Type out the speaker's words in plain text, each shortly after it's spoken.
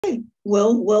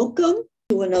Well, welcome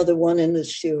to another one in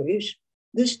this series.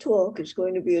 This talk is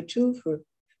going to be a twofer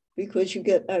because you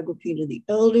get Agrippina the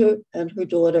Elder and her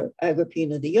daughter,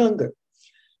 Agrippina the Younger.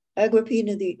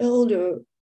 Agrippina the Elder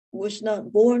was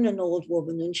not born an old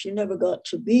woman, and she never got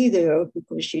to be there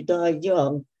because she died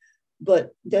young,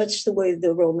 but that's the way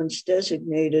the Romans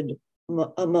designated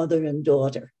a mother and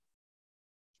daughter.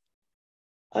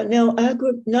 Now,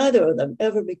 neither of them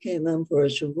ever became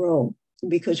emperors of Rome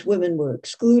because women were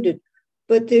excluded,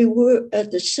 but they were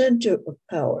at the center of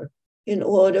power. In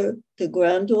order, the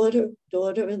granddaughter,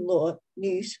 daughter-in-law,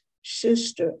 niece,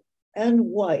 sister, and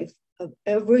wife of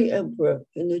every emperor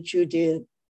in the Judean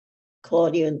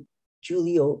Julio-Claudian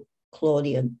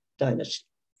dynasty.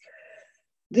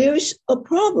 There's a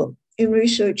problem in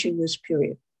researching this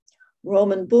period.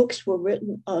 Roman books were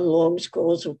written on long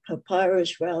scrolls of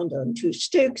papyrus bound on two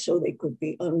sticks so they could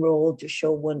be unrolled to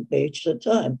show one page at a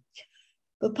time.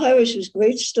 Papyrus is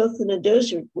great stuff in a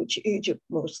desert, which Egypt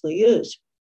mostly is,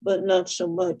 but not so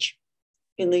much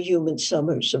in the humid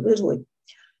summers of Italy.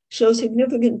 So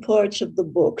significant parts of the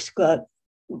books got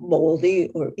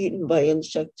moldy or eaten by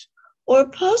insects, or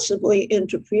possibly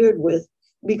interfered with,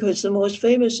 because the most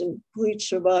famous and complete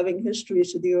surviving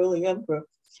histories of the early emperor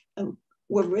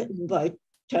were written by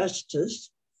Tacitus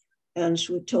and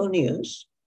Suetonius.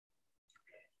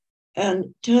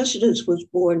 And Tacitus was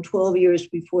born 12 years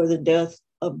before the death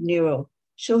of Nero,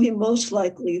 so he most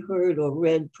likely heard or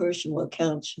read personal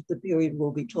accounts of the period we'll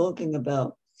be talking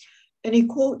about. And he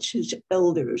quotes his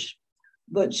elders,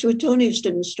 but Suetonius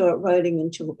didn't start writing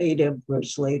until 8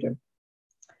 emperors later.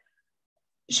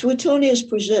 Suetonius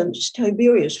presents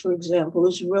Tiberius, for example,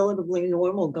 as a relatively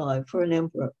normal guy for an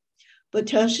emperor, but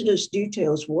Tacitus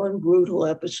details one brutal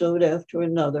episode after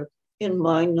another in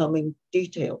mind-numbing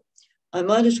detail. I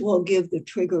might as well give the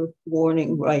trigger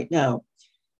warning right now.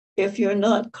 If you're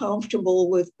not comfortable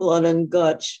with blood and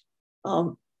guts,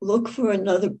 look for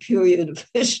another period of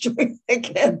history. I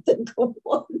can't think of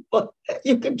one, but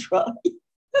you can try.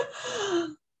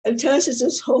 And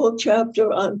Tacitus' whole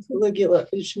chapter on Caligula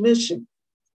is missing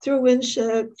through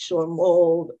insects or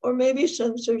mold, or maybe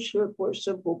censorship or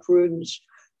simple prudence.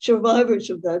 Survivors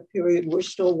of that period were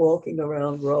still walking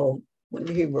around Rome when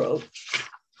he wrote.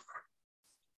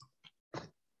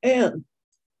 And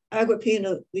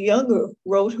Agrippina the Younger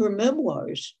wrote her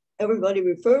memoirs. Everybody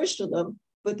refers to them,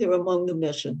 but they're among the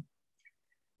missing.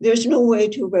 There's no way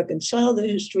to reconcile the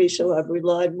history, so I've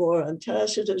relied more on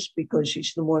Tacitus because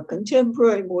he's the more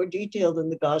contemporary, more detailed than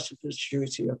the gossip is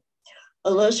juicier.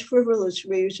 A less frivolous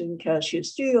reason,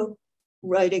 Cassius Dio,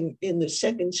 writing in the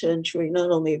 2nd century,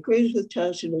 not only agrees with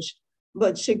Tacitus,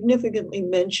 but significantly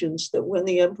mentions that when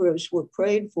the emperors were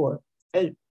prayed for,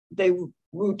 as they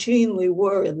routinely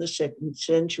were in the 2nd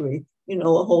century, a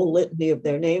whole litany of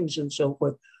their names and so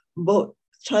forth, both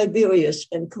Tiberius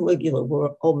and Caligula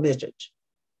were omitted.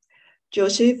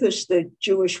 Josephus, the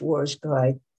Jewish wars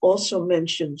guy, also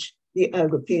mentions the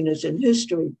Agrippinas in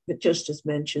history, but just as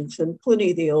mentions, and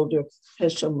Pliny the Elder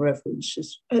has some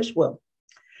references as well.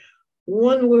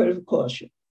 One word of caution.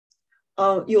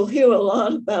 You'll hear a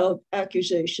lot about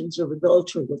accusations of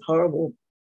adultery with horrible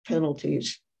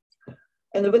penalties.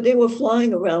 But they were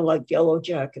flying around like yellow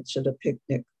jackets at a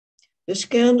picnic. The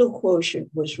scandal quotient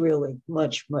was really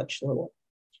much, much lower.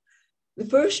 The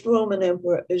first Roman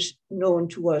emperor is known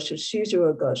to us as Caesar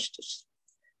Augustus.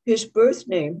 His birth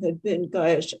name had been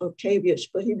Gaius Octavius,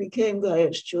 but he became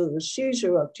Gaius Julius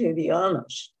Caesar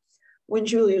Octavianus when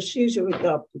Julius Caesar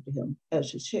adopted him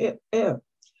as his heir.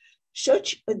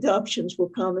 Such adoptions were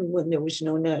common when there was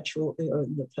no natural heir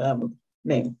in the family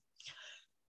name.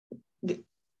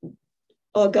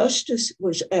 Augustus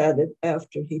was added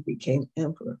after he became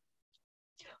emperor.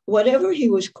 Whatever he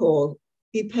was called,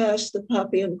 he passed the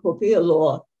Papian Poppaea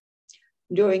law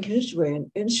during his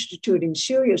reign, instituting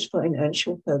serious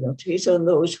financial penalties on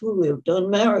those who lived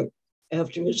unmarried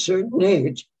after a certain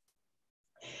age.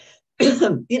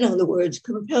 In other words,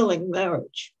 compelling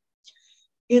marriage.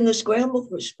 In the scramble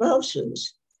for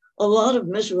spouses, a lot of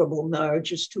miserable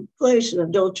marriages took place and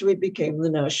adultery became the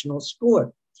national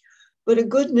sport. But a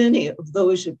good many of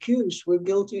those accused were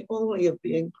guilty only of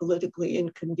being politically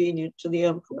inconvenient to the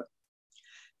emperor.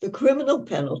 The criminal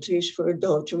penalties for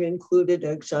adultery included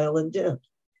exile and death,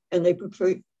 and they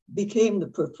became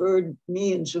the preferred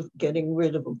means of getting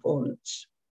rid of opponents.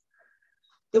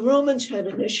 The Romans had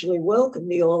initially welcomed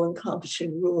the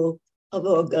all-encompassing rule of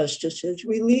Augustus as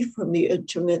relief from the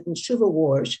intermittent civil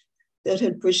wars that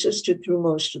had persisted through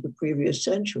most of the previous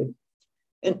century,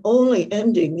 and only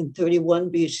ending in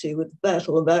 31 BC with the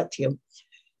Battle of Actium,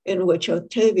 in which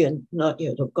Octavian, not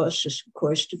yet Augustus, of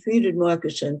course, defeated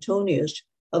Marcus Antonius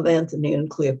of Antony and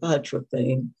Cleopatra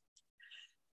fame.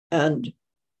 And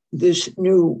this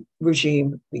new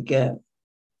regime began.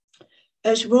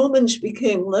 As Romans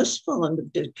became less fond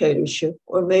of dictatorship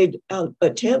or made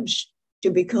attempts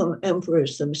to become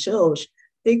emperors themselves,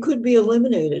 they could be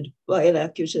eliminated by an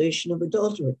accusation of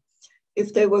adultery.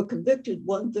 If they were convicted,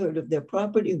 1/3 of their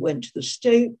property went to the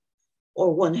state,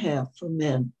 or 1/2 for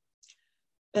men.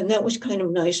 And that was kind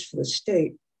of nice for the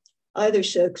state. Either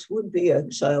sex would be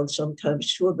exiled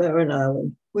sometimes to a barren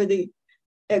island where the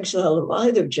exile of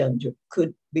either gender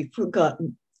could be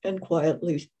forgotten and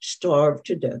quietly starved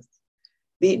to death,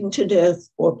 beaten to death,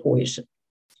 or poisoned.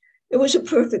 It was a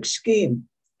perfect scheme.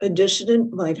 A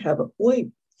dissident might have a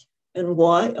point, and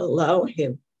why allow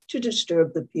him to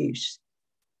disturb the peace?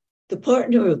 The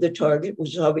partner of the target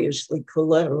was obviously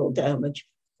collateral damage,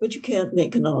 but you can't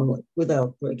make an omelet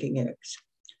without breaking eggs.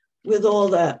 With all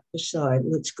that aside,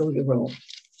 let's go to Rome.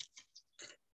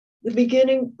 The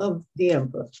beginning of the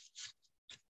emperor.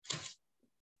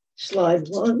 Slide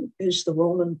 1 is the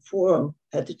Roman Forum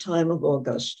at the time of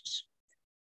Augustus.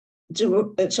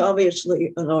 It's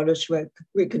obviously an artist's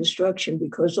reconstruction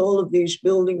because all of these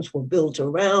buildings were built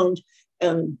around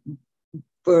and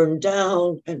burned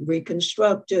down and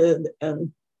reconstructed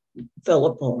and fell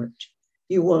apart.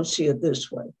 You won't see it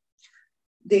this way.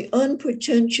 The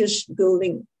unpretentious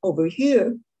building over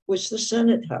here was the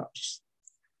Senate House.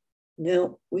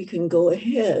 Now we can go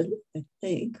ahead, I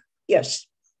think, yes,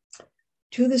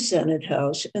 to the Senate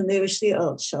House, and there's the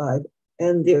outside,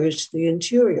 and there's the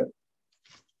interior.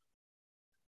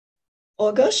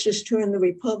 Augustus turned the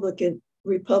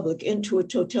republic into a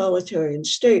totalitarian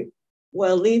state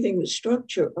while leaving the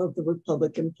structure of the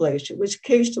republic in place. It was a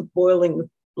case of boiling the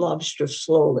lobster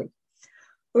slowly.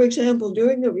 For example,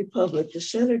 during the Republic, the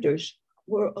senators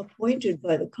were appointed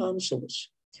by the consuls,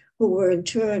 who were in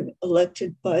turn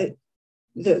elected by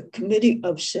the Committee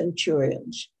of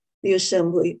Centurions, the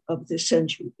Assembly of the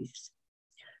Centuries.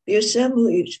 The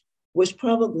Assemblies was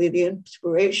probably the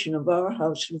inspiration of our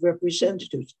House of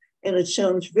Representatives, and it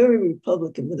sounds very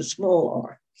Republican with a small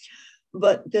r.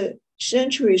 But the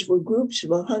centuries were groups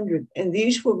of 100, and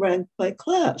these were ranked by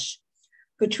class: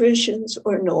 patricians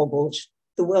or nobles,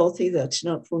 the wealthy, that's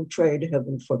not from trade,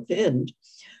 heaven forbid,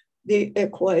 the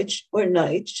equites or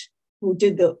knights who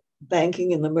did the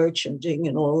banking and the merchanting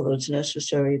and all of those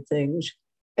necessary things.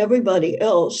 Everybody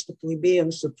else, the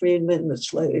plebeians, the freedmen, the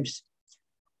slaves,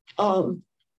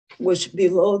 was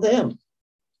below them.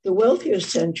 The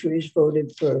wealthiest centuries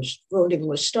voted first. Voting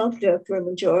was stopped after a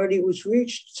majority was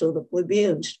reached, so the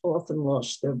plebeians often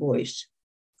lost their voice.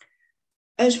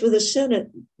 As for the Senate,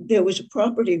 there was a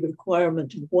property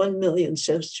requirement of 1 million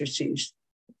sesterces,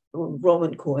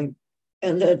 Roman coin,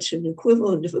 and that's an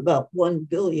equivalent of about 1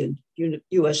 billion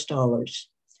US dollars.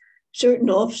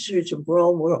 Certain officers of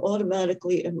Rome were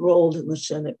automatically enrolled in the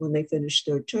Senate when they finished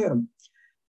their term.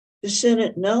 The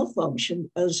Senate now functioned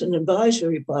as an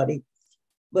advisory body,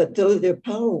 but though their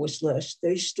power was less,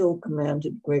 they still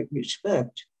commanded great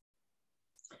respect.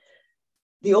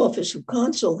 The office of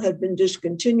consul had been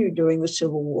discontinued during the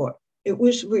Civil War. It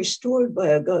was restored by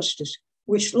Augustus,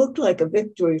 which looked like a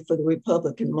victory for the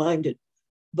Republican-minded,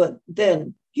 but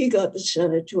then he got the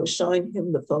Senate to assign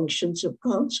him the functions of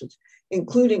consuls,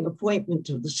 including appointment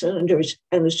of the senators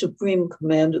and the supreme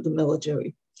command of the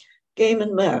military. Game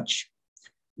and match.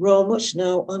 Rome was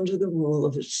now under the rule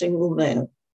of a single man,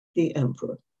 the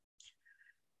emperor.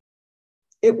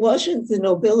 It wasn't the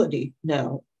nobility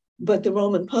now, but the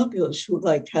Roman populace who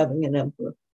liked having an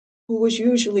emperor, who was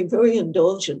usually very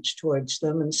indulgent towards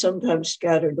them and sometimes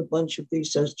scattered a bunch of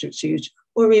these sesterces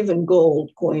or even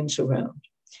gold coins around.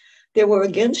 They were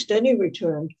against any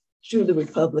return to the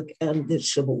Republic and the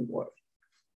Civil War.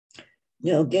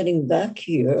 Now, getting back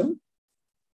here,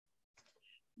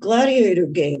 gladiator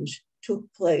games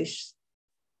took place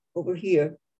over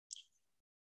here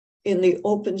in the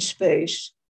open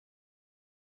space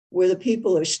where the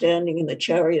people are standing and the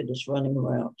chariot is running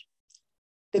around.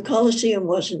 The Colosseum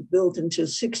wasn't built until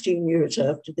 16 years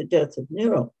after the death of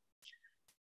Nero.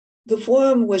 The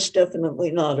Forum was definitely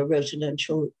not a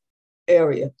residential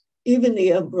area. Even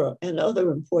the emperor and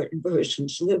other important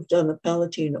persons lived on the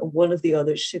Palatine or one of the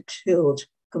other 6 hills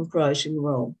comprising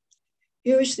Rome.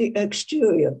 Here's the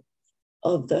exterior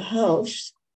of the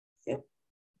house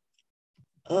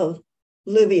of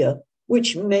Livia,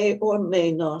 which may or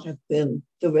may not have been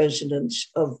the residence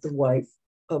of the wife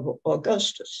of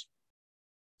Augustus.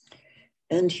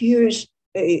 And here's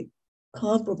a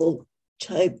comparable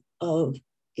type of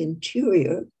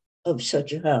interior of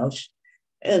such a house.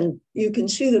 And you can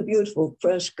see the beautiful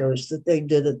frescoes that they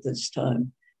did at this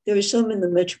time. There are some in the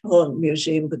Metropolitan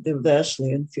Museum, but they're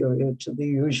vastly inferior to the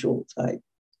usual type.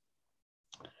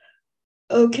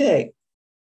 Okay.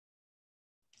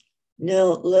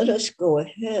 Now let us go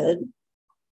ahead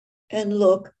and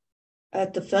look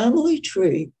at the family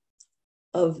tree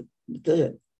of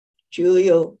the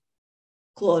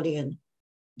Julio-Claudian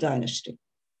dynasty.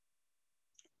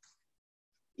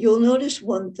 You'll notice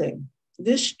one thing.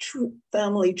 This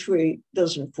family tree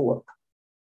doesn't fork.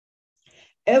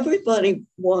 Everybody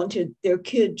wanted their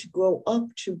kid to grow up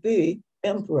to be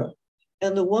emperor.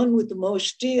 And the one with the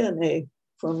most DNA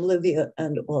from Livia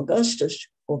and Augustus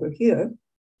over here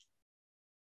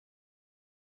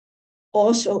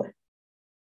also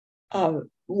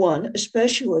one,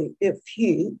 especially if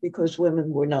he, because women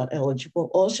were not eligible,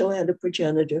 also had a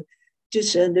progenitor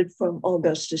descended from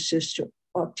Augustus' sister,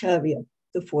 Octavia,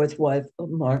 the fourth wife of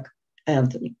Mark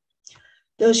Antony,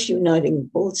 thus uniting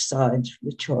both sides of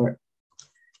the chart.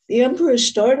 The emperor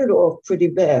started off pretty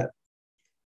bad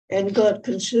and got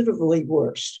considerably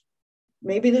worse.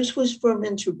 Maybe this was from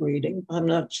interbreeding, I'm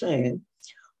not saying,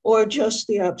 or just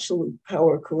the absolute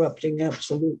power corrupting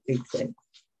absolutely thing.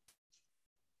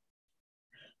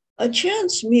 A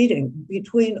chance meeting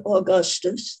between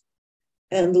Augustus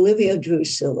and Livia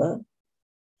Drusilla,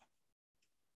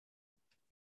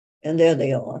 and there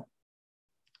they are,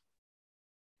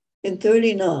 in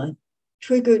 39,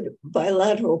 triggered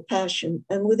bilateral passion,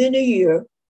 and within a year,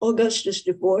 Augustus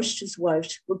divorced his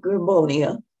wife,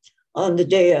 Agrippina, on the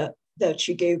day that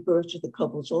she gave birth to the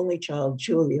couple's only child,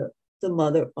 Julia, the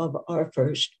mother of our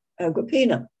first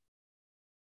Agrippina.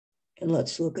 And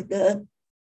let's look at that.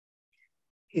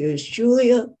 Here's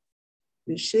Julia,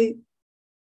 you see,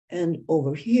 and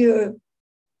over here,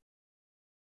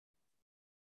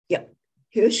 yeah,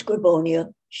 here's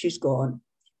Scribonia, she's gone.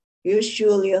 Here's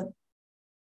Julia,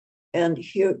 and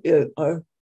here are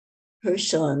her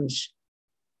sons,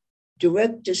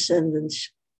 direct descendants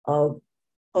of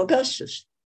Augustus,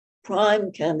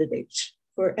 prime candidates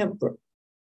for emperor.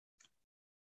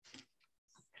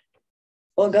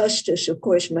 Augustus, of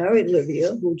course, married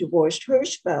Livia, who divorced her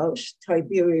spouse,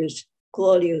 Tiberius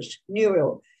Claudius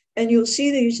Nero. And you'll see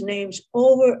these names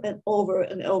over and over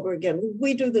and over again.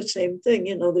 We do the same thing.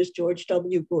 You know, there's George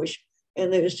W. Bush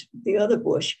and there's the other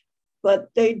Bush, but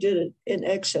they did it in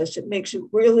excess. It makes it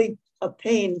really a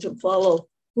pain to follow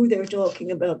who they're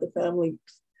talking about the family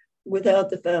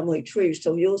without the family tree.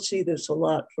 So you'll see this a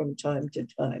lot from time to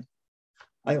time.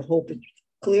 I hope it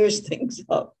clears things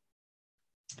up.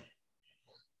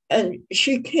 And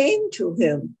she came to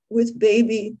him with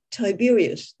baby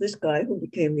Tiberius, this guy who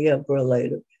became the emperor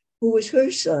later, who was her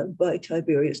son by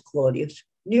Tiberius Claudius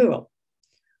Nero.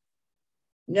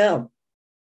 Now,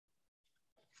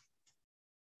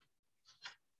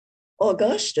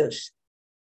 Augustus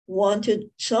wanted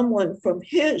someone from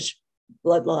his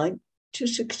bloodline to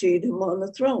succeed him on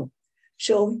the throne.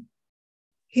 So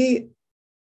he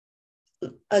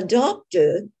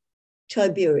adopted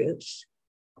Tiberius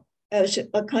as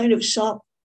a kind of sop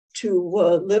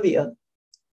to Livia.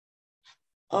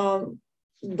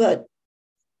 But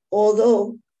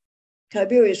although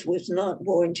Tiberius was not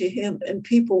born to him, and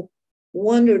people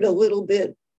wondered a little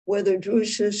bit whether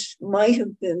Drusus might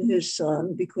have been his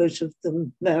son because of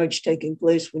the marriage taking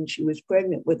place when she was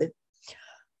pregnant with it,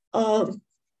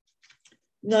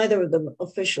 neither of them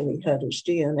officially had his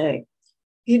DNA.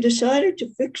 He decided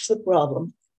to fix the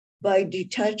problem by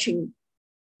detaching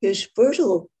his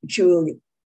fertile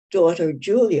daughter,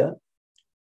 Julia,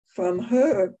 from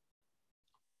her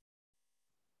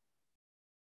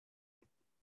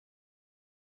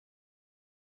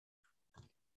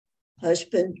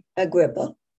husband,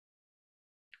 Agrippa,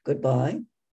 goodbye,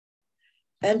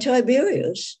 and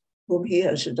Tiberius, whom he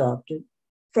has adopted,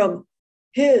 from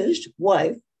his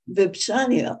wife,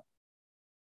 Vipsania,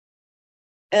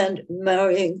 and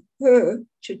marrying her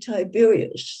to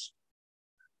Tiberius,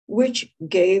 which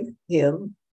gave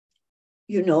him,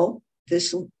 you know,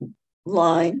 this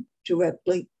line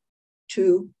directly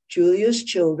to Julia's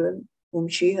children, whom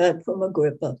she had from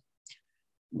Agrippa,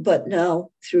 but now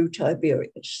through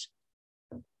Tiberius.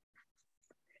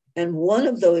 And one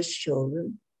of those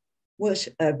children was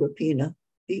Agrippina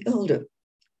the Elder,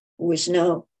 who is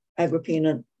now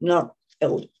Agrippina not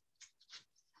elder.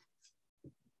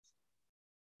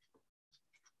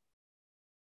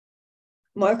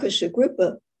 Marcus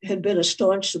Agrippa had been a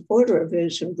staunch supporter of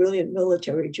his and brilliant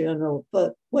military general,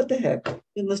 but what the heck?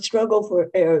 In the struggle for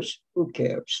heirs, who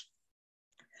cares?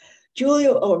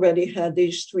 Julia already had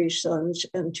these 3 sons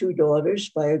and 2 daughters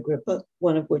by Agrippa,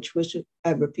 one of which was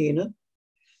Agrippina.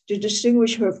 To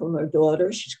distinguish her from her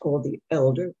daughter, she's called the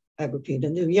elder,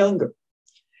 Agrippina the Younger.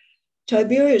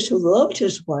 Tiberius, who loved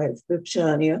his wife,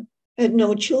 Vipsania, had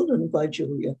no children by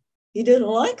Julia. He didn't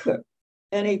like her,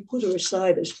 and he put her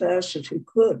aside as fast as he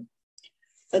could.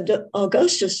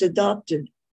 Augustus adopted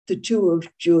the two of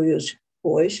Julia's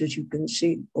boys, as you can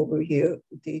see over here,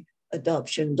 with the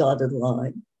adoption dotted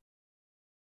line,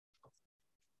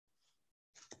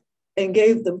 and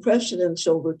gave them precedence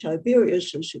over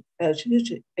Tiberius as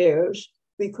his heirs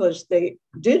because they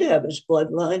did have his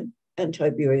bloodline and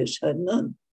Tiberius had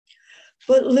none.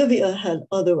 But Livia had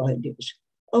other ideas.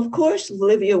 Of course,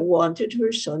 Livia wanted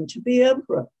her son to be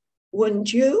emperor,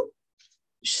 wouldn't you?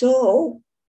 So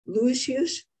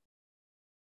Lucius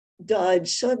died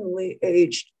suddenly,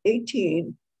 aged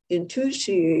 18, in 2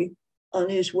 CE, on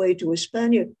his way to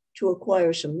Hispania to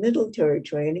acquire some military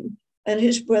training, and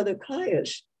his brother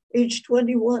Caius, aged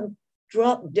 21,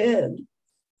 dropped dead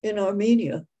in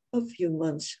Armenia a few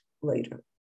months later.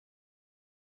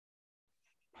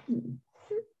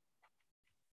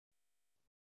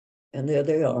 And there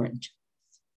they aren't.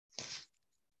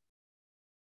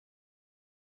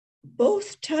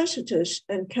 Both Tacitus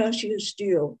and Cassius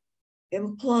Dio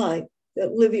imply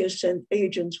that Livia sent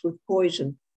agents with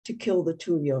poison to kill the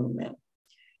two young men.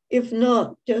 If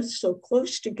not, deaths so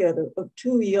close together of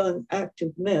two young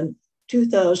active men,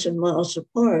 2,000 miles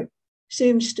apart,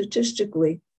 seems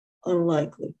statistically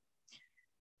unlikely.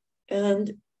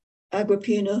 And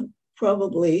Agrippina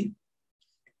probably,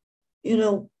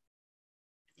 you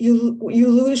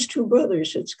lose two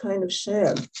brothers. It's kind of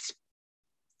sad.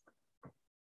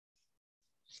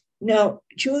 Now,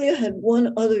 Julia had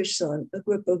one other son,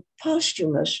 Agrippa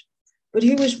Posthumus, but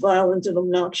he was violent and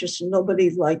obnoxious and nobody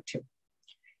liked him.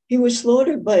 He was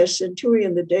slaughtered by a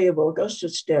centurion the day of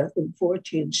Augustus' death in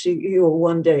 14 CE, or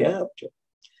one day after.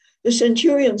 The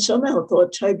centurion somehow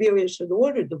thought Tiberius had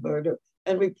ordered the murder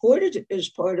and reported it as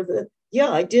part of it. Yeah,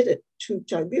 I did it to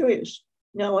Tiberius,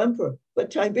 now emperor. But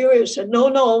Tiberius said,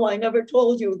 no, I never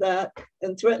told you that,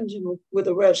 and threatened him with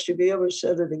arrest if he ever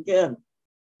said it again.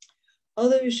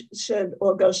 Others said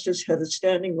Augustus had a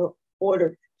standing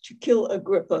order to kill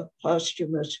Agrippa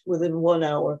Posthumus within 1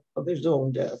 hour of his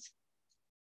own death.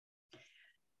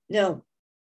 Now,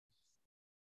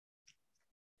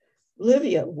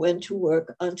 Livia went to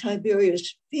work on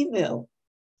Tiberius' female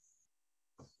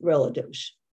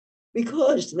relatives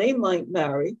because they might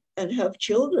marry and have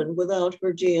children without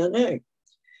her DNA.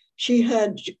 She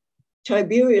had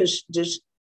Tiberius'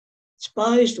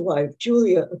 despised wife,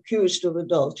 Julia, accused of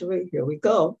adultery. Here we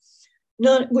go.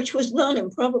 Which was not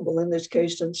improbable in this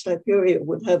case, since Tiberius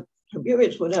would have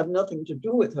nothing to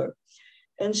do with her.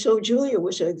 And so Julia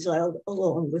was exiled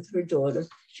along with her daughter,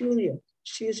 Julia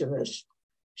Caesarus,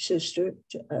 sister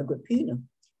to Agrippina.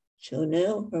 So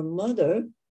now her mother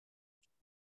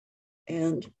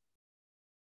and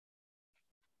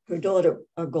her daughter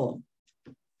are gone.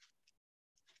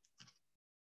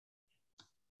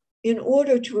 In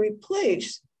order to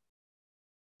replace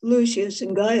Lucius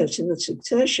and Gaius in the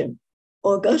succession,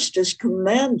 Augustus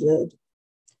commanded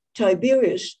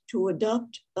Tiberius to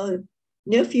adopt a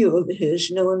nephew of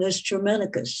his known as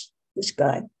Germanicus, this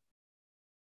guy.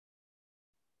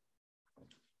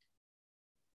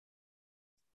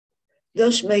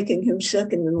 Thus making him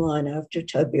second in line after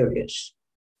Tiberius.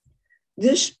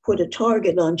 This put a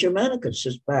target on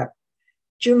Germanicus's back.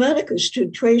 Germanicus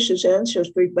could trace his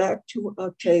ancestry back to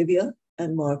Octavia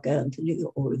and Mark Antony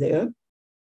over there.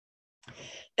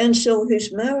 And so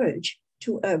his marriage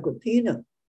to Agrippina,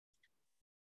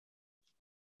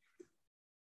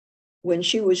 when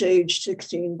she was age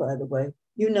 16, by the way,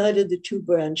 united the two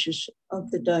branches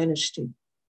of the dynasty.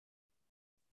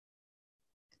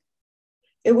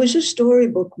 It was a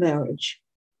storybook marriage.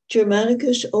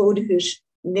 Germanicus owed his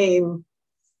name,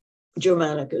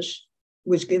 Germanicus,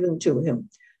 was given to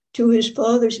him, to his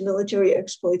father's military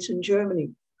exploits in Germany,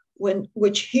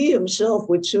 which he himself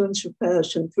would soon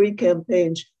surpass in 3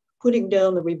 campaigns, putting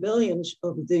down the rebellions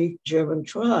of the German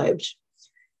tribes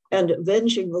and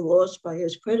avenging the loss by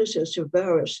his predecessor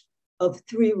Varus of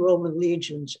 3 Roman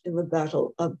legions in the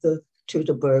Battle of the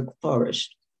Teutoburg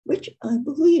Forest, which I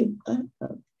believe I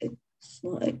have a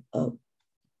slide of.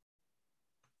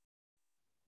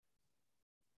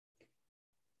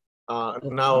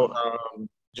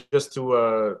 Just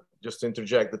to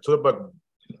interject, the Teutoburg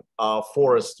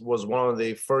Forest was one of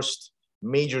the first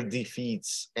major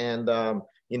defeats, and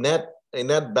in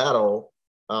that battle,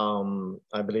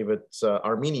 I believe it's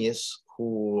Arminius,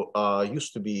 who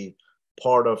used to be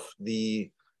part of the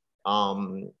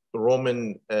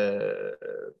Roman.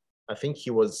 I think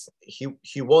he was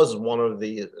one of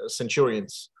the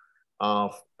centurions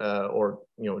or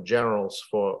generals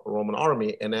for Roman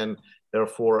army, and then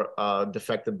therefore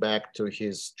defected back to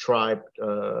his tribe,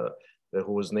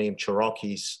 who was named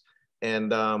Cherokees,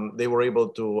 and they were able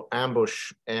to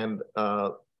ambush and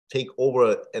take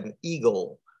over an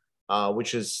eagle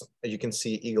which is, as you can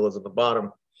see, eagle is at the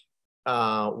bottom,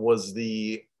 was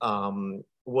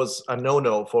a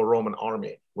no-no for a Roman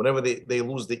army. Whenever they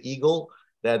lose the eagle,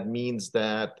 that means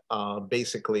that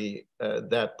basically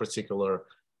that particular,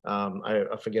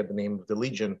 I forget the name of the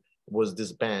legion, was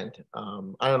disbanded.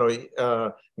 I don't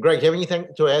know. Greg, you have anything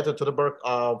to add to the Burke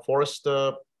Forest?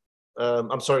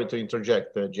 I'm sorry to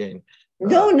interject, Jane.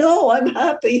 No, I'm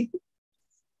happy.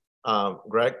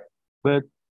 Greg? But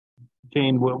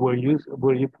Jane, were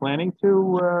you planning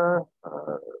to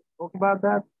talk about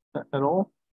that at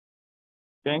all?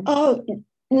 Jane?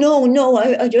 No.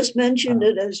 I just mentioned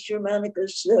it as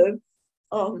Germanicus'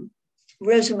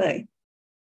 resume.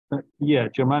 Yeah,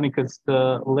 Germanicus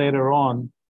later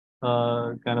on,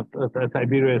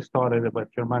 Tiberius started it,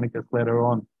 but Germanicus later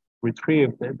on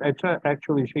retrieved.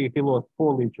 Actually, he lost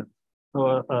 4 legions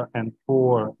and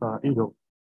 4 eagles.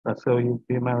 So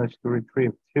he managed to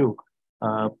retrieve 2.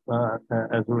 As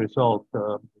a result,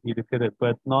 he defeated,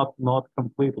 but not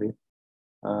completely.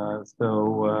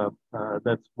 So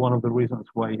that's one of the reasons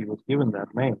why he was given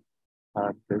that name,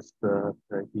 because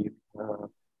he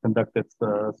conducted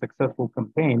a successful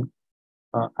campaign.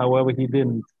 However, he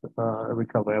didn't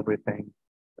recover everything.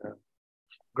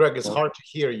 Greg, it's hard to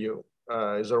hear you.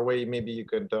 Is there a way maybe you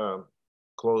could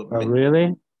close?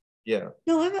 Really? Yeah.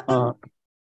 No, I'm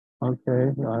okay.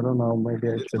 I don't know. Maybe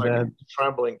I should add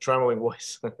trembling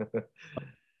voice.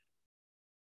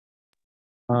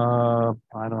 I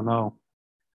don't know.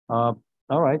 All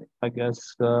right. I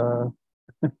guess. Let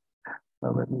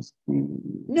me see.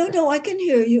 No, I can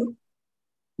hear you.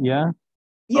 Yeah.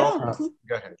 Yeah.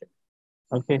 Go ahead.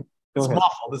 Okay. It's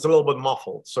muffled. It's a little bit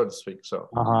muffled, so to speak. So.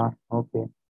 Okay.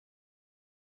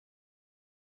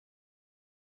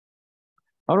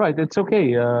 All right. It's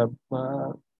okay.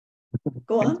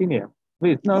 Go continue, on.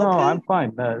 Please. No, Okay. I'm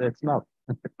fine. It's not.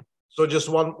 So just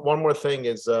one more thing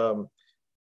is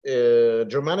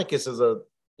Germanicus is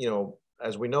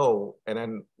as we know,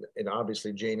 and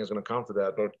obviously Jane is going to come to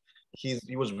that, but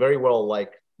he was very well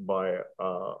liked by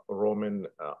a Roman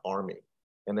army.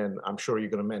 And then I'm sure you're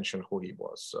going to mention who he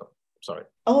was. So sorry.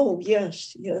 Oh,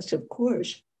 yes, of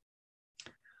course.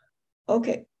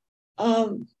 Okay.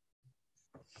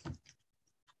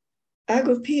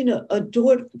 Agrippina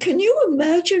adored. Can you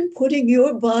imagine putting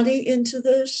your body into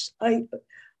this? I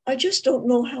just don't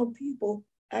know how people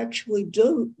actually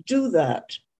do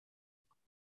that.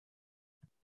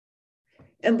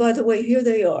 And by the way, here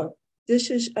they are. This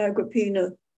is Agrippina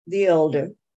the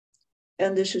Elder,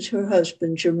 and this is her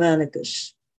husband,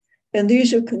 Germanicus. And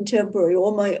these are contemporary.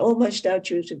 All my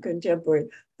statues are contemporary,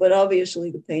 but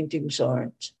obviously the paintings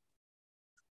aren't.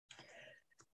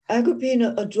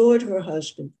 Agrippina adored her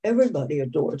husband. Everybody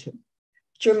adored him.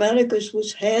 Germanicus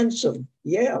was handsome,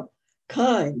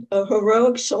 kind, a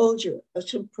heroic soldier, a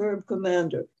superb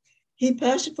commander. He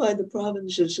pacified the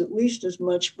provinces at least as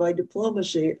much by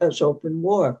diplomacy as open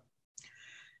war.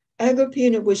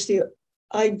 Agrippina was the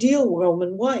ideal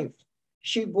Roman wife.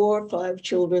 She bore 5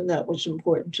 children. That was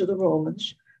important to the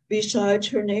Romans, besides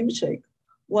her namesake.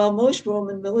 While most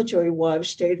Roman military wives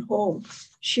stayed home,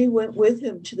 she went with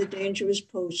him to the dangerous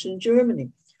posts in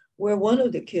Germany, where one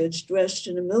of the kids, dressed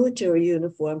in a military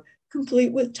uniform,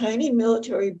 complete with tiny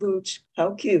military boots,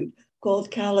 how cute, called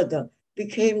Caliga,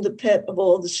 became the pet of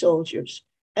all the soldiers.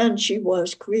 And she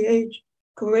was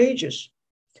courageous.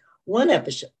 One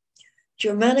episode,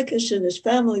 Germanicus and his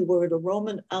family were at a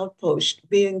Roman outpost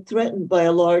being threatened by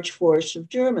a large force of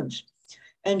Germans.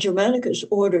 And Germanicus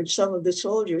ordered some of the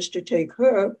soldiers to take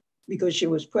her, because she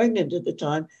was pregnant at the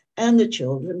time, and the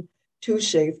children to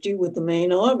safety with the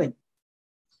main army.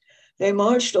 They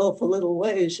marched off a little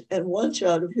ways, and once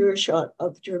out of earshot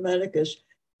of Germanicus,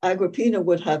 Agrippina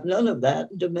would have none of that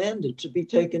and demanded to be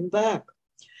taken back.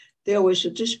 There was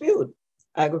a dispute.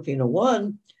 Agrippina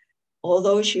won,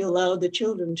 although she allowed the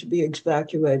children to be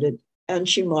evacuated, and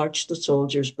she marched the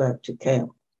soldiers back to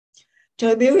camp.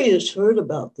 Tiberius heard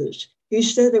about this. He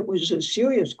said it was a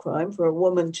serious crime for a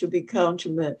woman to be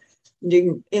countermanding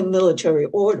in military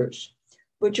orders.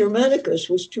 But Germanicus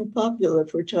was too popular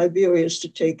for Tiberius to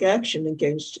take action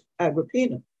against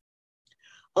Agrippina.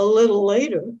 A little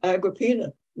later,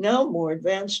 Agrippina, now more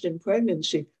advanced in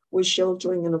pregnancy, was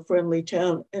sheltering in a friendly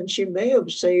town, and she may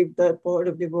have saved that part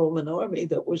of the Roman army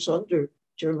that was under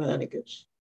Germanicus.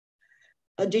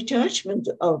 A detachment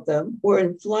of them were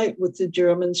in flight with the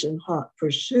Germans in hot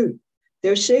pursuit.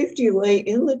 Their safety lay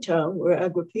in the town where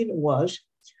Agrippina was,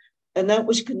 and that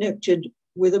was connected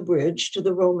with a bridge to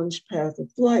the Romans' path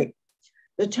of flight.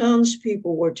 The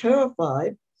townspeople were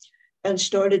terrified and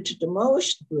started to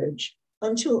demolish the bridge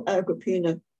until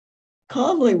Agrippina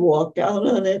calmly walked out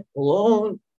on it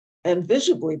alone and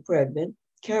visibly pregnant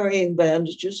carrying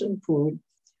bandages and food,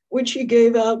 which he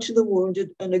gave out to the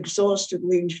wounded and exhausted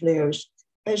legionnaires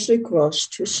as they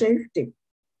crossed to safety.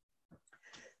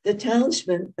 The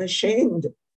townsmen, ashamed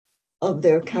of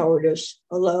their cowardice,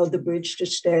 allowed the bridge to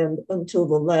stand until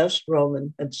the last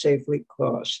Roman had safely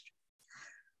crossed.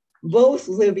 Both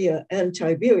Livia and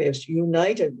Tiberius,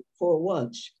 united for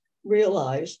once,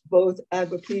 realized both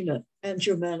Agrippina and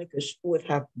Germanicus would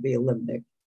have to be eliminated.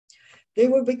 They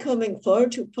were becoming far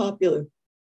too popular,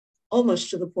 almost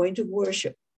to the point of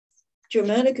worship.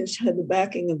 Germanicus had the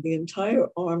backing of the entire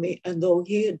army, and though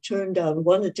he had turned down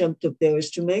one attempt of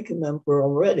theirs to make him emperor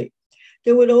already,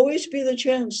 there would always be the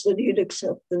chance that he'd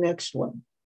accept the next one.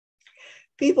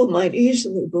 People might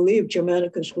easily believe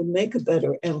Germanicus would make a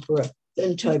better emperor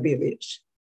than Tiberius.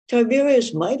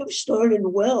 Tiberius might have started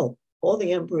well, all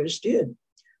the emperors did,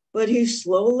 but he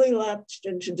slowly lapsed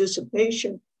into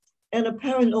dissipation and a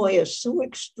paranoia so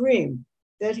extreme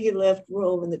that he left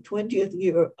Rome in the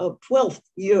 12th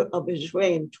year of his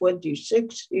reign,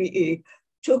 26 CE,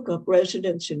 took up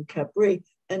residence in Capri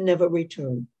and never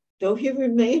returned, though he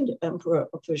remained emperor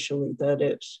officially, that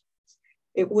is.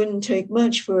 It wouldn't take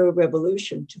much for a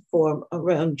revolution to form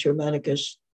around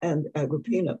Germanicus and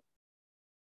Agrippina.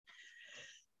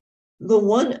 The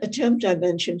one attempt I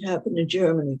mentioned happened in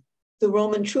Germany. The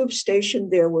Roman troops stationed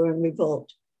there were in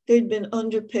revolt. They'd been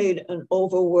underpaid and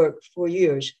overworked for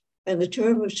years, and the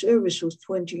term of service was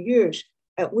 20 years,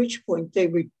 at which point they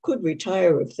could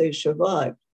retire if they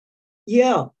survived.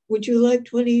 Yeah, would you like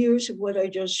 20 years of what I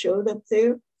just showed up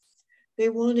there? They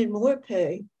wanted more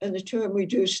pay, and the term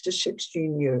reduced to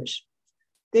 16 years.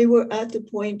 They were at the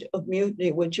point of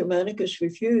mutiny when Germanicus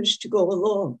refused to go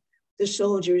along. The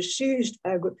soldiers seized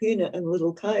Agrippina and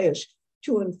little Caius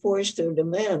to enforce their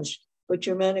demands, but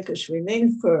Germanicus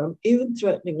remained firm, even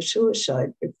threatening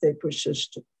suicide if they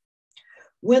persisted.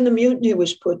 When the mutiny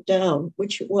was put down,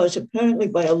 which it was apparently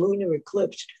by a lunar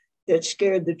eclipse that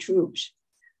scared the troops,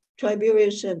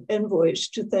 Tiberius sent envoys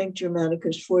to thank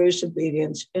Germanicus for his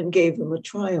obedience and gave him a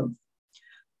triumph.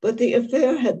 But the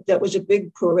affair that was a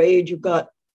big parade. You got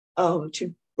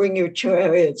to bring your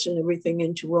chariots and everything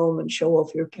into Rome and show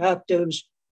off your captives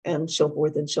and so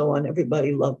forth and so on.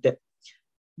 Everybody loved it.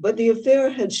 But the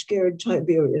affair had scared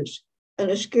Tiberius,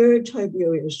 and a scared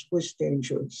Tiberius was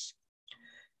dangerous.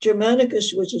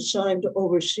 Germanicus was assigned to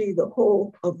oversee the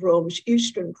whole of Rome's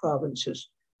eastern provinces,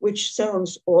 which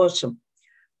sounds awesome,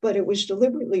 but it was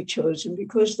deliberately chosen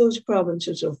because those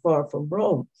provinces are far from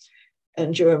Rome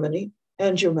and Germany,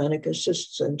 and Germanicus is a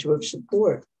center of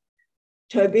support.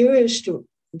 Tiberius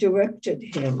directed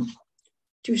him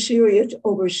to Syria to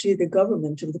oversee the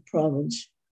government of the province,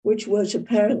 which was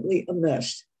apparently a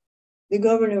mess. The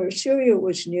governor of Syria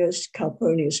was Gnaeus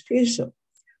Calpurnius Piso.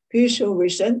 Piso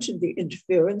resented the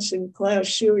interference and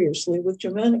clashed seriously with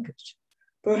Germanicus,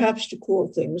 perhaps to cool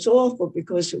things off or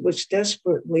because it was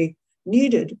desperately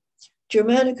needed.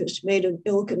 Germanicus made an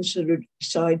ill-considered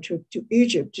side trip to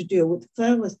Egypt to deal with the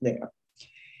famine there.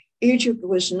 Egypt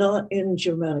was not in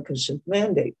Germanicus'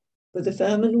 mandate, but the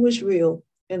famine was real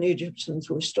and Egyptians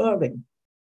were starving.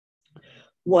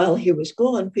 While he was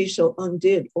gone, Piso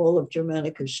undid all of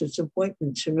Germanicus'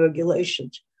 appointments and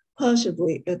regulations,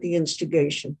 possibly at the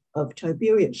instigation of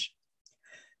Tiberius.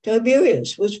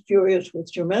 Tiberius was furious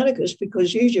with Germanicus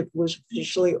because Egypt was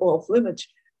officially off limits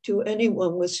to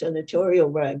anyone with senatorial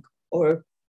rank or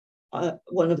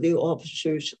one of the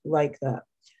officers like that,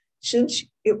 since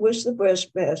it was the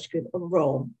breadbasket of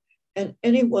Rome, and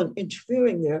anyone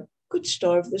interfering there could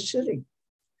starve the city.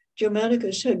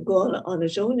 Germanicus had gone on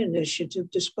his own initiative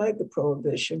despite the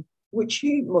prohibition, which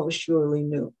he most surely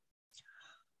knew.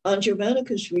 On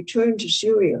Germanicus' return to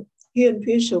Syria, he and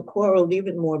Piso quarreled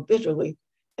even more bitterly,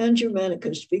 and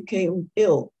Germanicus became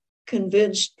ill,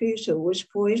 convinced Piso was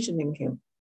poisoning him.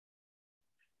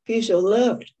 Piso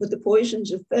left, but the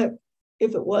poison's effect,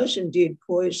 if it was indeed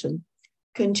poison,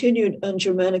 continued and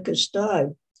Germanicus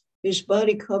died, his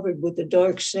body covered with the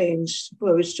dark stains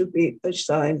supposed to be a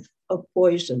sign of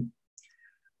poison.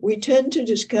 We tend to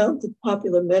discount the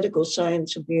popular medical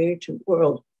science of the ancient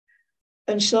world,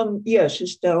 and some, yes,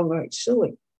 it's downright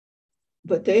silly,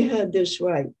 but they had this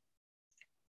right.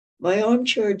 My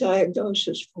armchair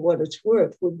diagnosis, for what it's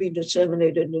worth, would be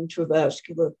disseminated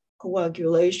intravascular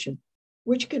coagulation,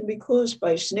 which can be caused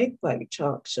by snakebite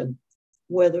toxin,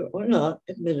 whether or not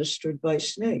administered by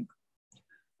snake.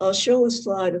 I'll show a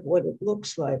slide of what it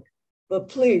looks like, but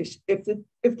please, if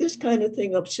this kind of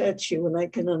thing upsets you and I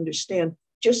can understand,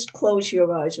 just close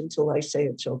your eyes until I say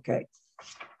it's okay.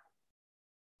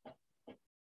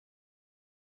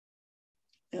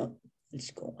 Now,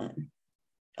 let's go on.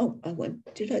 Oh,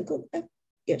 did I go back?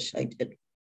 Yes, I did.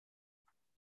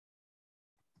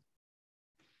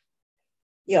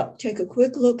 Yeah, take a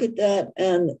quick look at that,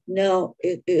 and now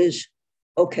it is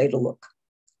okay to look.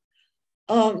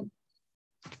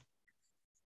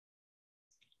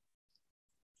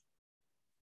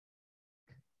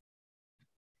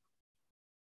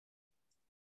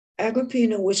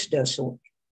 Agrippina was desolate.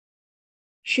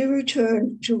 She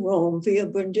returned to Rome via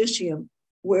Brundisium,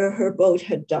 where her boat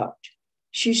had docked.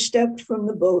 She stepped from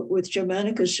the boat with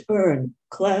Germanicus' urn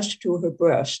clasped to her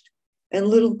breast, and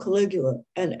little Caligula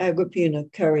and Agrippina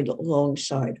carried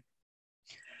alongside.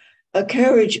 A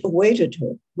carriage awaited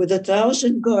her with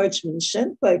 1,000 guardsmen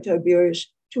sent by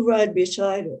Tiberius to ride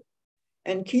beside her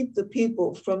and keep the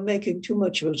people from making too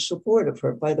much of a support of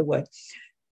her, by the way.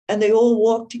 And they all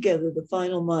walked together the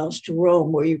final miles to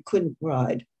Rome, where you couldn't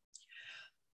ride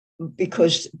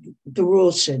because the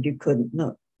rules said you couldn't,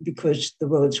 not because the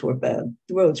roads were bad.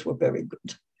 The roads were very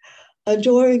good.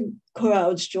 Adoring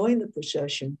crowds joined the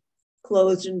procession,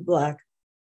 clothed in black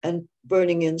and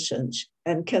burning incense,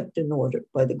 and kept in order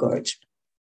by the guardsmen.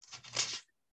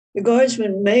 The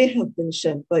guardsmen may have been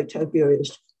sent by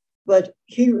Tiberius, but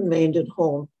he remained at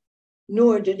home,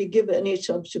 nor did he give any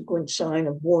subsequent sign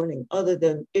of warning other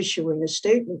than issuing a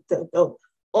statement that the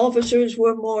officers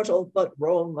were mortal, but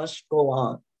Rome must go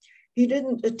on. He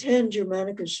didn't attend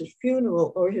Germanicus'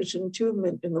 funeral or his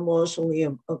entombment in the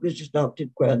mausoleum of his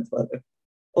adopted grandfather,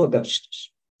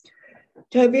 Augustus.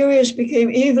 Tiberius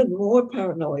became even more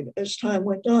paranoid as time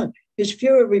went on. His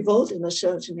fear of revolt and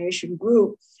assassination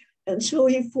grew, and so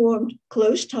he formed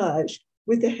close ties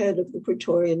with the head of the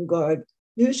Praetorian Guard,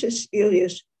 Lucius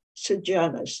Aelius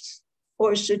Sejanus,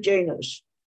 or Sejanus.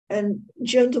 And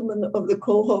gentlemen of the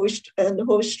co-host and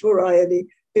host variety,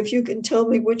 if you can tell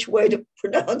me which way to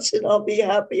pronounce it, I'll be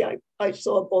happy. I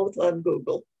saw both on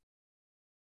Google.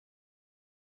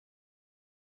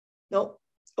 No?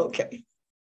 Okay.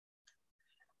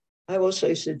 I will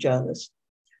say Sejanus.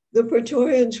 The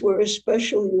Praetorians were a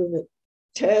special unit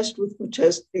tasked with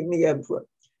protecting the emperor.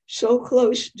 So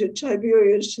close did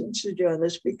Tiberius and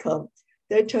Sejanus become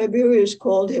that Tiberius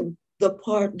called him the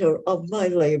partner of my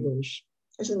labors.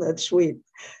 Isn't that sweet?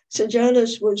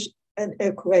 Sejanus was an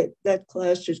equate. That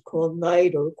class is called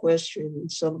knight or equestrian in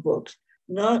some books,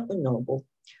 not a noble.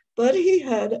 But he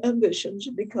had ambitions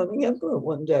of becoming emperor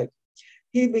one day.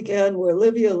 He began where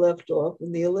Livia left off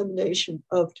in the elimination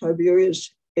of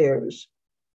Tiberius' heirs.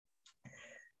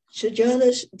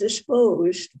 Sejanus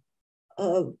disposed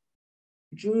of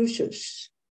Julius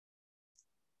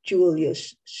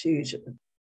Caesar,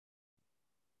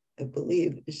 I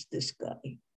believe is this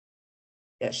guy.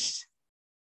 Yes.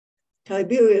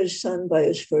 Tiberius' son by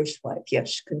his first wife.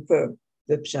 Yes, confirmed,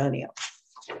 Vipsania.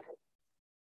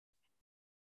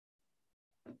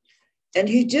 And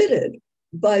he did it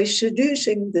by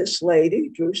seducing this lady,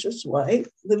 Drusus' wife,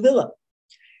 Livia.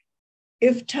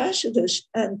 If Tacitus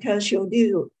and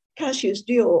Cassius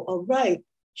Dio are right,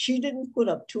 she didn't put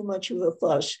up too much of a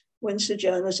fuss when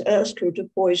Sejanus asked her to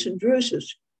poison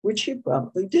Drusus, which she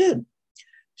promptly did.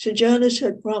 Sejanus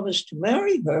had promised to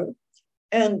marry her,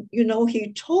 and,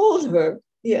 he told her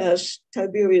he asked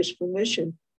Tiberius'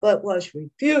 permission, but was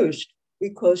refused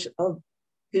because of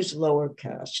his lower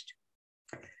caste.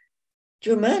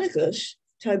 Germanicus,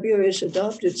 Tiberius'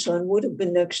 adopted son, would have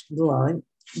been next in line,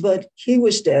 but he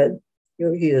was dead.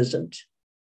 Here he isn't.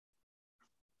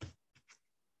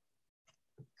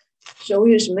 So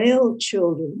his male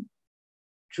children,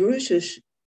 Drusus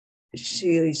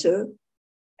Caesar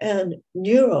and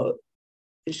Nero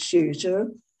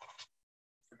Caesar,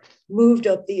 moved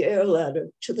up the heir ladder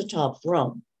to the top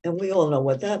rung, and we all know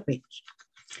what that means.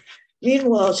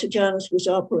 Meanwhile, Sejanus was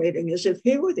operating as if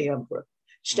he were the emperor.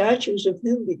 Statues of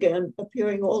him began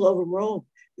appearing all over Rome,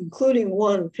 including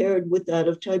one paired with that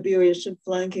of Tiberius and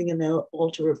flanking an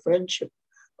altar of friendship.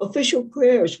 Official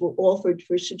prayers were offered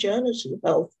for Sejanus'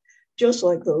 health, just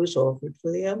like those offered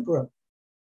for the emperor.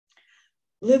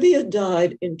 Livia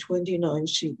died in 29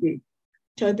 CE.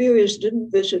 Tiberius didn't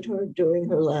visit her during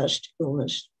her last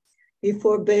illness. He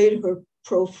forbade her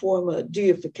pro forma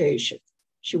deification.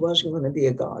 She wasn't going to be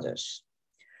a goddess.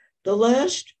 The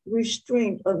last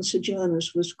restraint on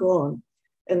Sejanus was gone,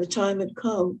 and the time had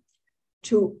come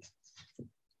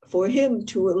for him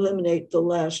to eliminate the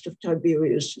last of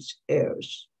Tiberius'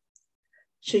 heirs.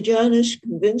 Sejanus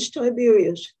convinced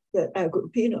Tiberius that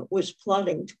Agrippina was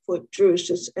plotting to put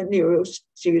Drusus and Nero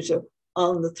Caesar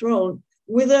on the throne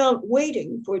without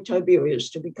waiting for Tiberius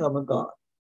to become a god.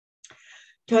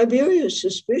 Tiberius'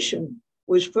 suspicion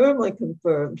was firmly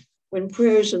confirmed when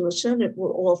prayers in the Senate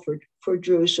were offered for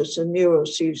Drusus and Nero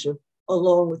Caesar,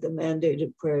 along with the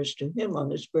mandated prayers to him on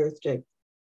his birthday,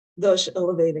 thus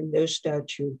elevating their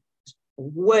statue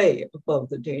way above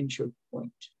the danger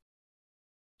point.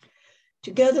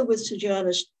 Together with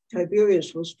Sejanus,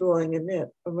 Tiberius was drawing a net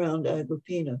around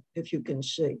Agrippina, if you can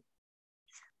see.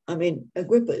 I mean,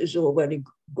 Agrippa is already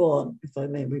gone, if I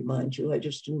may remind you. I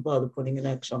just didn't bother putting an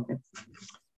X on it.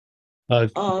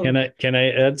 Can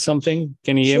I add something?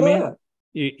 Can you hear me?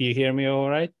 You hear me all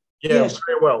right? Yeah, yes.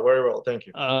 Very well. Thank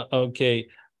you. Okay.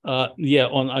 Yeah,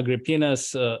 on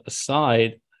Agrippina's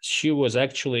side, she was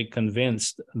actually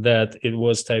convinced that it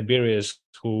was Tiberius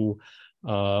who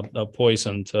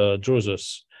poisoned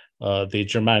Drusus, the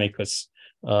Germanicus.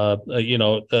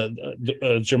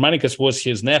 Germanicus was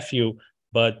his nephew,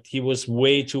 but he was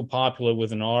way too popular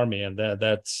with an army, and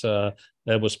that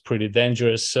was pretty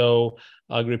dangerous. So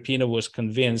Agrippina was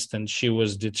convinced, and she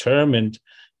was determined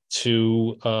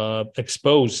to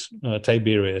expose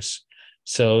Tiberius.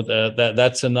 So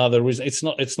that's another reason.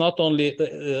 It's not only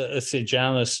a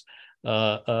Sejanus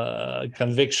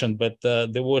conviction, but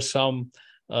there were some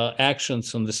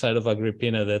actions on the side of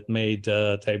Agrippina that made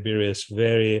Tiberius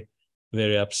very,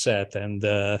 very upset and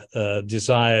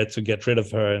desired to get rid of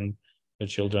her and her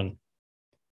children.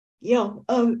 Yeah,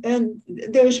 and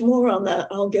there's more on that.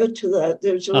 I'll get to that.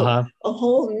 There's a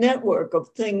whole network of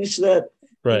things that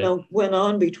went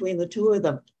on between the two of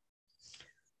them.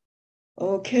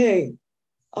 Okay.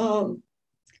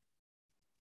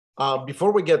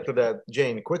 Before we get to that,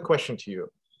 Jane, quick question to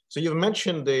you. So you've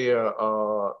mentioned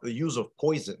the use of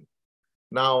poison.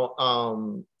 Now,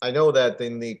 I know that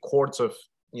in the courts of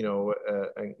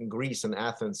in Greece and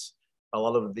Athens, a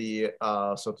lot of the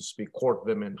so to speak court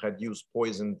women had used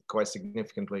poison quite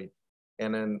significantly.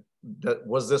 And then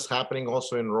was this happening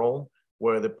also in Rome,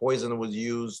 where the poison was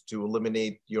used to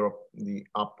eliminate the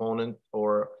opponent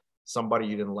or somebody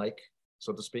you didn't like,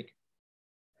 so to speak?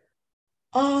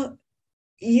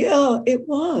 Yeah, it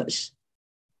was.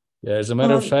 Yeah, as a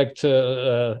matter of fact,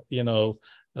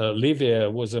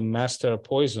 Livia was a master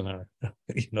poisoner.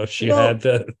 She had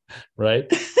right.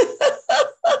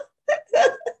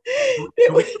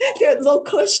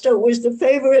 Locusta was the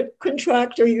favorite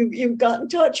contractor you got in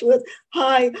touch with.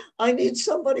 Hi, I need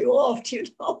somebody off.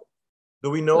 Do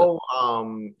we know?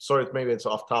 Sorry, maybe it's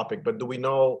off topic, but do we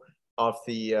know of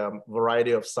the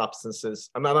variety of substances?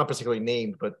 I'm not particularly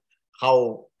named, but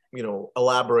how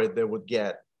elaborate they would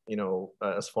get,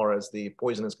 as far as the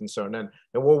poison is concerned, and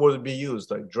what would it be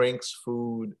used? Like drinks,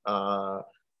 food, I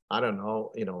don't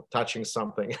know, touching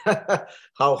something.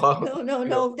 how?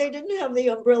 No, they didn't have the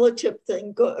umbrella tip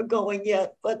thing going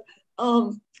yet, but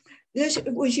this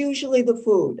was usually the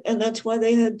food, and that's why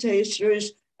they had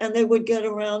tasters, and they would get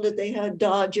around it. They had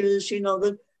dodges,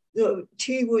 the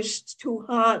tea was too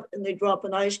hot, and they drop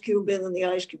an ice cube in, and the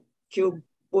ice cube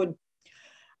would.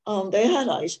 They had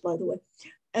ice, by the way,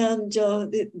 and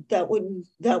that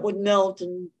would melt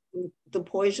and the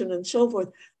poison and so forth.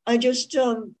 I just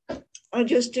did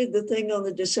the thing on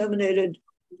the disseminated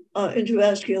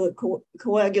intravascular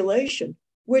coagulation,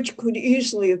 which could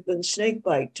easily have been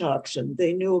snakebite toxin.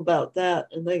 They knew about that,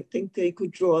 and they think they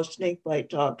could draw snakebite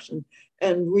toxin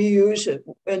and reuse it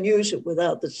and use it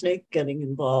without the snake getting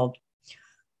involved.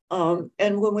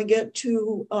 And when we get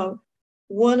to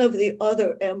one of the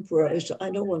other emperors, I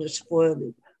don't want to spoil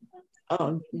it.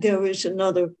 There is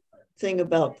another thing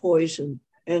about poison,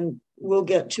 and we'll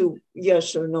get to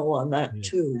yes or no on that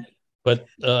too. But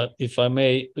if I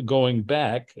may, going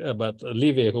back about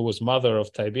Livia, who was mother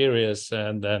of Tiberius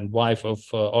and wife of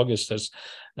Augustus,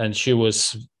 and she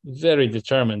was very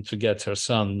determined to get her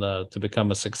son to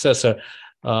become a successor.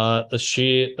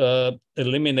 She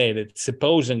eliminated,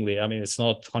 supposedly, I mean, it's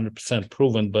not 100%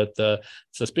 proven, but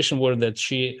suspicion were that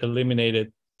she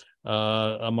eliminated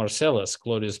Marcellus,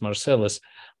 Claudius Marcellus,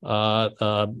 who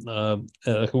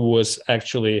was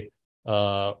actually,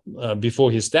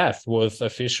 before his death, was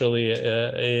officially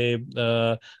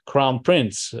a crown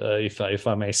prince, if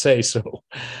I may say so.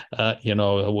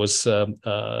 Was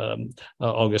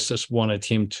Augustus wanted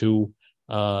him to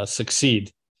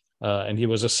succeed. And he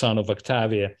was a son of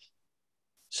Octavia,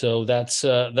 so that's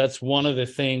one of the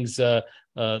things.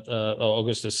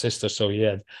 Augustus' sister, so he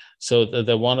had. So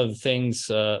the one of the things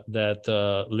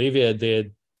that Livia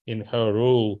did in her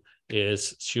rule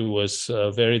is she was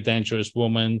a very dangerous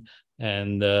woman,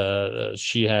 and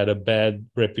she had a bad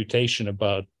reputation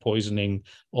about poisoning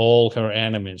all her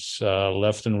enemies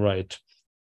left and right.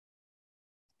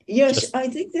 Yes, I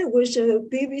think there was a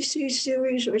BBC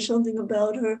series or something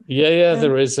about her. Yeah,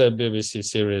 there is a BBC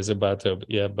series about her.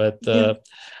 Yeah, but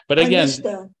again,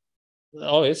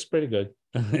 oh, it's pretty good.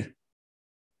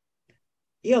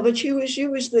 Yeah, but she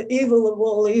was the evil of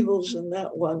all evils in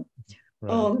that one.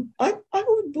 Right. I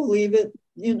would believe it,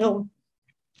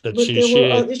 That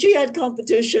but she had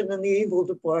competition in the evil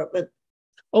department.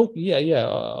 Oh yeah,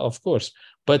 of course.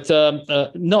 But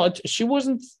no, she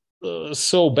wasn't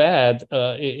so bad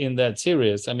in that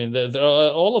series. I mean,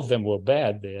 all of them were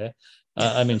bad there.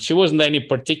 I mean, she wasn't any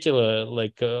particular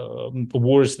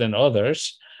worse than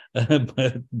others,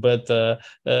 but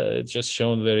it's just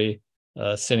shown very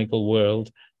cynical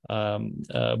world.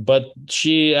 But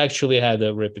she actually had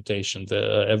a reputation.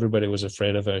 Everybody was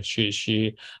afraid of her.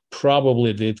 She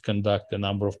probably did conduct a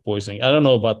number of poisoning. I don't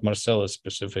know about Marcella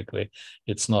specifically.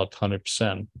 It's not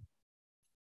 100%.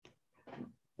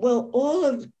 Well, all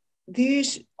of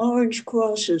these orange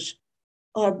crosses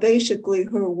are basically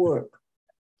her work.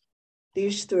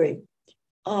 These three.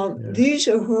 These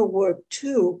are her work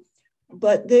too,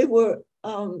 but they were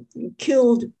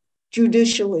killed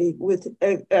judicially with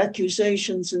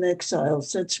accusations and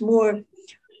exiles. That's more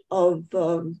of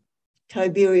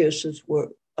Tiberius's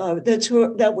work.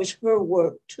 That was her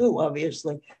work too,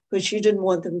 obviously, because she didn't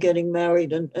want them getting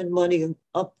married and money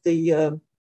up the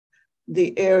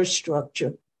heir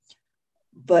structure.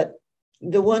 But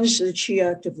the ones that she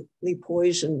actively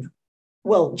poisoned,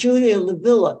 well, Julia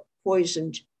Livia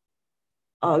poisoned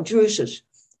Drusus,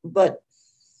 but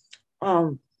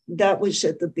that was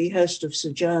at the behest of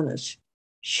Sejanus.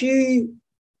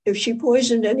 If she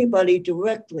poisoned anybody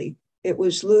directly, it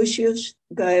was Lucius,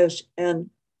 Gaius, and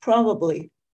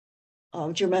probably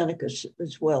Germanicus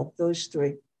as well, those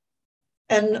three.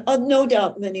 And no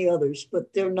doubt many others,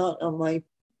 but they're not on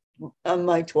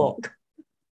my talk,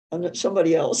 on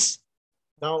somebody else.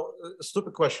 Now,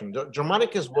 stupid question.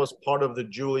 Germanicus was part of the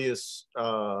Julius,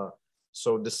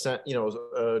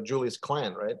 Julius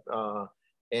clan, right?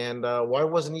 And why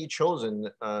wasn't he chosen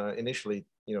initially,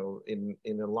 in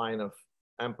a line of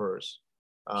emperors?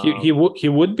 He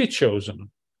would be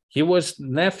chosen. He was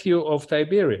nephew of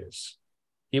Tiberius.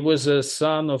 He was a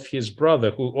son of his brother,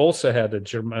 who also had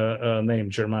a name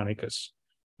Germanicus.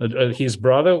 His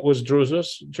brother was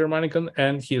Drusus Germanicus,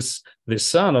 and the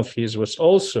son of his was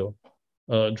also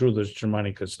Drusus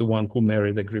Germanicus, the one who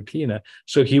married Agrippina.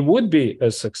 So he would be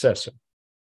a successor,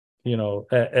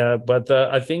 but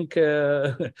I think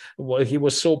he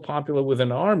was so popular with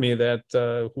an army that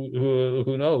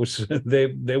who knows,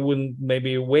 they wouldn't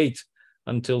maybe wait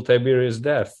until Tiberius'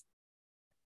 death.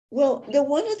 Well,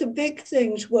 one of the big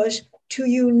things was to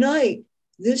unite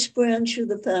this branch of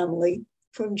the family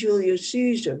from Julius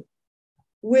Caesar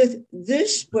with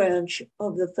this branch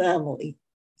of the family,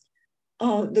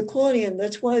 the Claudian.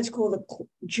 That's why it's called the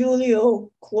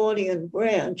Julio-Claudian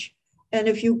branch. And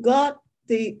if you got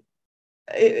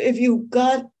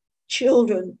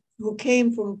children who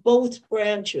came from both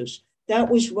branches, that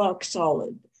was rock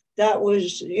solid. That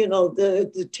was,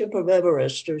 the tip of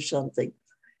Everest or something.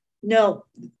 Now,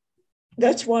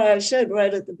 that's why I said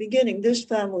right at the beginning, this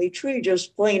family tree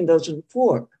just plain doesn't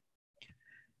fork.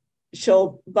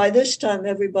 So by this time,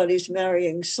 everybody's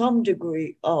marrying some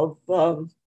degree of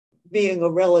being a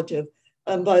relative.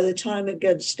 And by the time it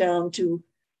gets down to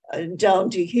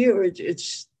here,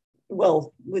 it's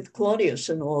well, with Claudius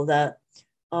and all that,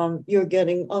 you're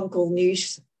getting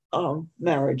uncle-niece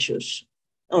marriages,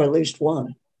 or at least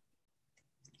one.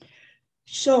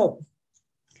 So,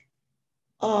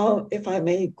 if I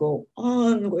may go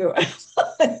on, where am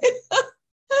I?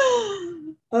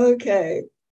 Okay,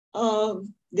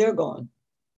 they're gone.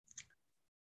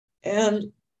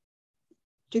 And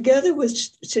together with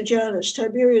Sejanus,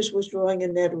 Tiberius was drawing a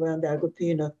net around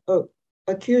Agrippina,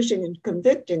 accusing and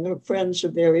convicting her friends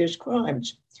of various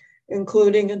crimes,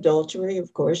 including adultery,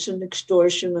 of course, and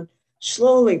extortion, and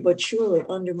slowly but surely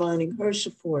undermining her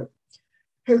support.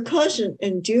 Her cousin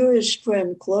and dearest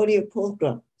friend, Claudia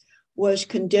Pulchra, was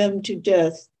condemned to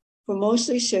death for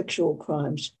mostly sexual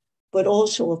crimes, but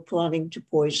also of plotting to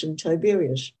poison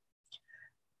Tiberius.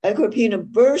 Agrippina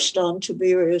burst on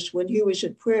Tiberius when he was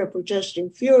at prayer, protesting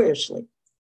furiously.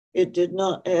 It did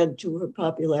not add to her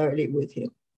popularity with him.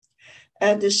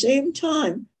 At the same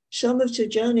time, some of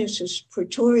Sejanus's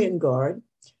Praetorian Guard,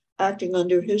 acting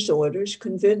under his orders,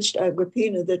 convinced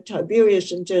Agrippina that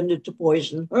Tiberius intended to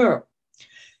poison her.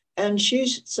 And she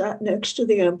sat next to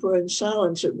the emperor in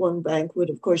silence at one banquet.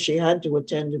 Of course, she had to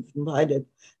attend if invited,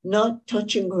 not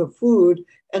touching her food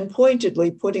and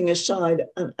pointedly putting aside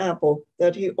an apple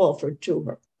that he offered to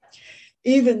her.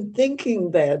 Even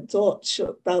thinking bad thoughts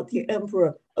about the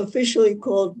emperor, officially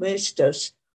called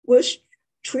mestas, was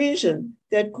treason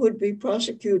that could be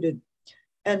prosecuted,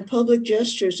 and public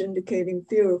gestures indicating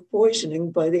fear of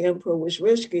poisoning by the emperor was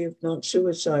risky, if not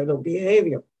suicidal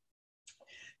behavior.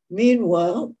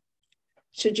 Meanwhile,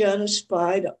 Sejanus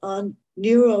spied on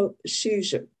Nero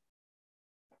Caesar,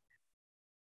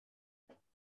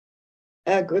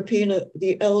 Agrippina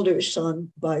the elder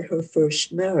son by her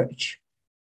first marriage.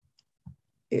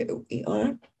 Here we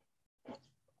are.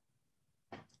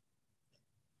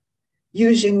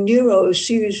 using Nero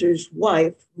Caesar's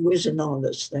wife, who is in on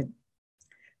this thing,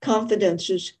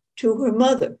 confidences to her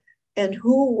mother. And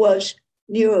who was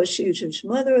Nero Caesar's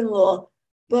mother-in-law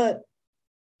but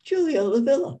Julia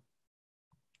Livia?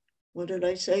 What did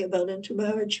I say about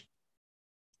intermarriage?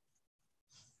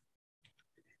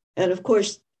 And of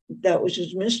course, that was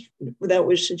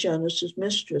Sejanus's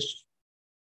mistress.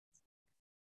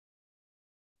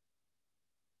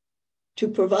 To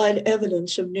provide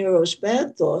evidence of Nero's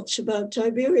bad thoughts about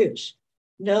Tiberius.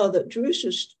 Now that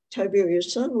Drusus,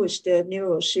 Tiberius' son, was dead,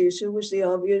 Nero Caesar was the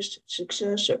obvious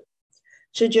successor.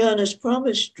 Sejanus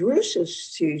promised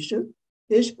Drusus Caesar,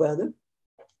 his brother,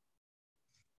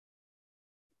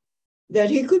 that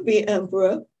he could be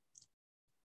emperor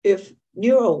if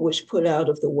Nero was put out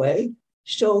of the way.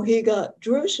 So he got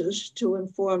Drusus to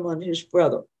inform on his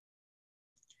brother.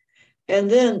 And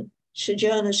then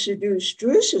Sejanus seduced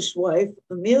Drusus' wife,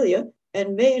 Aemilia,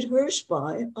 and made her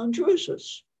spy on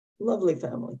Drusus. Lovely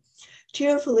family.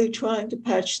 Tearfully trying to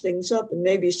patch things up and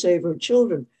maybe save her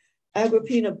children,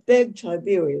 Agrippina begged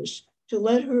Tiberius to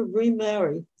let her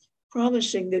remarry,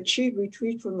 promising that she'd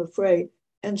retreat from the fray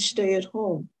and stay at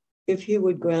home if he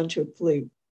would grant her plea.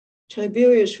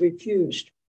 Tiberius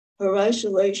refused. Her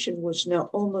isolation was now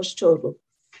almost total,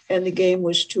 and the game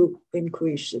was to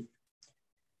increase it.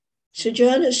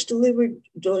 Sejanus delivered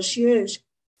dossiers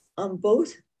on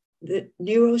both the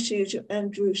Nero Caesar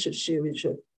and Drusus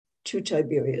Caesar to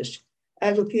Tiberius.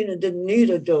 Agrippina didn't need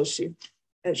a dossier,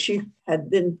 as she had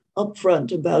been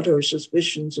upfront about her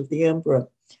suspicions of the emperor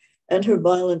and her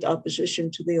violent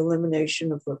opposition to the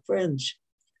elimination of her friends.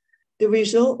 The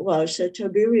result was that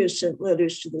Tiberius sent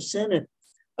letters to the Senate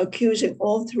accusing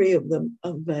all three of them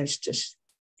of mastis.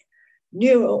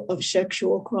 Nero of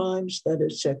sexual crimes, that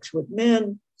is, sex with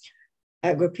men,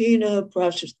 Agrippina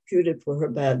prosecuted for her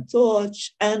bad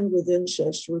thoughts, and with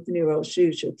incest with Nero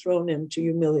Caesar thrown in to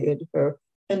humiliate her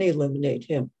and eliminate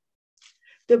him.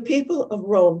 The people of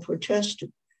Rome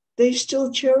protested. They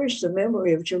still cherished the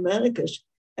memory of Germanicus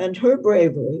and her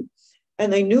bravery,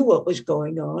 and they knew what was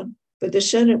going on, but the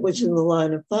Senate was in the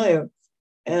line of fire,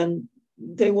 and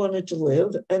they wanted to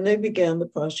live, and they began the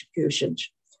prosecutions.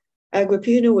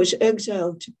 Agrippina was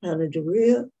exiled to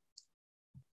Panadaria,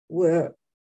 where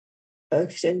a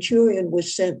centurion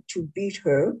was sent to beat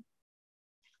her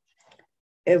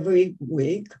every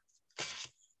week,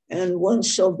 and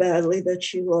once so badly that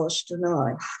she lost an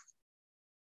eye.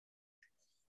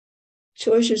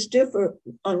 Sources differ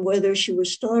on whether she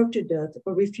was starved to death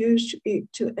or refused to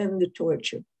eat to end the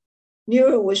torture.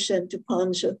 Nero was sent to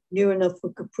Pansa, near enough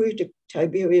for Capri to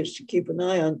Tiberius to keep an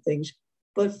eye on things,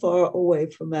 but far away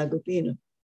from Agrippina.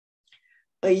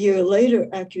 A year later,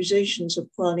 accusations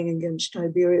of plotting against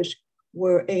Tiberius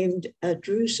were aimed at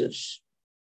Drusus,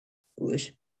 who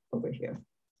was over here,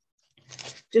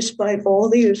 despite all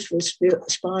the useful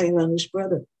spying on his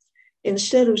brother.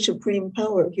 Instead of supreme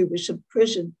power, he was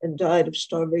imprisoned and died of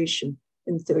starvation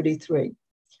in 33.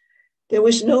 There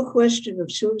was no question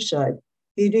of suicide.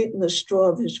 He'd eaten the straw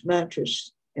of his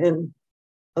mattress in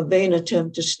a vain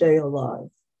attempt to stay alive.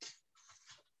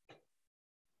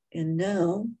 And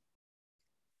now,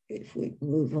 if we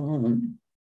move on,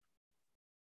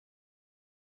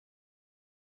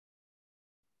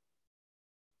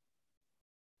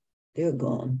 they're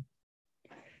gone.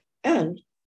 And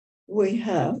we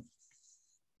have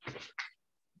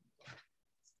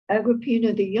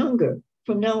Agrippina the Younger.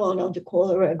 From now on, I'll call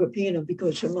her Agrippina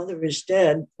because her mother is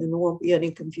dead and there won't be any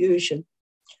confusion.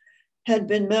 Had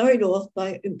been married off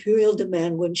by imperial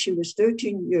demand when she was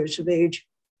 13 years of age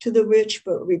to the rich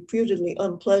but reputedly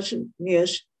unpleasant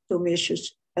Gnaeus Domitius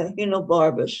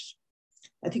Ahenobarbus.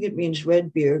 I think it means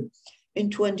red beard, in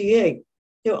 28.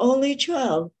 Their only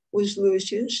child was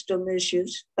Lucius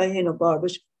Domitius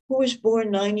Ahenobarbus, who was born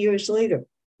 9 years later.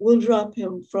 We'll drop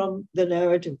him from the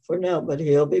narrative for now, but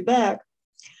he'll be back.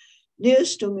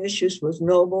 Gnaeus Domitius was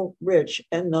noble, rich,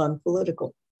 and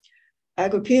non-political.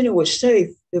 Agrippina was safe,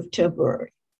 if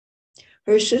temporary.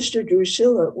 Her sister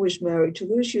Drusilla was married to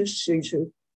Lucius Caesar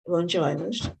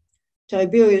Longinus.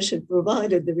 Tiberius had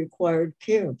provided the required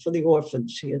care for the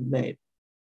orphans he had made.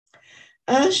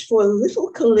 As for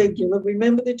little Caligula,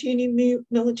 remember the teeny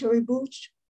military boots?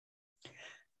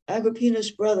 Agrippina's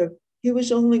brother, he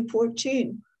was only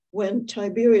 14 when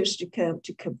Tiberius decamped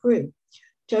to Capri.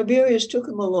 Tiberius took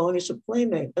him along as a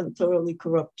playmate and thoroughly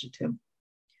corrupted him.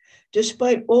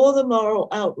 Despite all the moral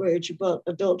outrage about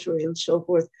adultery and so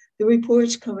forth, the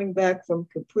reports coming back from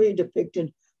Capri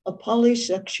depicted a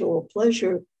polysexual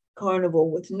pleasure carnival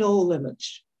with no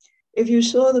limits. If you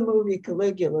saw the movie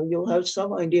Caligula, you'll have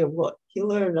some idea of what he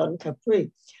learned on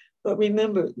Capri. But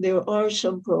remember, there are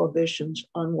some prohibitions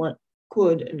on what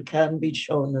could and can be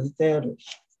shown in theaters.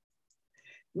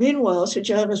 Meanwhile,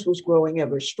 Sejanus was growing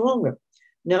ever stronger,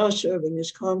 now serving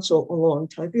as consul along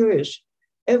Tiberius.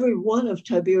 Every one of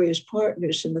Tiberius'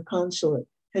 partners in the consulate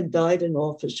had died in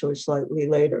office or slightly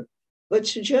later, but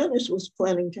Sejanus was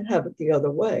planning to have it the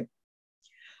other way.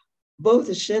 Both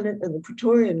the Senate and the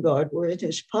Praetorian Guard were in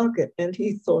his pocket, and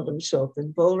he thought himself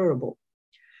invulnerable.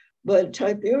 But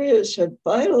Tiberius had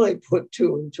finally put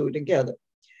two and two together.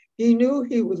 He knew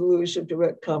he would lose a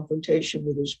direct confrontation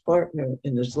with his partner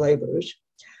in his labors,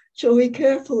 so he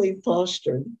carefully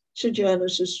fostered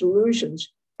Sejanus'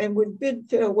 delusions and would bid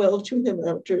farewell to him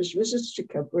after his visits to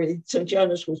Capri.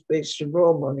 Sejanus was based in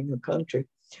Rome, running a country,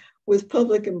 with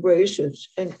public embraces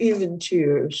and even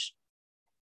tears.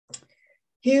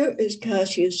 Here is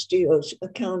Cassius Dio's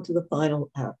account of the final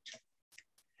act.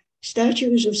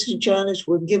 Statues of Sejanus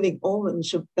were giving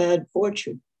omens of bad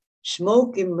fortune.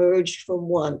 Smoke emerged from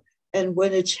one, and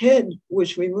when its head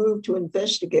was removed to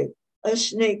investigate, a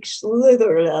snake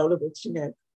slithered out of its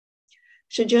neck.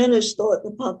 Sejanus thought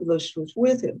the populace was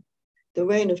with him. The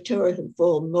reign of terror had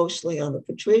fallen mostly on the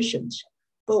patricians,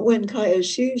 but when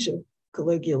Caius Caesar,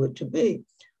 Caligula to be,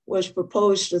 was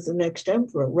proposed as the next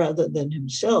emperor rather than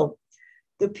himself,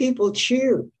 the people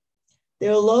cheered.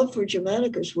 Their love for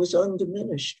Germanicus was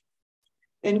undiminished.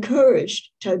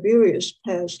 Encouraged, Tiberius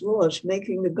passed laws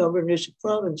making the governors of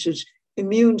provinces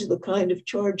immune to the kind of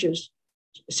charges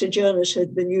Sejanus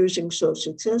had been using so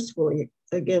successfully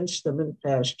against them in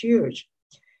past years.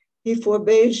 He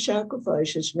forbade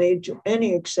sacrifices made to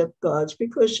any except gods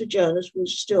because Sejanus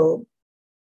was still,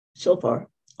 so far,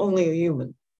 only a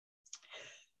human.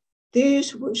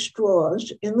 These were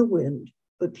straws in the wind,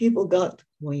 but people got the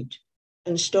point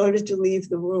and started to leave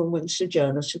the room when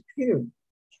Sejanus appeared.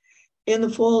 In the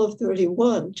fall of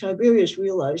 31, Tiberius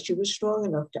realized he was strong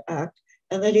enough to act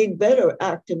and that he'd better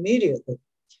act immediately.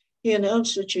 He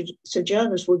announced that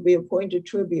Sejanus would be appointed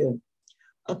tribune,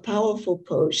 a powerful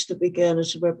post that began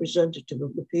as a representative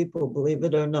of the people, believe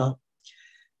it or not.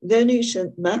 Then he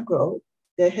sent Macro,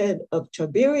 the head of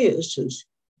Tiberius's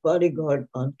bodyguard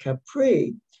on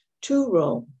Capri, to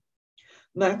Rome.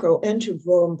 Macro entered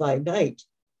Rome by night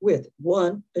with,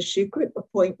 1, a secret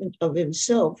appointment of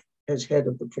himself as head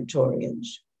of the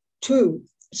Praetorians, 2,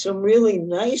 some really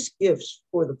nice gifts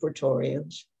for the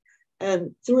Praetorians,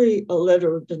 and 3, a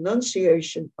letter of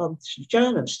denunciation of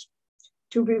Sejanus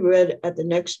to be read at the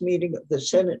next meeting of the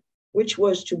Senate, which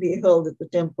was to be held at the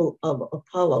Temple of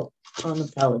Apollo on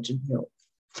the Palatine Hill.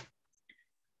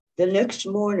 The next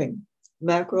morning,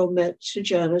 Macro met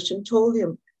Sejanus and told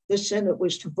him the Senate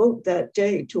was to vote that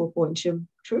day to appoint him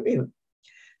tribune.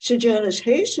 Sejanus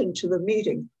hastened to the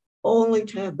meeting, only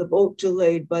to have the vote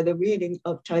delayed by the reading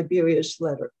of Tiberius'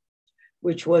 letter,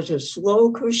 which was a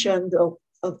slow crescendo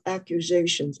of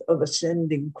accusations of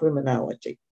ascending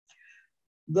criminality.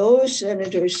 Those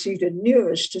senators seated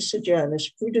nearest to Sejanus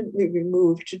prudently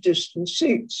removed to distant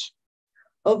seats.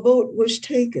 A vote was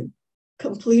taken,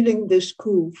 completing this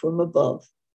coup from above.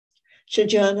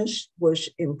 Sejanus was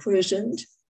imprisoned.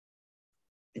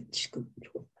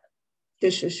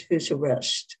 This is his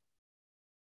arrest.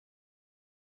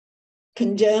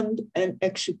 Condemned and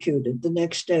executed the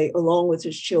next day along with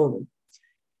his children.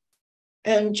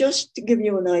 And just to give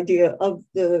you an idea of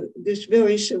this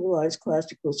very civilized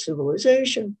classical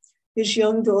civilization, his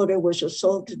young daughter was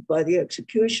assaulted by the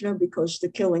executioner because the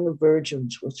killing of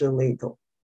virgins was illegal.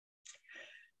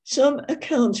 Some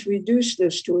accounts reduce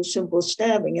this to a simple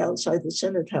stabbing outside the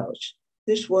Senate house.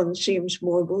 This one seems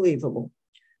more believable.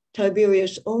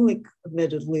 Tiberius only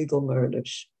committed legal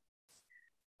murders.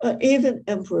 Even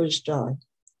emperors die.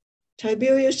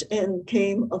 Tiberius' end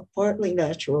came of partly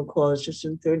natural causes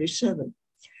in 37.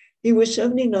 He was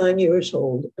 79 years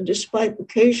old, and despite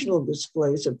occasional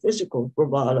displays of physical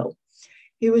bravado,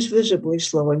 he was visibly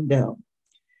slowing down.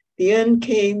 The end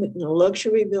came in a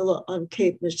luxury villa on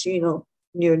Cape Messino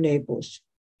near Naples.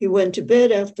 He went to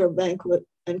bed after a banquet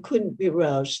and couldn't be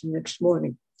roused the next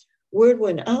morning. Word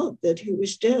went out that he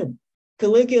was dead.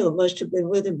 Caligula must have been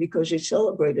with him because he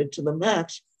celebrated to the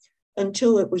max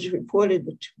until it was reported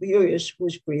that Tiberius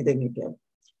was breathing again.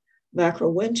 Macro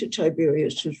went to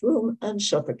Tiberius's room and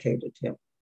suffocated him.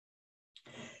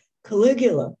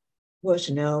 Caligula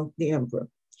was now the emperor.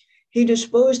 He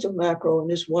disposed of Macro and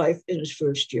his wife in his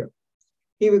first year.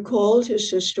 He recalled his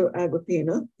sister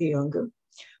Agrippina the Younger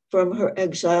from her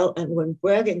exile, and when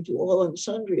bragging to all and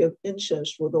sundry of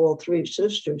incest with all three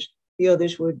sisters, the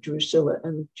others were Drusilla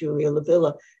and Julia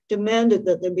Livia, demanded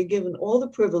that they be given all the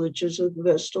privileges of the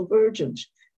Vestal Virgins,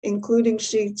 including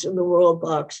seats in the royal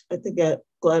box at the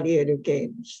gladiator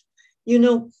games. You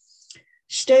know,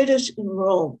 status in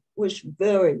Rome was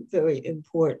very, very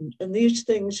important. And these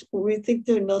things, we think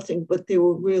they're nothing, but they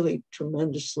were really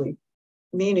tremendously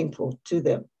meaningful to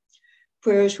them.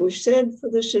 Prayers were said for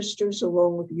the sisters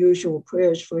along with usual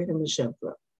prayers for him as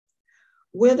emperor.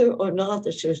 Whether or not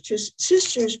the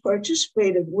sisters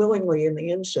participated willingly in the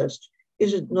incest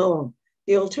isn't known.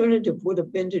 The alternative would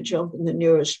have been to jump in the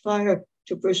nearest fire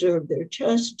to preserve their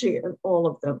chastity, and all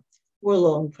of them were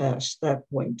long past that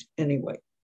point anyway.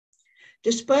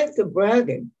 Despite the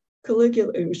bragging,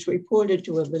 Caligula was reported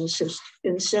to have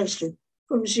incested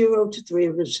from 0 to 3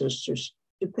 of his sisters,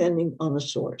 depending on the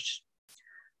source.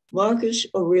 Marcus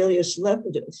Aurelius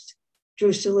Lepidus,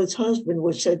 Drusilla's husband,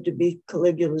 was said to be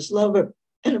Caligula's lover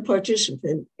and a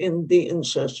participant in the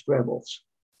incest rebels.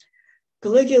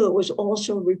 Caligula was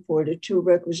also reported to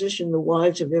requisition the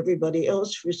wives of everybody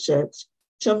else for sex,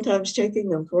 sometimes taking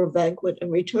them for a banquet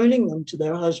and returning them to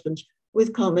their husbands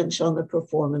with comments on the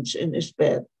performance in his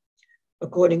bed.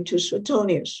 According to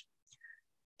Suetonius,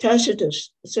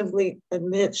 Tacitus simply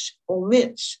omits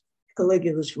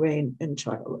Caligula's reign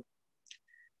entirely.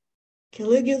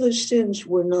 Caligula's sins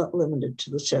were not limited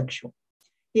to the sexual.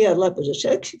 He had Lepidus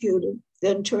executed,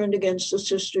 then turned against the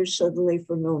sisters suddenly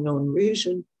for no known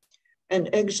reason, and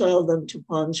exiled them to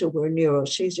Ponza, where Nero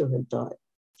Caesar had died.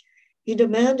 He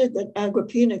demanded that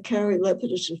Agrippina carry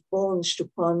Lepidus's bones to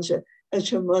Ponza, as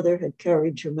her mother had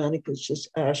carried Germanicus's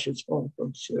ashes home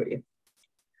from Syria.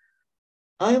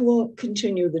 I won't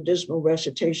continue the dismal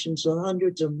recitations of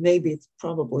hundreds of, maybe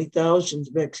probably thousands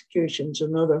of executions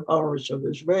and other horrors of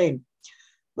his reign,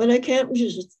 but I can't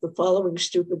resist the following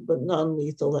stupid but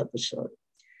non-lethal episode.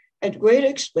 At great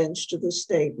expense to the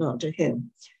state, not to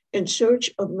him, in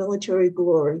search of military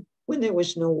glory when there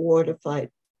was no war to fight,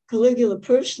 Caligula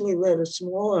personally led a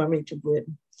small army to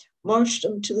Britain, marched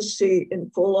them to the sea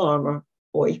in full armor,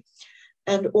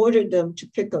 and ordered them to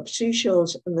pick up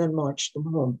seashells and then march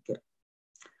them home again.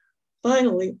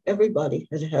 Finally, everybody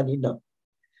had had enough.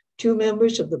 2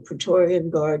 members of the Praetorian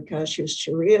Guard, Cassius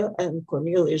Chaerea and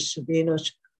Cornelius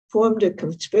Sabinus, formed a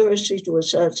conspiracy to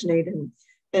assassinate him,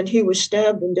 and he was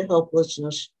stabbed into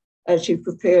helplessness as he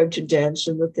prepared to dance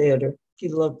in the theater. He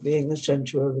loved being the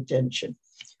center of attention.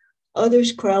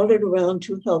 Others crowded around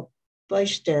to help by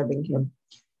stabbing him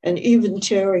and even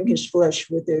tearing his flesh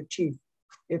with their teeth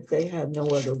if they had no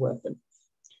other weapon.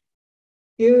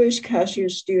 Here is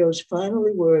Cassius Dio's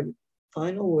final word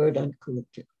on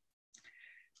Caligula.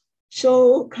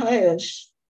 So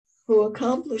Caius, who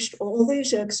accomplished all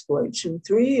these exploits in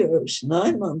 3 years,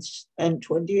 9 months, and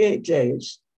 28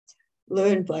 days,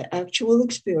 learned by actual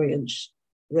experience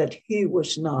that he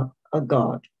was not a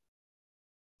god.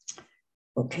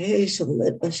 Okay, so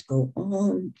let us go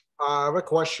on. I have a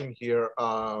question here.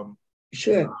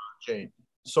 Sure. Jane.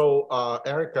 So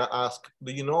Erica asked,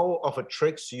 do you know of a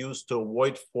tricks used to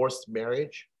avoid forced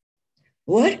marriage?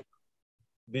 What?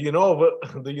 Do you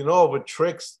know of a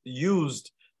tricks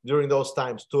used during those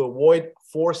times to avoid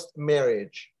forced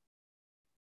marriage?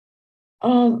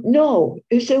 No.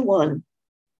 Is there one?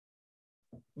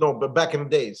 No, but back in the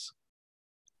days,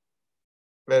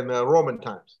 in Roman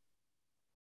times.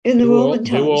 In the Roman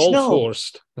times, they were all no.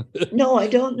 forced. No, I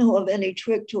don't know of any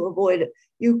trick to avoid it.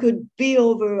 You could be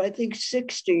over, I think,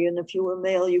 60, and if you were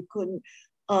male, you couldn't.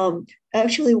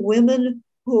 Actually, women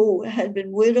who had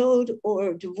been widowed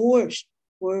or divorced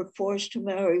were forced to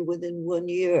marry within 1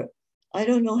 year. I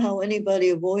don't know how anybody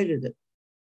avoided it.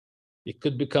 You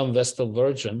could become Vestal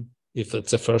Virgin if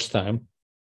it's the first time.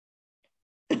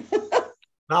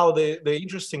 Now, the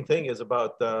interesting thing is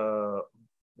about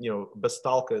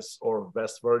Vestalcus or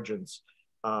Vest Virgins.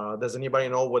 Does anybody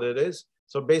know what it is?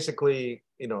 So basically,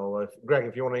 Greg,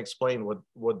 if you want to explain what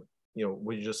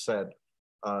you just said,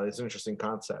 it's an interesting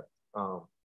concept.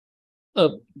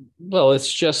 Well,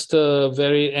 it's just a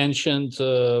very ancient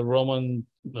Roman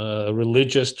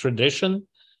religious tradition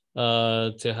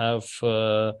to have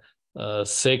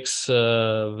 6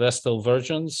 Vestal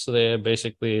Virgins. They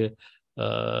basically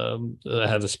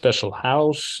had a special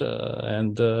house,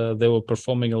 and they were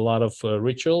performing a lot of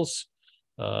rituals,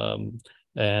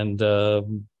 and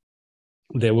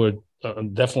they were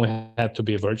definitely had to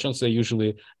be virgins. They're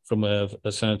usually from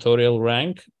a senatorial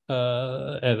rank,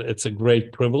 and it's a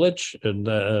great privilege and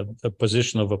a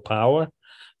position of a power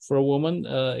for a woman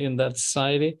in that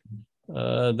society,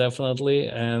 definitely.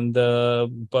 And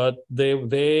but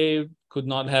they could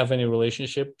not have any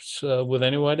relationships with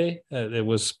anybody. It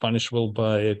was punishable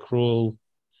by a cruel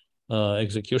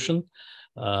execution.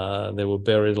 They were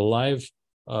buried alive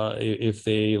if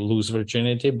they lose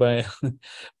virginity.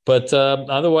 But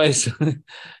otherwise,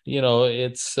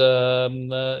 it's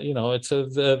it's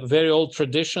a very old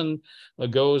tradition.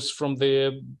 Goes from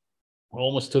the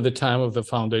almost to the time of the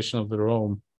foundation of the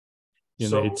Rome.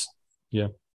 Yeah.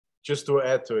 Just to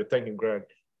add to it, thank you, Greg.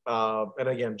 And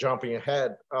again, jumping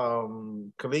ahead,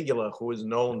 Caligula, who is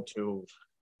known to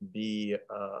be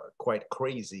quite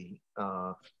crazy,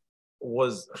 had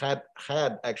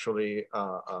actually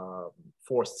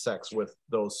forced sex with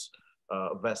those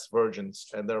Vestal virgins,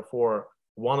 and therefore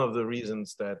one of the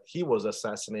reasons that he was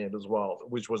assassinated as well,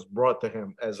 which was brought to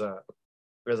him as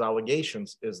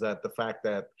allegations, is that the fact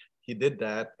that he did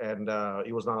that and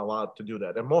he was not allowed to do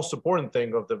that. And most important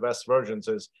thing of the Vestal virgins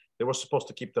is they were supposed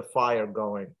to keep the fire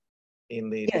going in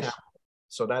the temple.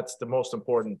 So that's the most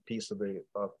important piece of the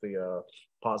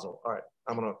puzzle. All right,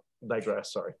 I'm gonna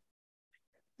digress. Sorry.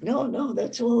 No,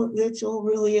 that's all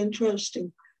really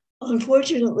interesting.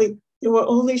 Unfortunately, there were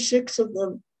only 6 of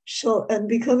them. So, and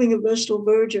becoming a Vestal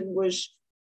virgin was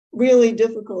really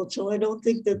difficult. So I don't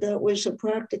think that was a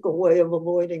practical way of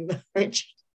avoiding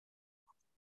marriage.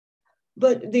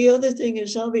 But the other thing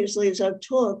is, obviously, as I've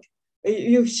talked,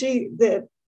 you see that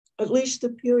at least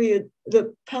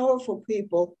the powerful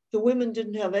people, the women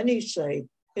didn't have any say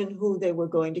in who they were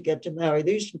going to get to marry.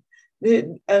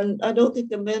 And I don't think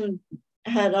the men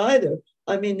had either.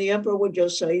 I mean, the emperor would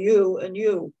just say, you and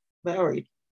you married.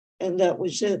 And that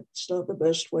was it. It's not the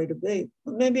best way to be.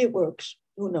 But maybe it works.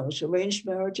 Who knows? Arranged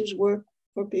marriages work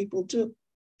for people too.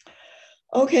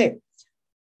 Okay,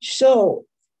 so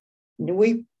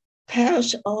we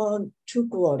pass on to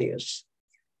Claudius.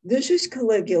 This is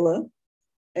Caligula,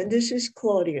 and this is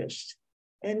Claudius.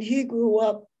 And he grew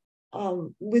up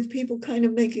with people kind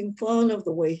of making fun of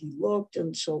the way he looked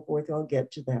and so forth. I'll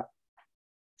get to that.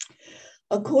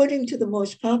 According to the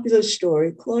most popular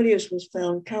story, Claudius was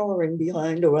found cowering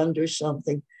behind or under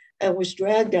something and was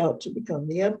dragged out to become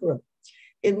the emperor.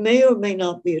 It may or may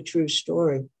not be a true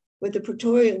story, but the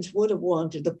Praetorians would have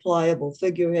wanted a pliable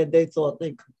figurehead they thought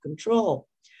they could control.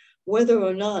 Whether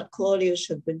or not Claudius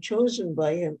had been chosen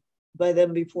by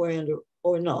them beforehand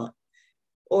or not,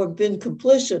 or been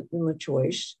complicit in the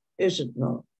choice, isn't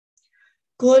known.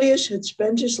 Claudius had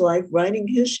spent his life writing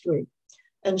history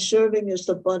and serving as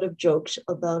the butt of jokes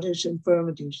about his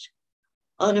infirmities: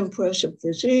 unimpressive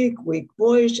physique, weak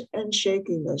voice, and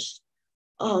shakiness.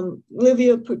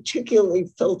 Livia particularly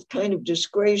felt kind of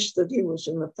disgraced that he was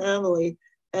in the family,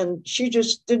 and she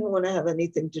just didn't want to have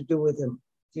anything to do with him.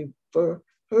 For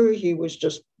her, he was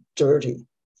just dirty.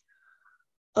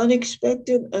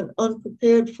 Unexpected and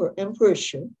unprepared for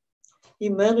emperorship, he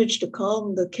managed to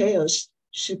calm the chaos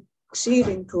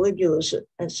succeeding Caligula's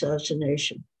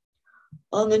assassination.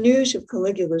 On the news of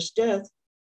Caligula's death,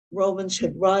 Romans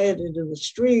had rioted in the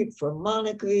street for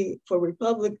monarchy, for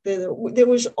republic. There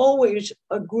was always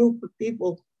a group of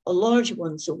people, a large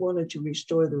ones, that wanted to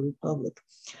restore the republic,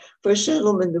 for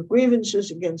settlement of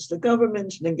grievances against the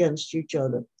government and against each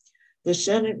other. The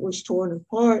Senate was torn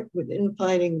apart, with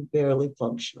infighting barely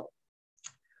functional.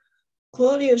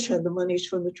 Claudius had the monies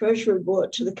from the treasury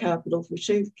brought to the capital for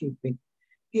safekeeping.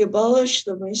 He abolished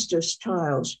the Maestus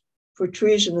tiles for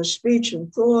treasonous speech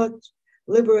and thought,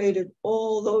 liberated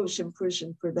all those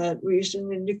imprisoned for that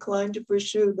reason, and declined to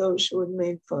pursue those who had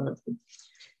made fun of him.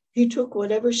 He took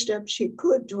whatever steps he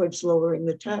could towards lowering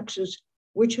the taxes,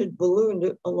 which had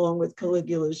ballooned along with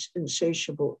Caligula's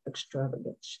insatiable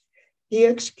extravagance. He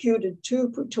executed 2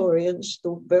 Praetorians,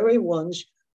 the very ones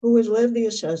who had led the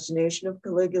assassination of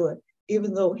Caligula,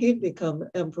 even though he'd become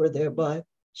emperor thereby,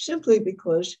 simply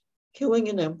because killing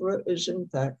an emperor is in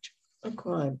fact a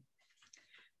crime.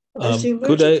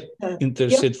 Could I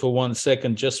intercede for 1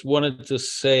 second? Just wanted to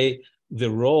say the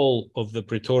role of the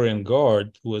Praetorian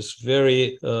Guard was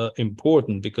very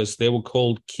important, because they were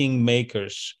called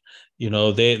kingmakers. You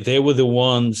know, they were the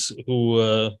ones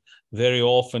who very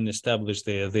often established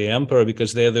the emperor,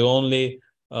 because they're the only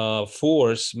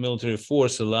military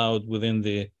force allowed within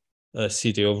the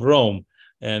city of Rome.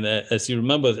 And as you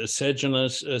remember,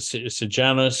 Sejanus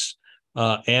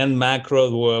and Macro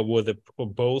were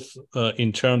both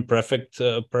in turn prefect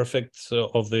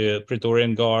of the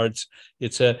Praetorian Guards.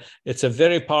 It's a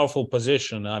very powerful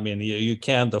position. I mean, you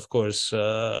can't, of course,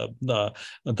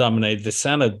 dominate the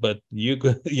Senate, but you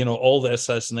could, all the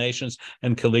assassinations,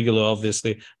 and Caligula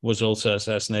obviously was also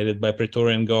assassinated by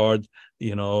Praetorian Guard.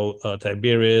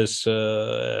 Tiberius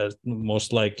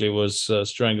most likely was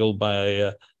strangled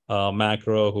by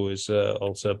Macro, who is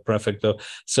also prefect of.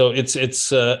 So it's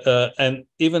and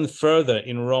even further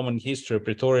in Roman history,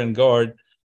 Praetorian Guard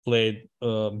played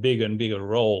a bigger and bigger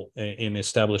role in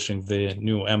establishing the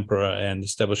new emperor and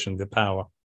establishing the power.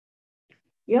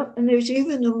 Yep, and there's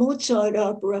even a Mozart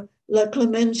opera, La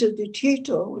Clemenza di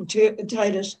Tito,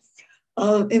 Titus,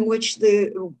 in which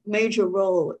the major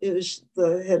role is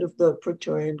the head of the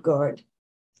Praetorian Guard.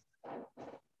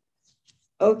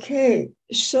 Okay,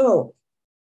 so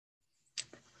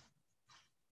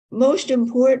most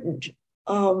important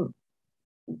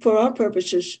for our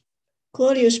purposes,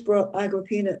 Claudius brought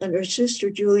Agrippina and her sister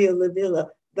Julia Livia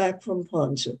back from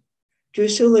Ponza.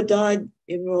 Drusilla died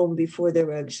in Rome before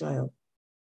their exile.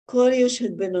 Claudius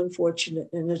had been unfortunate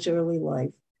in his early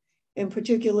life. In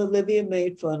particular, Livia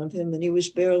made fun of him, and he was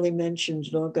barely mentioned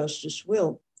in Augustus'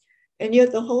 will. And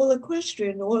yet the whole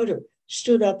equestrian order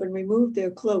stood up and removed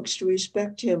their cloaks to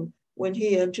respect him when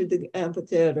he entered the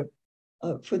amphitheater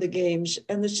for the games,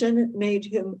 and the Senate made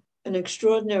him an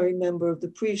extraordinary member of the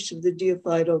priests of the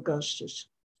deified Augustus.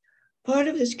 Part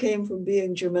of this came from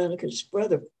being Germanicus'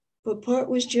 brother, but part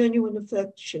was genuine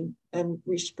affection and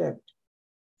respect.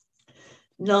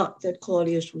 Not that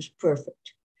Claudius was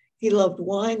perfect. He loved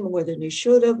wine more than he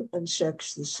should have, and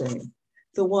sex the same.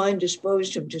 The wine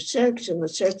disposed him to sex, and the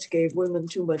sex gave women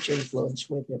too much influence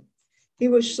with him. He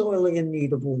was sorely in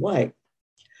need of a wife.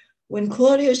 When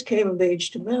Claudius came of age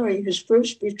to marry, his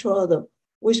first betrothal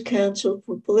was canceled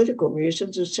for political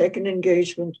reasons. The second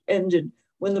engagement ended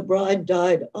when the bride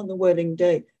died on the wedding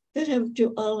day. That happened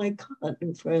to Alicant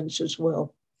in France as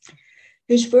well.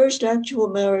 His first actual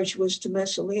marriage was to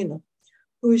Messalina,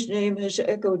 whose name has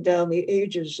echoed down the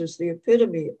ages as the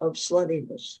epitome of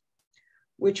sluttiness,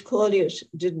 which Claudius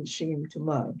didn't seem to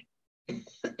mind.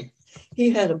 He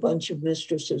had a bunch of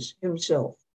mistresses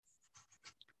himself.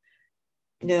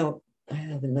 Now, I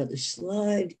have another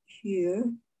slide here.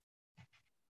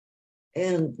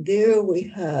 And there we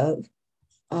have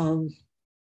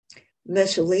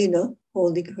Messalina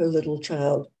holding her little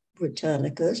child,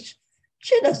 Britannicus.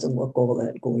 She doesn't look all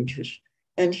that gorgeous.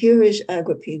 And here is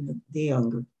Agrippina the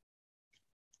Younger.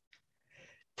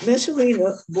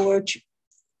 Messalina bore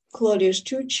Claudius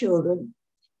 2 children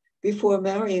before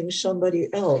marrying somebody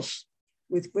else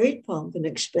with great pomp and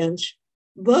expense,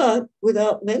 but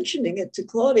without mentioning it to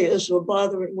Claudius or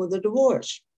bothering with a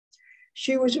divorce.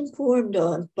 She was informed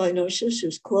on by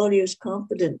Narcissus, Claudius'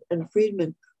 confidant and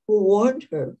freedman, who warned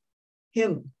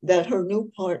him that her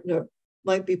new partner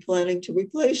might be planning to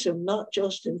replace him, not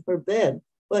just in her bed,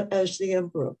 but as the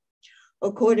emperor.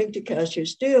 According to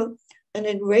Cassius Dio, an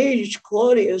enraged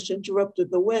Claudius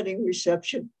interrupted the wedding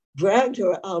reception, dragged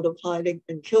her out of hiding,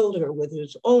 and killed her with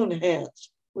his own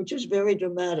hands, which is very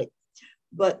dramatic.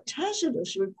 But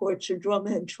Tacitus reports a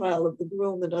drumhead trial of the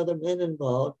groom and other men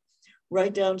involved,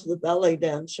 right down to the ballet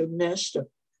dancer Nestor,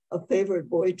 a favorite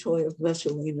boy toy of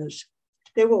Messalina's.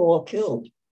 They were all killed.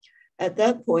 At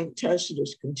that point,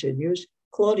 Tacitus continues,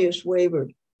 Claudius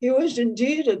wavered. He was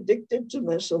indeed addicted to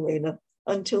Messalina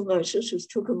until Narcissus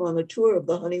took him on a tour of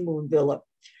the honeymoon villa.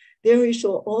 There he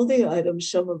saw all the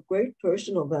items, some of great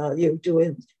personal value to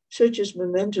him, such as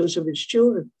mementos of his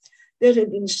children, that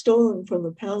had been stolen from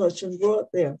the palace and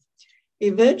brought there.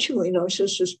 Eventually,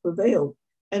 Narcissus prevailed,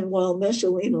 and while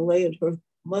Messalina lay at her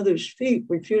mother's feet,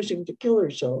 refusing to kill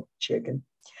herself, chicken,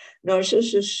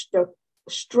 Narcissus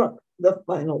struck the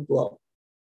final blow.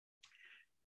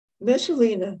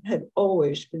 Messalina had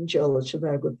always been jealous of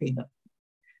Agrippina.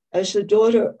 As the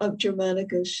daughter of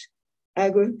Germanicus,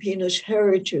 Agrippina's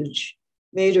heritage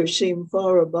made her seem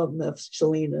far above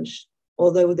Messalina's,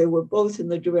 although they were both in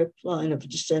the direct line of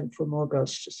descent from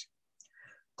Augustus.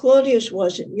 Claudius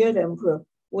wasn't yet emperor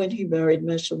when he married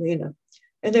Messalina,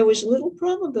 and there was little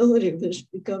probability of his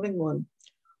becoming one.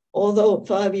 Although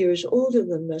 5 years older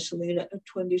than Messalina at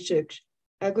 26,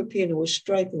 Agrippina was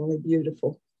strikingly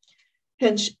beautiful.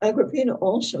 Hence, Agrippina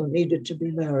also needed to be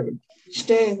married.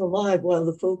 Staying alive while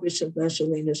the focus of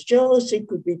Messalina's jealousy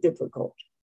could be difficult.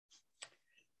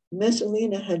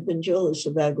 Messalina had been jealous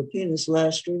of Agrippina's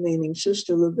last remaining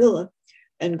sister, Livia,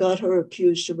 and got her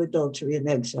accused of adultery and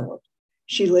exiled.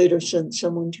 She later sent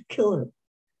someone to kill her.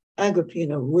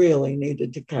 Agrippina really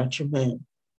needed to catch a man.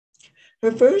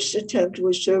 Her first attempt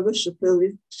was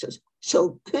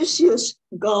Sulpicius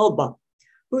Galba,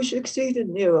 who succeeded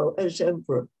Nero as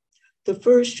emperor, the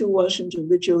first who wasn't of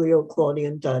the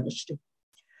Julio-Claudian dynasty.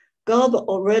 Galba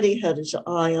already had his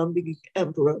eye on being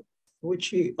emperor, which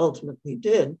he ultimately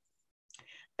did,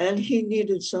 and he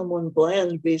needed someone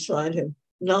bland beside him,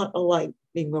 not a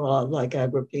lightning rod like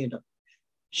Agrippina.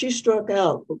 She struck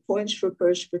out for points for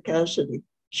perspicacity.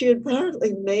 She had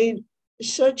apparently made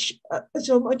so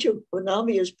much of an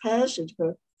obvious pass at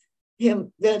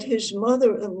him that his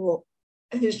mother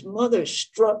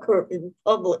struck her in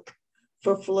public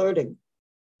for flirting.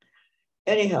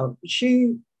 Anyhow,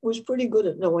 she was pretty good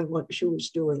at knowing what she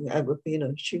was doing,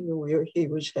 Agrippina. She knew where he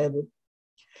was headed.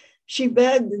 She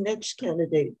bagged the next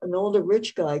candidate, an older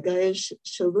rich guy, Gaius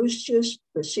Sallustius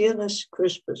Vicianus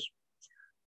Crispus.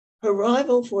 Her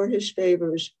rival for his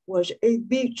favors was a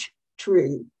beech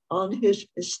tree on his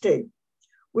estate,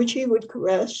 which he would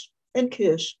caress and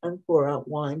kiss and pour out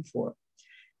wine for.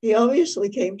 He obviously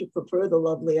came to prefer the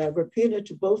lovely Agrippina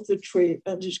to both the tree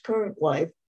and his current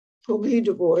wife, whom he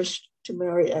divorced to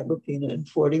marry Agrippina in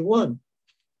 41.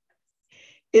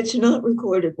 It's not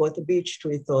recorded what the beech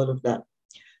tree thought of that.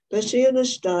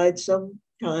 Passienus died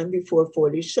sometime before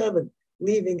 47,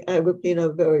 leaving Agrippina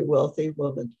a very wealthy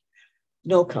woman.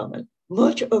 No comment.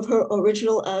 Much of her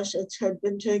original assets had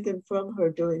been taken from her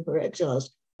during her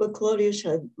exiles, but Claudius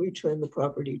had returned the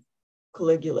property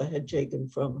Caligula had taken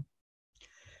from her.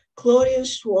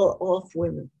 Claudius swore off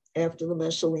women after the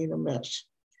Messalina mess,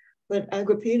 but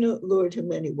Agrippina lured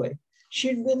him anyway.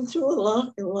 She'd been through a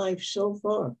lot in life so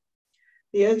far.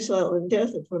 The exile and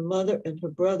death of her mother and her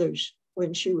brothers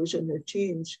when she was in her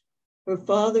teens, her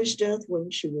father's death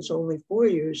when she was only 4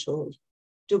 years old,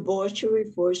 debauchery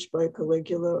forced by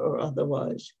Caligula or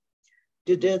otherwise,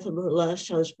 the death of her last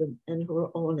husband and her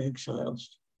own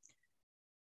exiles.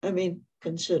 I mean,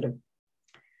 consider.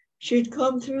 She'd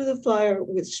come through the fire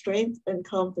with strength and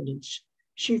confidence.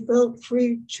 She felt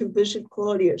free to visit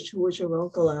Claudius, who was her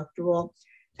uncle after all,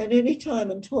 at any time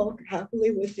and talk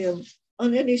happily with him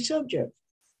on any subject.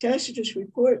 Tacitus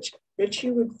reports that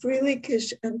she would freely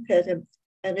kiss and pet him,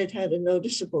 and it had a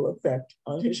noticeable effect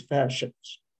on his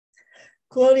passions.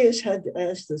 Claudius had to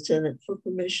ask the Senate for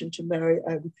permission to marry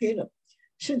Agrippina,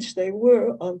 since they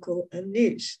were uncle and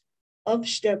niece. Up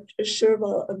stepped a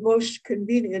servile and most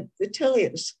convenient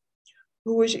Vitellius,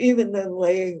 who was even then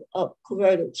laying up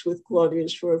credits with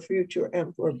Claudius for a future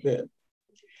emperor bid.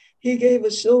 He gave a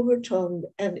silver-tongued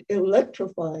and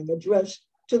electrifying address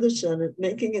to the Senate,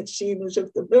 making it seem as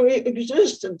if the very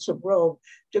existence of Rome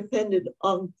depended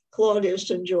on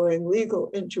Claudius enjoying legal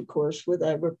intercourse with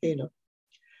Agrippina.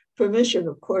 Permission,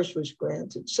 of course, was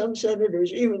granted. Some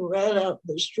senators even ran out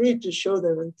in the street to show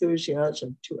their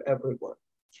enthusiasm to everyone.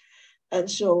 And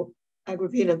so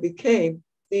Agrippina became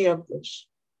the empress.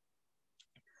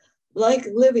 Like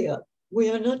Livia, we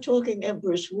are not talking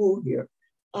Empress Wu here.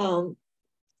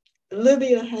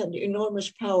 Livia had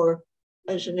enormous power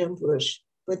as an empress,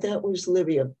 but that was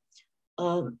Livia.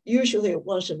 Usually it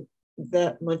wasn't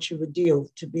that much of a deal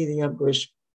to be the empress,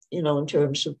 in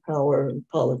terms of power and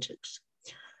politics.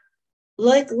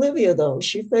 Like Livia, though,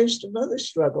 she faced another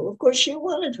struggle. Of course, she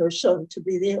wanted her son to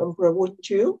be the emperor, wouldn't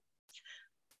you?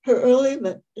 Her early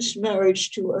marriage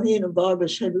to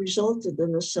Ahenobarbus had resulted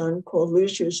in a son called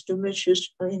Lucius Domitius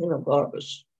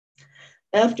Ahenobarbus.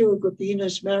 After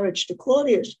Agrippina's marriage to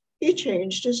Claudius, he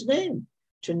changed his name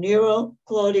to Nero,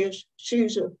 Claudius,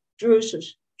 Caesar,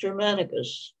 Drusus,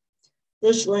 Germanicus,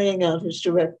 thus laying out his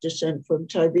direct descent from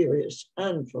Tiberius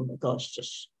and from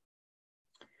Augustus.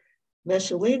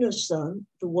 Messalina's son,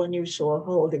 the one you saw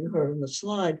holding her in the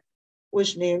slide,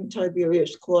 was named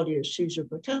Tiberius Claudius Caesar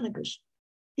Britannicus.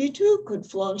 He too could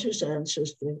flaunt his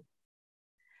ancestry.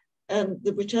 And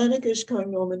the Britannicus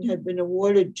cognomen had been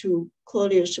awarded to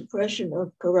Claudius' suppression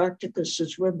of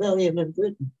Caractacus's rebellion in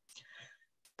Britain.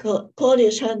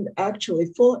 Claudius hadn't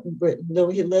actually fought in Britain, though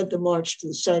he led the march to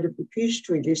the site of the peace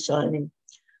treaty signing.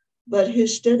 But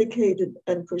his dedicated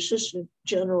and persistent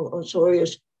general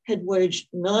Osorius had waged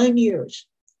 9 years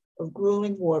of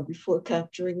grueling war before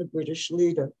capturing the British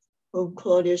leader, whom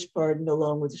Claudius pardoned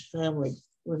along with his family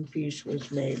when peace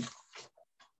was made.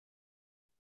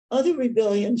 Other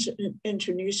rebellions and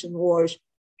internecine wars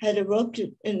had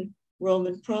erupted in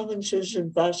Roman provinces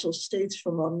and vassal states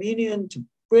from Armenia to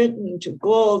Britain to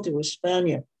Gaul to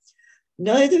Hispania.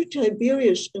 Neither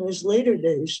Tiberius in his later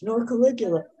days nor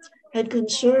Caligula had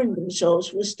concerned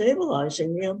themselves with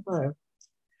stabilizing the empire.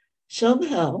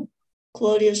 Somehow,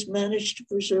 Claudius managed to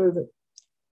preserve it.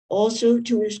 Also,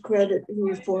 to his credit, he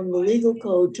reformed the legal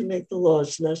code to make the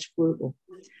laws less brutal.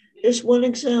 As one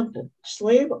example,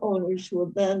 slave owners who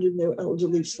abandoned their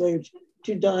elderly slaves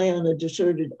to die on a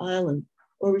deserted island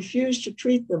or refused to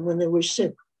treat them when they were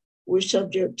sick were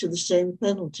subject to the same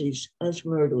penalties as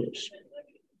murderers.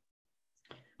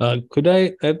 Could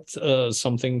I add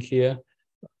something here?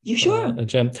 You sure?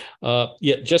 Jen?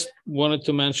 Just wanted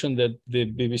to mention that the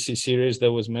BBC series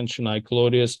that was mentioned, I,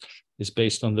 Claudius, is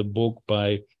based on the book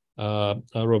by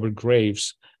Robert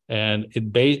Graves. And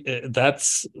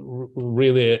that's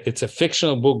really, it's a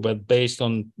fictional book, but based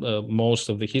on most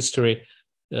of the history.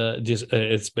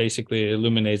 It's basically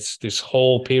illuminates this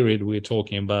whole period we're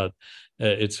talking about.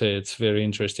 It's very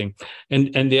interesting.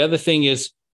 And the other thing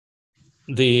is,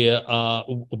 the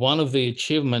one of the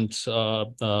achievements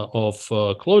of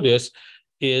Claudius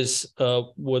is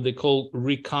what they call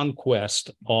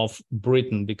reconquest of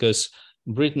Britain, because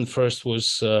Britain first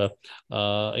was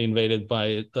invaded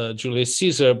by Julius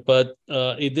Caesar, but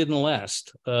it didn't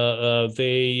last.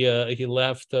 He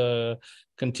left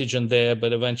contingent there,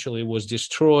 but eventually was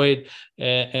destroyed,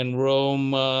 and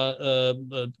Rome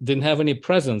didn't have any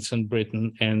presence in Britain,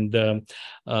 and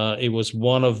it was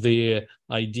one of the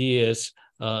ideas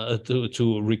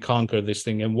to reconquer this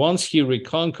thing. And once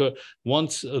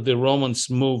once the Romans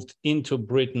moved into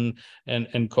Britain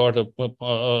and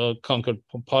conquered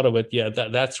part of it, yeah,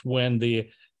 that's when the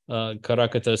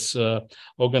Caractacus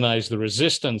organized the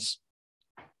resistance.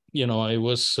 You know, it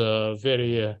was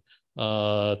very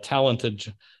talented,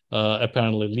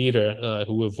 apparently, leader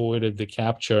who avoided the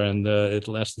capture, and it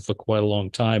lasted for quite a long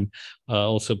time.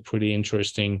 Also, pretty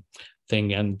interesting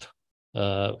thing, and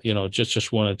you know,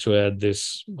 just wanted to add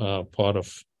this part of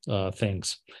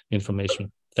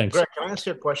information. Thanks. Greg, can I ask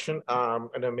you a question?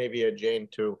 And then maybe Jane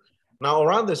too. Now,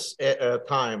 around this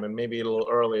time, and maybe a little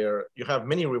earlier, you have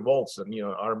many revolts, and you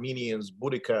know, Armenians,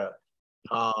 Boudica,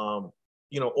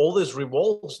 you know, all these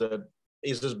revolts. That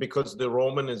is this because the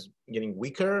Roman is getting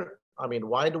weaker? I mean,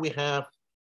 why do we have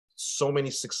so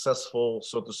many successful,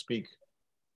 so to speak,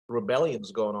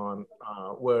 rebellions going on,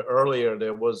 where earlier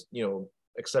there was, you know,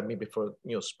 except maybe for,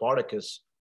 you know, Spartacus,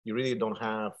 you really don't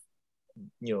have,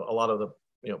 you know, a lot of the,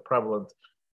 you know, prevalent,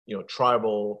 you know,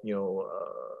 tribal, you know,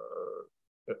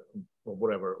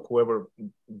 whoever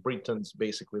Britons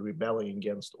basically rebelling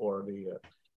against, or the,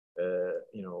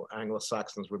 you know,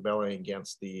 Anglo-Saxons rebelling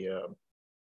against the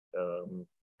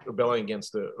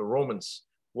Romans.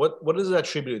 What is that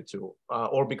attributed to?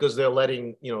 Or because they're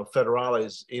letting, you know,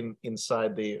 federales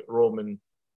inside the Roman,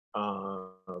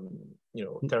 you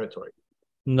know, territory?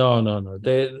 No.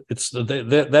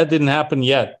 That didn't happen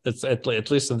yet. It's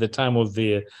at least at the time of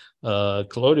the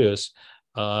Claudius.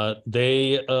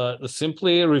 They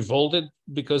simply revolted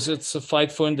because it's a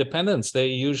fight for independence. They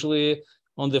usually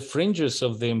on the fringes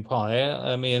of the empire.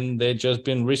 I mean, they've just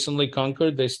been recently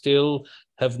conquered. They still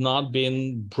have not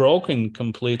been broken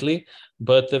completely,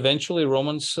 but eventually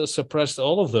Romans suppressed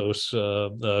all of those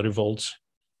revolts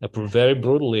very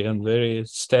brutally and very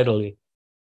steadily.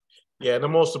 Yeah, the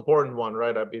most important one,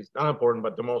 right? I mean, not important,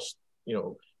 but the most, you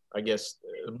know, I guess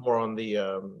more on the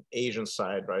Asian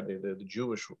side, right? The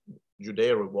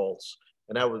Judea revolts,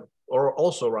 and that was, or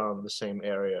also around the same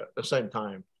area, the same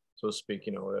time, so to speak.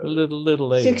 You know, a little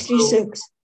later. 66.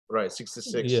 Right,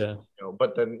 66. Yeah. You know,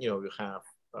 but then, you know, you have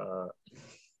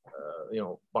you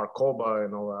know, Bar Kokhba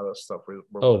and all that other stuff.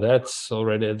 Oh, that's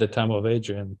already at the time of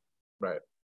Adrian. Right.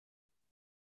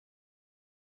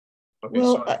 Okay,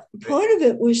 well, part of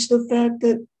it was the fact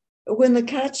that when the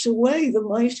cat's away, the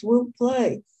mice will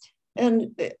play.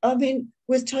 And I mean,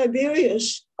 with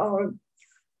Tiberius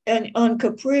and on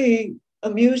Capri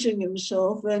amusing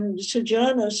himself, and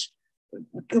Sejanus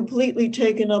completely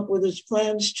taken up with his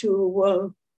plans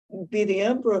to be the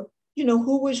emperor, you know,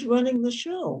 who was running the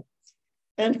show?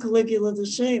 And Caligula the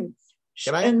same.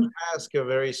 Can I ask a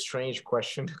very strange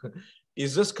question?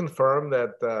 Is this confirmed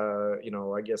that, you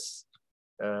know, I guess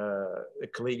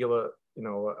Caligula, you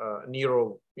know,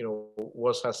 Nero, you know,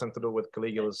 has something to do with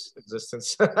Caligula's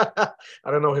existence? I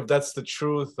don't know if that's the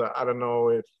truth. I don't know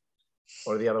if,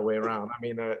 or the other way around. I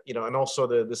mean, you know, and also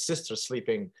the sister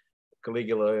sleeping,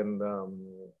 Caligula and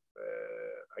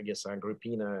I guess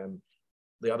Agrippina and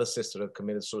the other sister that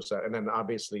committed suicide, and then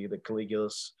obviously the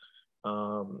Caligula's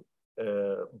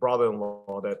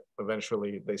brother-in-law that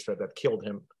eventually they said that killed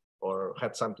him or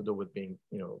had something to do with being,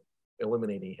 you know,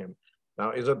 eliminating him.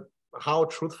 Now, is it, how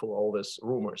truthful all this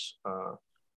rumors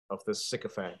of this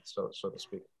sycophant, so to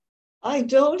speak? I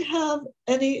don't have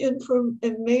any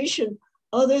information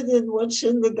other than what's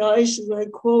in the guys that I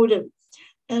quoted.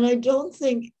 And I don't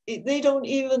think, they don't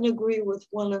even agree with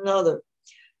one another.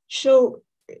 So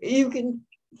you can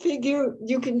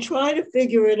try to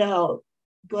figure it out,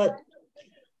 but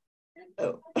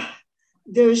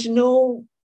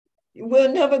we're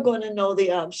never going to know the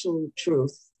absolute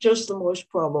truth, just the most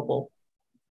probable.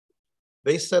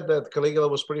 They said that Caligula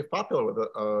was pretty popular with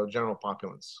the general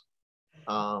populace,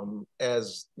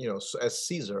 as, you know, as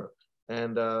Caesar,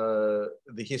 and the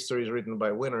history is written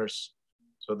by winners.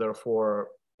 So therefore,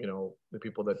 you know, the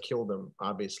people that killed him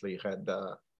obviously had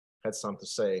something to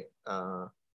say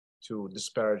to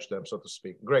disparage them, so to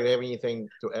speak. Greg, do you have anything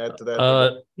to add to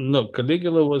that? No,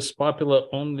 Caligula was popular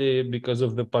only because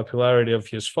of the popularity of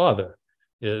his father.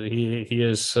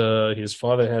 His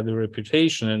father had a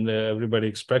reputation, and everybody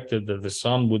expected that the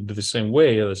son would be the same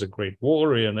way as a great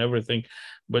warrior and everything.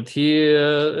 But he,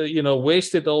 you know,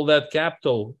 wasted all that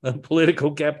capital,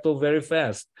 political capital, very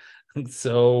fast.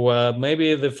 So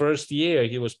maybe the first year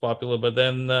he was popular, but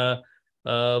then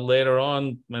later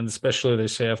on, and especially they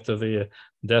say after the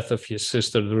death of his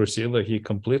sister Drusilla, he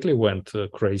completely went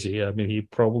crazy. I mean, he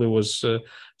probably was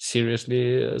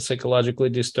seriously psychologically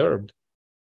disturbed.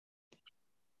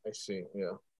 I see.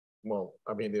 Yeah. Well,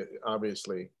 I mean,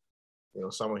 obviously,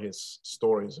 some of his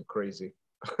stories are crazy.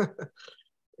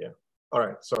 Yeah. All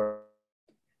right. Sorry.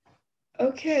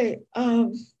 Okay.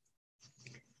 All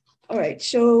right.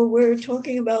 So we're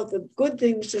talking about the good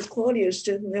things that Claudius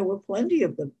did, and there were plenty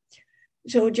of them.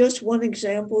 So just one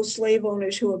example, slave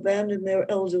owners who abandoned their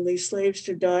elderly slaves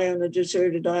to die on a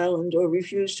deserted island or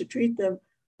refused to treat them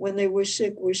when they were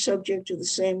sick were subject to the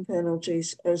same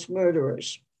penalties as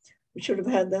murderers. We should have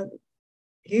had that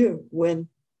here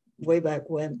way back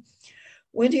when.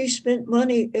 When he spent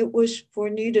money, it was for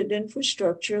needed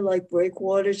infrastructure like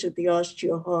breakwaters at the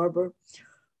Ostia harbor,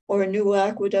 or a new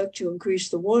aqueduct to increase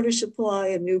the water supply,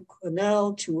 a new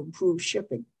canal to improve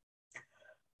shipping.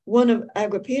 One of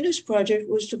Agrippina's projects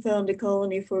was to found a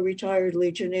colony for retired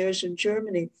legionnaires in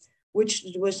Germany, which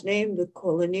was named the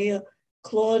Colonia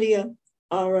Claudia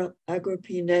Ara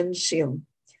Agrippinensium.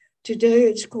 Today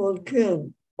it's called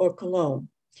Köln or Cologne.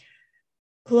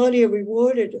 Claudius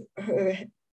rewarded her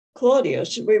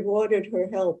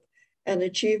help and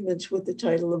achievements with the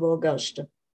title of Augusta,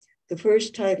 the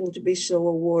first title to be so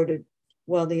awarded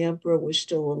while the emperor was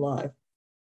still alive.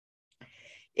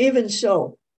 Even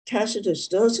so, Tacitus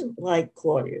doesn't like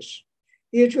Claudius.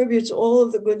 He attributes all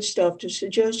of the good stuff to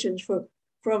suggestions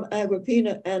from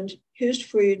Agrippina and his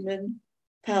freedman,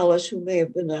 Pallas, who may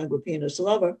have been Agrippina's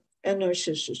lover, and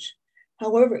Narcissus.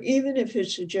 However, even if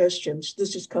his suggestions,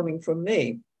 this is coming from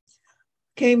me,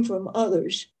 came from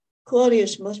others,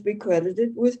 Claudius must be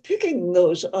credited with picking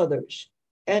those others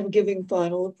and giving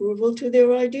final approval to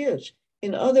their ideas.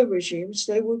 In other regimes,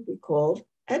 they would be called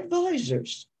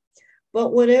advisors.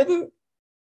 But whether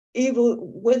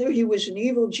he was an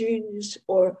evil genius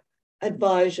or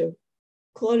advisor,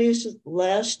 Claudius'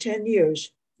 last 10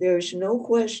 years, there is no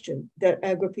question that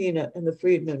Agrippina and the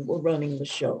freedmen were running the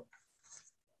show.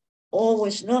 All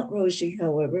was not rosy,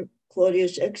 however.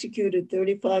 Claudius executed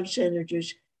 35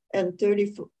 senators and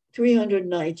 300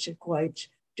 knights and quaits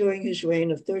during his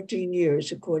reign of 13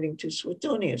 years, according to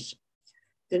Suetonius.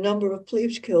 The number of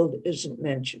plebes killed isn't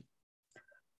mentioned.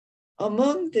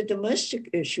 Among the domestic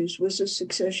issues was the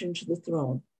succession to the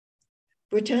throne.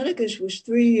 Britannicus was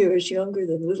 3 years younger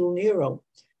than little Nero,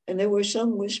 and there were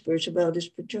some whispers about his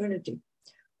paternity.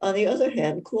 On the other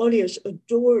hand, Claudius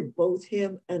adored both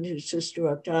him and his sister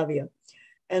Octavia,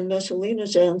 and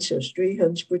Messalina's ancestry,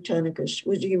 hence Britannicus,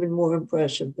 was even more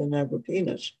impressive than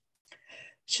Agrippina's.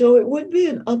 So it would be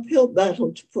an uphill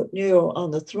battle to put Nero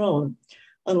on the throne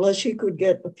unless he could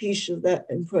get a piece of that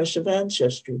impressive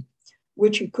ancestry,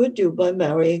 which he could do by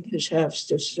marrying his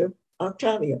half-sister,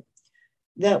 Octavia.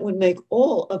 That would make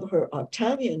all of her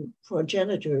Octavian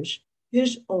progenitors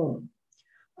his own.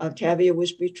 Octavia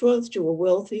was betrothed to a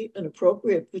wealthy and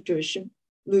appropriate patrician,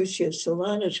 Lucius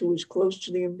Silanus, who was close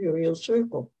to the imperial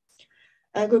circle.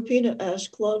 Agrippina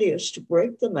asked Claudius to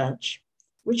break the match,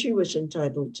 which he was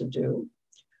entitled to do,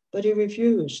 but he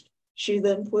refused. She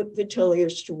then put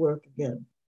Vitellius to work again.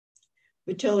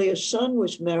 Vitellius' son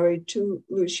was married to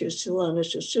Lucius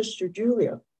Silanus' sister,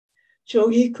 Julia, so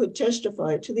he could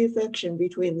testify to the affection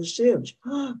between the sibs.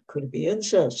 Could it be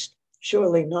incest?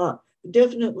 Surely not.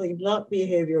 Definitely not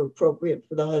behavior appropriate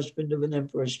for the husband of an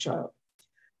emperor's child.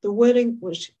 The wedding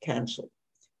was canceled.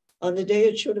 On the day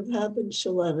it should have happened,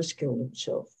 Silanus killed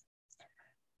himself.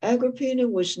 Agrippina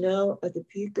was now at the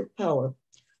peak of power,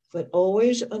 but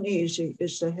always uneasy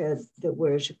is the head that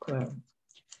wears a crown.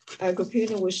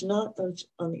 Agrippina was not as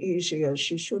uneasy as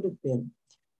she should have been.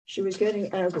 She was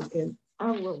getting arrogant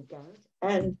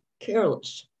and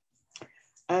careless.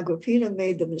 Agrippina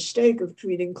made the mistake of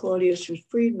treating Claudius's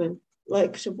freedmen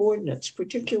like subordinates,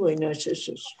 particularly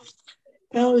Narcissus.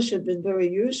 Pallas had been very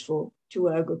useful to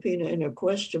Agrippina in her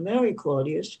quest to marry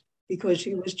Claudius because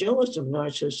he was jealous of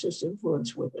Narcissus'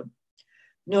 influence with him.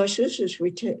 Narcissus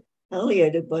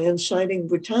retaliated by inciting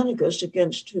Britannicus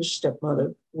against his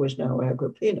stepmother, who was now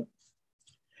Agrippina.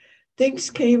 Things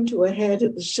came to a head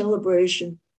at the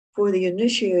celebration for the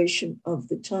initiation of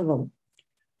the tunnel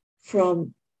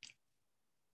from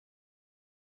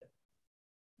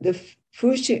the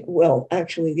Fucine, well,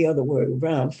 actually the other way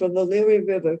around, from the Livia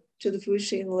River to the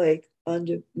Fucine Lake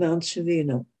under Mount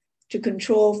Savino to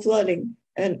control flooding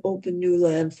and open new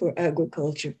land for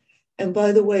agriculture. And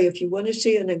by the way, if you want to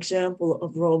see an example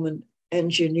of Roman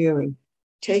engineering,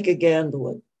 take a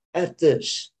gander at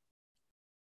this.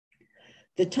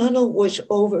 The tunnel was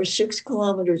over 6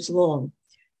 kilometers long,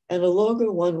 and a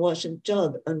longer one wasn't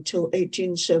dug until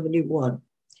 1871.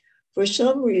 For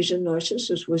some reason,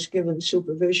 Narcissus was given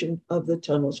supervision of the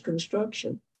tunnel's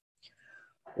construction.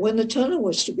 When the tunnel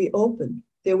was to be opened,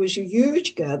 there was a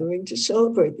huge gathering to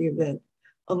celebrate the event.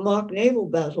 A mock naval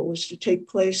battle was to take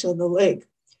place on the lake,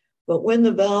 But when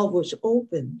the valve was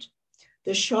opened,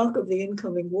 the shock of the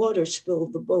incoming water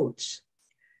spilled the boats.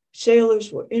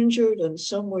 Sailors were injured and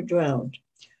some were drowned.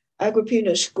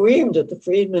 Agrippina screamed at the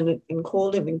freedman and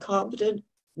called him incompetent,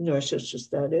 Narcissus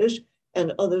that is,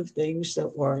 and other things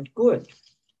that weren't good.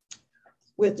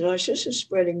 With Narcissus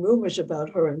spreading rumors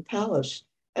about her in palace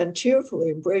and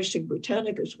tearfully embracing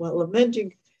Britannicus while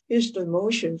lamenting his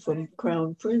demotion from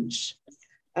crown prince,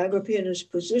 Agrippina's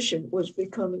position was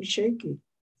becoming shaky.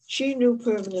 She knew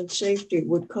permanent safety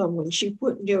would come when she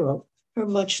put Nero, her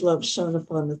much-loved son,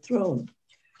 upon the throne,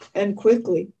 and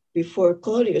quickly, before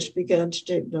Claudius began to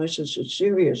take Narcissus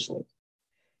seriously.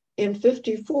 In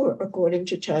 54, according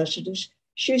to Tacitus,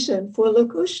 she sent for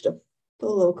Locusta, the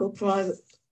local private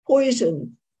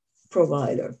poison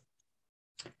provider.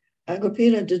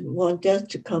 Agrippina didn't want death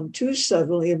to come too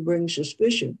suddenly and bring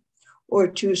suspicion, or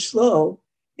too slow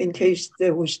in case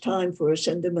there was time for a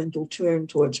sentimental turn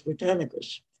towards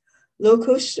Britannicus.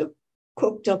 Locusta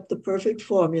cooked up the perfect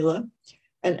formula,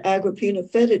 and Agrippina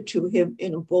fed it to him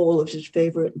in a bowl of his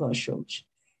favorite mushrooms.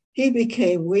 He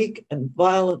became weak and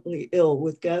violently ill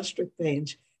with gastric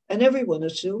pains, and everyone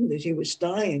assumed that he was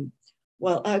dying,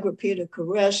 while Agrippina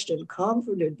caressed and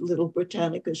comforted little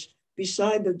Britannicus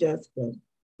beside the deathbed.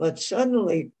 But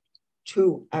suddenly,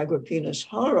 to Agrippina's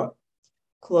horror,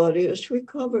 Claudius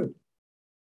recovered.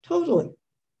 Totally.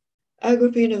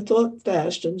 Agrippina thought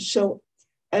fast, and so,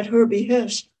 at her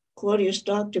behest, Claudius'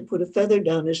 doctor put a feather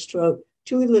down his throat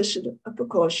to elicit a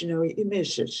precautionary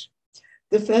emesis.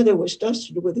 The feather was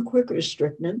dusted with a quicker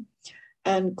strychnine,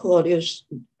 and Claudius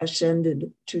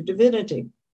ascended to divinity.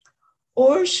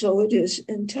 Or so it is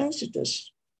in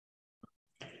Tacitus.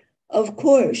 Of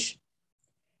course,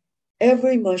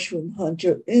 every mushroom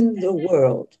hunter in the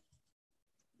world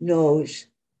knows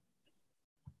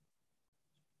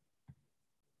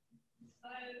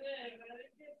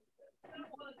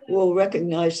will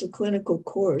recognize the clinical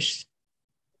course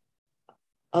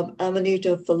of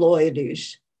Amanita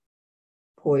phalloides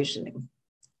poisoning.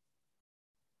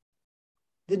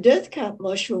 The death cap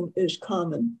mushroom is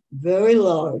common, very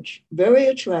large, very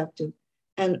attractive,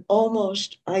 and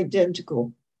almost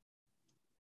identical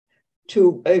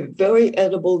to a very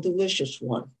edible, delicious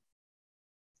one.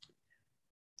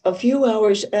 A few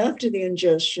hours after the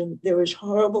ingestion, there is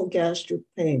horrible gastric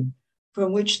pain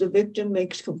from which the victim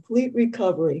makes complete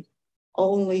recovery,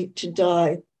 only to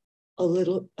die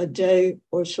a day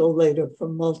or so later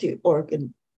from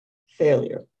multi-organ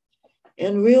failure.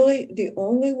 And really, the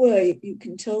only way you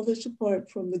can tell this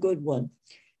apart from the good one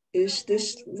is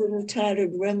this little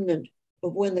tattered remnant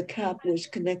of when the cap was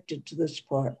connected to this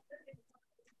part.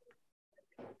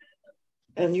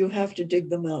 And you have to dig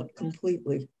them out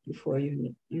completely before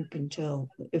you can tell.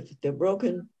 If they're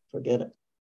broken, forget it.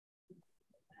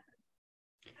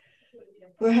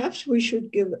 Perhaps we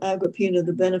should give Agrippina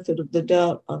the benefit of the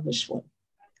doubt on this one.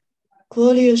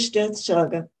 Claudius' death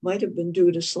saga might have been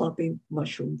due to sloppy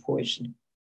mushroom poisoning.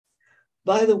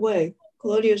 By the way,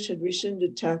 Claudius had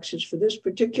rescinded taxes for this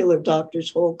particular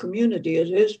doctor's whole community at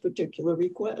his particular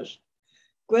request.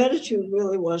 Gratitude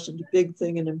really wasn't a big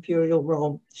thing in imperial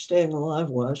Rome, staying alive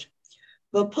was,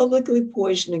 but publicly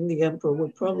poisoning the emperor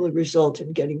would probably result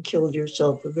in getting killed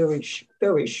yourself a very,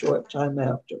 very short time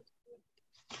after.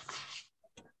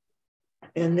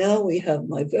 And now we have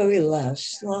my very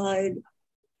last slide.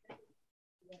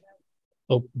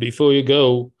 Oh, before you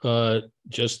go,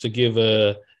 just to give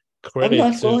a credit.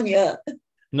 I'm not going yet.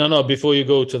 No, before you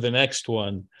go to the next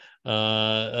one,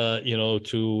 to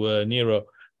Nero,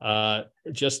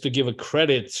 just to give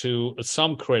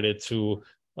some credit to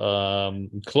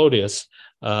Claudius,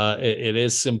 it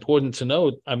is important to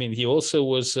note, I mean, he also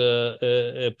was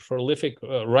a prolific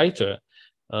writer.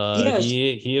 Yes.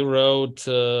 He wrote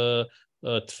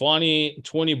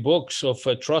 20 books of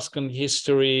Etruscan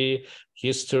history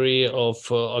of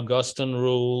Augustan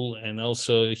rule, and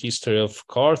also history of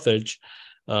Carthage,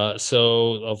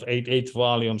 so of eight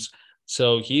volumes.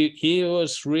 So he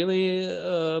was really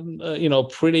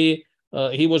pretty.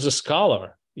 He was a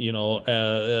scholar,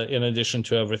 in addition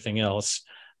to everything else.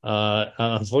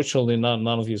 Unfortunately, none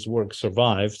of his work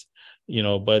survived,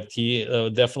 but he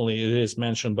definitely is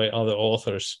mentioned by other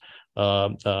authors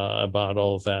about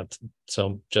all of that.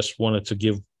 So just wanted to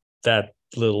give that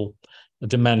little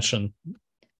dimension.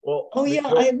 Well,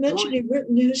 I had mentioned he'd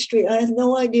written history. I had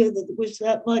no idea that it was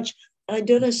that much. I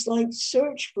did a slight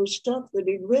search for stuff that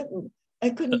he'd written.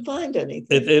 I couldn't find anything.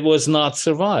 It was not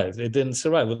survived. It didn't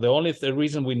survive. The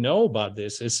reason we know about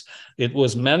this is it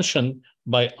was mentioned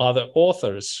by other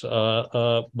authors,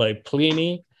 by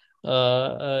Pliny.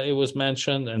 It was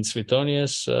mentioned, and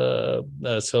Suetonius.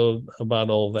 So about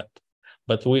all that,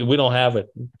 but we don't have it.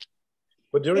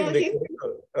 But during Yeah,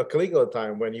 the Caligula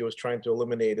time, when he was trying to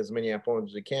eliminate as many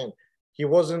opponents as he can, he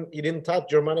didn't touch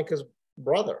Germanicus'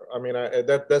 brother. I mean,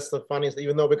 that's the funniest,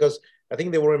 even though, because I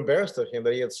think they were embarrassed of him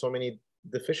that he had so many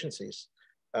deficiencies.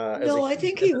 No, I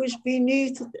think he was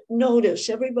beneath notice.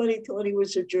 Everybody thought he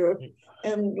was a jerk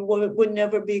and would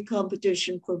never be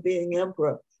competition for being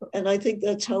emperor. And I think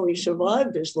that's how he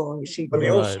survived as long as he did. But he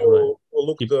also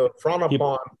looked frown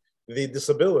upon the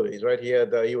disabilities, right?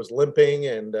 He was limping,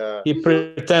 and he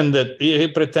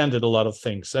pretended a lot of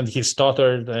things, and he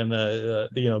stuttered, and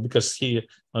because he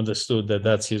understood that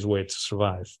that's his way to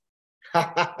survive.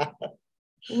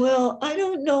 Well, I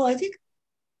don't know. I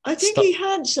think he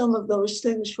had some of those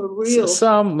things for real.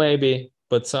 Some maybe,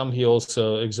 but some he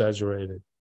also exaggerated.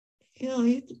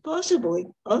 Yeah, possibly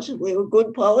a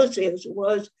good policy as it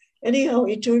was. Anyhow,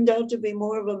 he turned out to be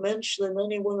more of a mensch than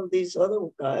any one of these other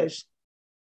guys.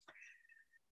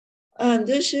 And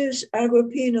this is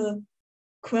Agrippina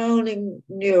crowning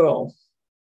Nero.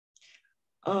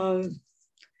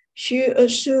 She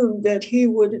assumed that he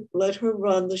would let her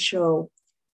run the show,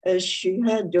 as she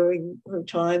had during her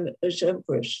time as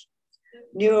empress.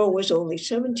 Nero was only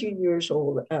 17 years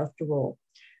old after all.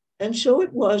 And so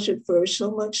it was at first,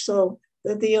 so much so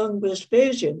that the young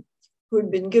Vespasian, who had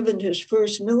been given his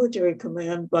first military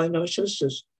command by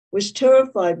Narcissus, was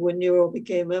terrified when Nero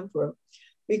became emperor,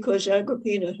 because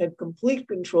Agrippina had complete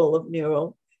control of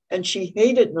Nero, and she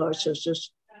hated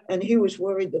Narcissus, and he was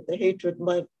worried that the hatred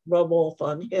might rub off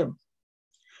on him.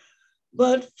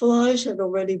 But flies had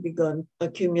already begun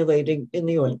accumulating in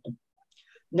the ointment.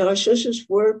 Narcissus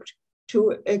worked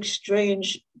to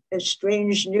estrange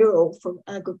Nero from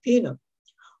Agrippina.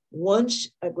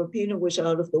 Once Agrippina was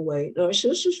out of the way,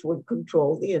 Narcissus would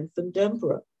control the infant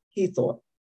emperor, he thought.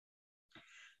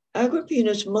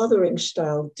 Agrippina's mothering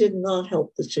style did not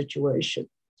help the situation.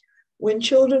 When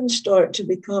children start to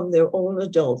become their own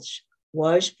adults,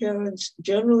 wise parents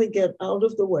generally get out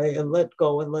of the way and let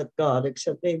go and let God,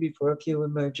 except maybe for a few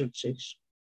emergencies.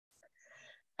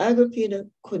 Agrippina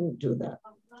couldn't do that.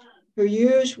 Her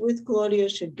years with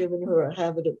Claudius had given her a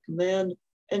habit of command,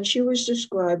 and she was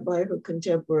described by her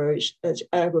contemporaries as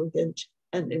arrogant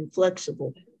and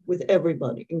inflexible with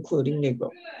everybody, including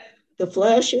Nero. The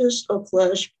flashiest of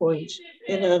flashpoints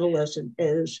in adolescence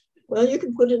is, well, you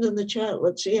can put it in the chat.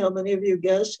 Let's see how many of you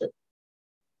guessed it.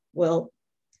 Well,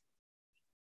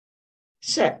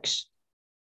 sex.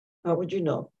 How would you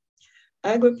know?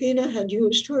 Agrippina had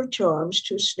used her charms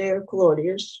to snare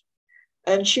Claudius,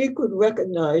 and she could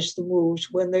recognize the moves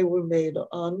when they were made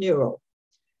on Nero,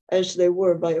 as they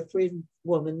were by a freed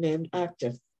woman named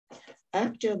Acta.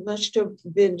 Acta must have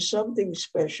been something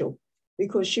special,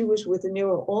 because she was with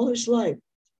Nero all his life,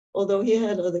 although he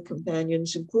had other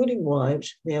companions, including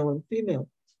wives, male and female.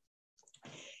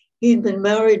 He'd been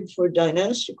married for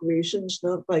dynastic reasons,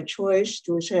 not by choice,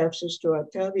 to his half-sister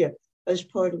Octavia, as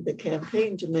part of the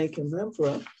campaign to make him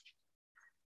emperor.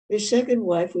 His second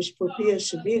wife was Poppaea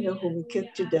Sabina, whom he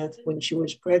kicked to death when she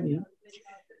was pregnant.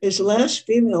 His last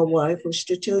female wife was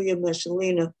Statilia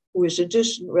Messalina, who was a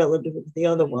distant relative of the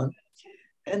other one.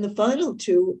 And the final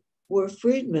two were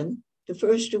freedmen, the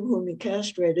first of whom he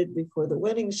castrated before the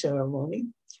wedding ceremony,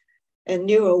 and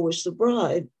Nero was the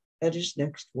bride at his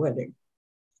next wedding.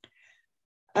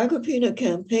 Agrippina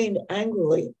campaigned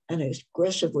angrily and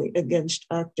aggressively against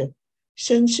Acta,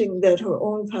 sensing that her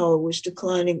own power was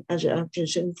declining as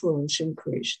Acta's influence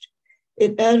increased.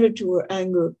 It added to her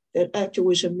anger that Acta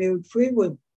was a mere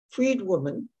freed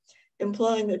woman,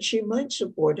 implying that she might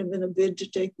support him in a bid to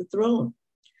take the throne.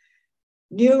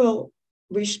 Nero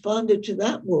responded to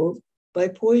that move by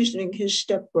poisoning his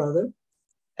stepbrother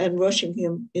and rushing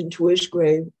him into his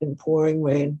grave in pouring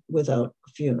rain without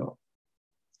a funeral.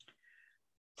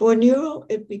 For Nero,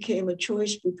 it became a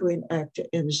choice between Acta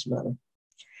and his mother.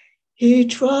 He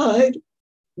tried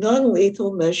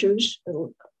non-lethal measures,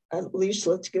 at least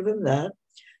let's give him that,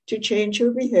 to change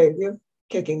her behavior,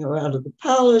 kicking her out of the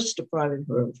palace, depriving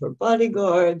her of her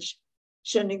bodyguards,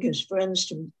 sending his friends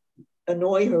to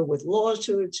annoy her with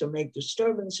lawsuits or make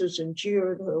disturbances, and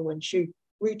jeered her when she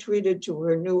retreated to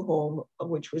her new home,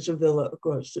 which was a villa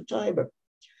across the Tiber.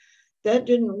 That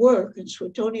didn't work, and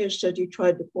Suetonius said he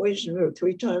tried to poison her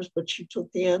 3 times, but she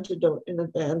took the antidote in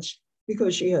advance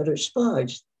because she had her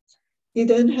spies. He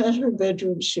then had her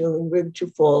bedroom ceiling rigged to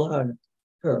fall on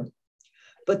her.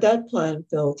 But that plan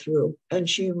fell through, and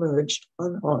she emerged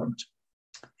unharmed.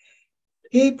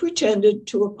 He pretended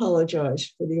to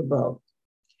apologize for the above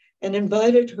and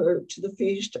invited her to the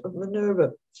feast of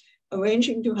Minerva,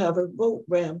 arranging to have her boat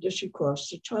rammed as she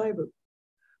crossed the Tiber.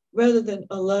 Rather than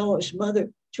allow his mother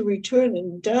to return in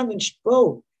a damaged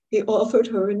boat, he offered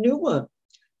her a new one,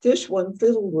 This one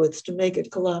fiddled with to make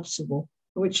it collapsible,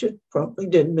 which it probably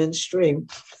did midstream,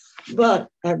 but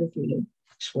Agrippina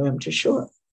swam to shore.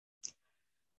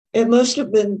 It must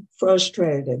have been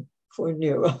frustrating for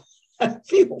Nero. I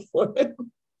feel for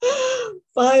him.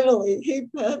 Finally, he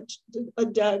bent a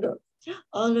dagger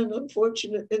on an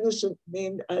unfortunate innocent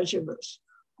named Agrippina,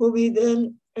 whom he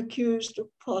then accused of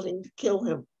plotting to kill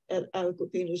him at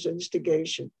Agrippina's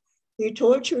instigation. He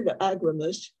tortured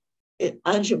Agrippina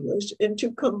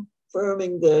into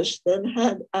confirming this, then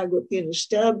had Agrippina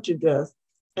stabbed to death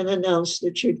and announced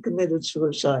that she'd committed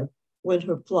suicide when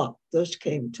her plot thus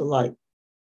came to light.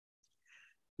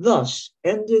 Thus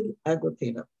ended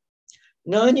Agrippina.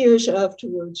 9 years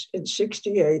afterwards, in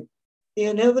 68, the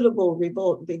inevitable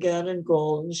revolt began in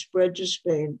Gaul and spread to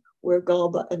Spain, where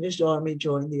Galba and his army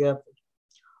joined the effort.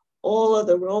 All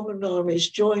other Roman armies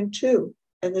joined too,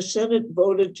 and the Senate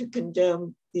voted to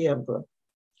condemn the emperor.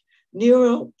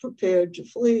 Nero prepared to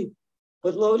flee,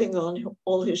 but loading on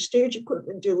all his stage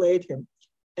equipment delayed him,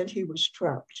 and he was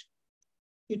trapped.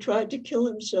 He tried to kill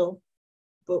himself,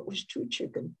 but was too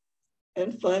chicken.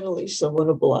 And finally, someone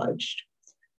obliged.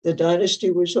 The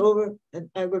dynasty was over, and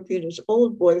Agrippina's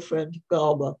old boyfriend,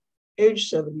 Galba, age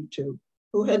 72,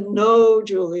 who had no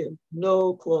Julian,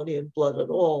 no Claudian blood at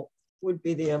all, would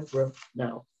be the emperor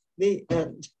now. The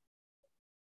end.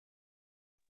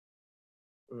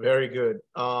 Very good.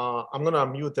 I'm going to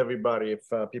unmute everybody if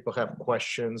people have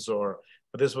questions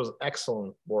but this was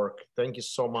excellent work. Thank you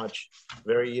so much.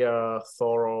 Very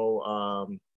thorough.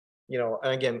 And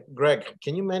again, Greg,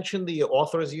 can you mention the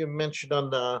authors you mentioned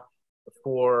on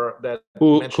for that?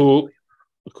 Who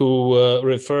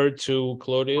referred to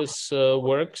Claudius'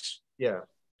 works? Yeah.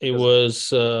 It was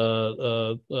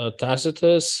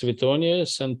Tacitus,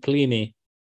 Suetonius, and Pliny.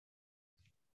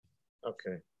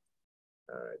 Okay.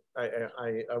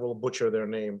 I will butcher their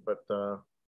name, but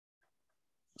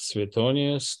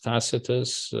Suetonius,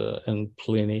 Tacitus, and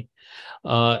Pliny,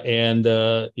 and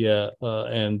the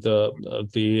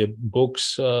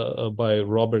books by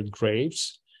Robert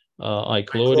Graves,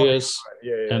 Claudius,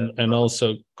 and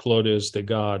also Claudius the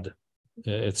God.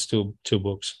 It's two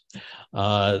books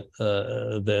that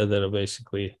are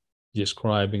basically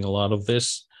describing a lot of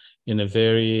this in a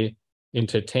very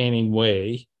entertaining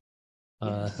way.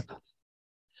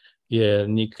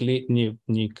 Nyclinia,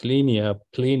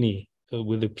 Pliny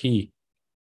with a P.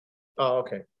 Oh,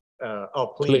 okay.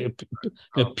 Pliny.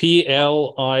 Pliny,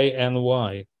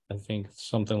 I think,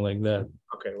 something like that.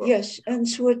 Okay. Well. Yes, and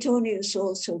Suetonius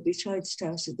also, besides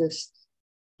Tacitus.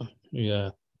 Yeah.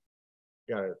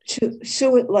 Got it.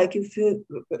 Suet, like you feed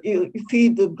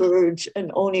the birds,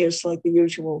 and Onius, like the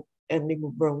usual ending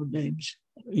of Roman names.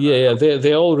 Yeah,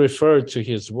 they all refer to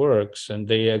his works, and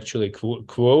they actually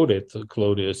quoted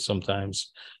Claudius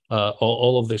sometimes.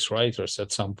 All of these writers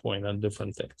at some point on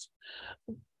different things.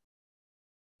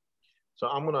 So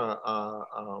I'm gonna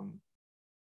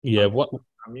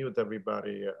unmute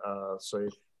everybody. So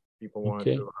if people want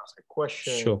to ask a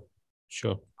question,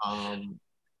 sure.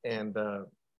 And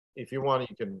if you want,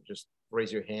 you can just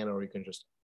raise your hand, or you can just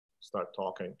start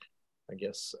talking. I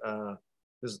guess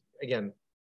this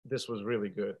was really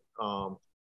good.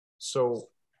 So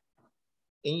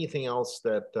anything else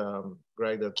that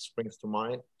Greg, that springs to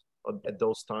mind at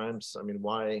those times? I mean,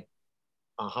 why?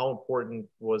 How important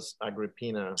was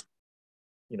Agrippina?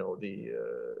 The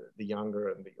younger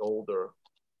and the older,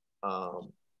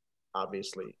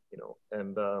 obviously.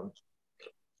 And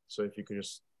so if you could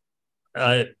just.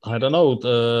 I don't know.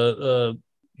 The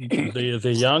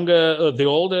younger, the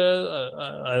older,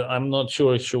 I'm not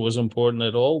sure if she was important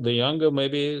at all. The younger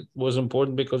maybe was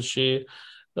important because she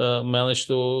managed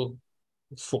to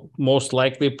most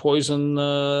likely poison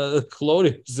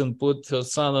Claudius and put her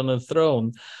son on a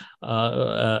throne.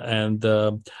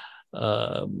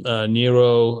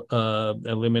 Nero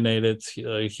eliminated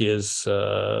his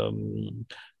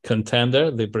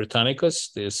contender, the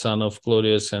Britannicus, the son of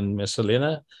Claudius and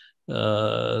Messalina.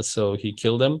 So he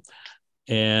killed him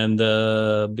and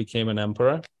became an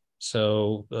emperor.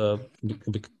 So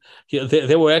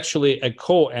they were actually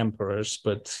co-emperors,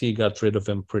 but he got rid of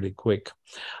him pretty quick.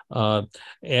 The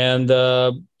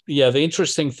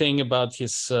interesting thing about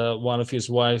his one of his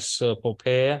wives,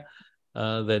 Poppaea,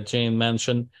 that Jane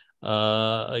mentioned,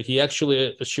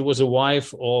 she was a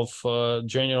wife of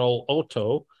General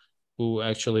Otho, who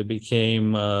actually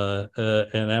became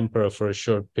an emperor for a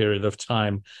short period of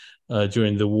time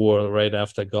during the war right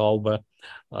after Galba.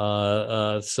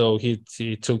 So he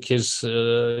took his,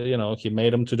 he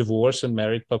made him to divorce and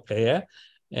married Poppaea,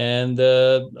 and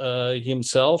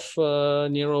himself,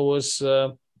 Nero was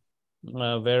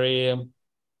very,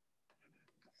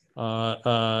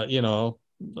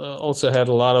 also had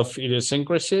a lot of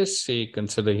idiosyncrasies. He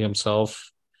considered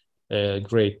himself a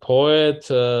great poet.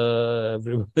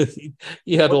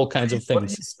 He had all kinds of What did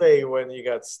things. he say when he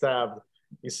got stabbed?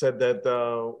 He said that,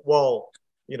 well,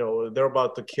 they're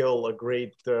about to kill a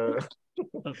great.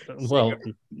 Well,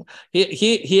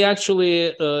 he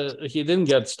actually he didn't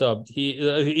get stabbed.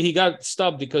 He got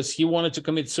stabbed because he wanted to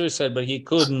commit suicide, but he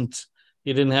couldn't.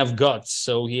 He didn't have guts,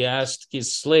 so he asked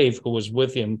his slave, who was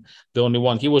with him, the only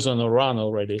one. He was on a run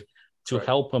already, to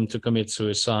help him to commit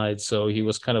suicide. So he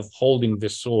was kind of holding the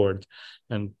sword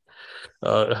and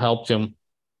helped him.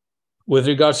 With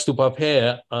regards to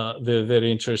Poppaea, the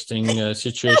very interesting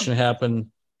situation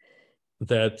happened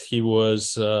that he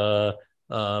was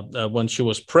when she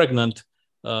was pregnant,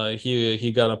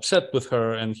 he got upset with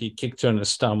her and he kicked her in the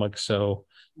stomach. So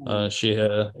she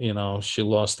she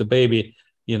lost the baby.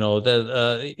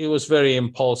 That it was very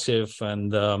impulsive,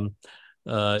 and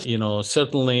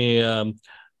certainly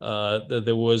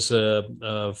there was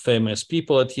famous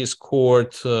people at his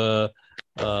court, like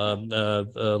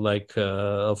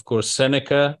of course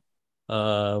Seneca,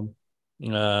 who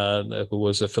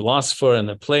was a philosopher and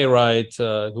a playwright,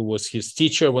 who was his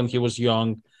teacher when he was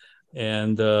young,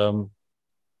 and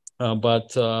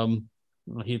but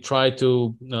he tried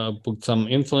to put some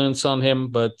influence on him,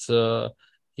 but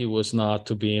he was not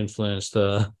to be influenced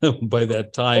by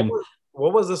that time.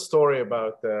 What was the story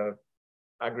about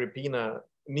Agrippina?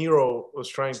 Nero was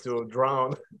trying to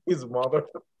drown his mother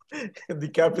and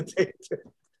decapitate her.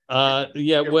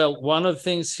 Yeah, well, one of the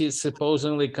things he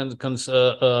supposedly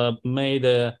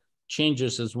made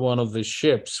changes as one of the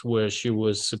ships where she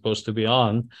was supposed to be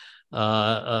on,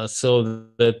 so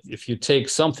that if you take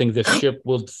something, the ship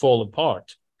would fall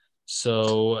apart.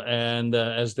 So, and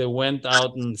as they went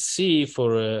out in sea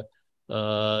for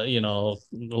a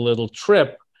little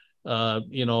trip,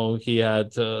 he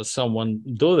had someone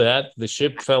do that. The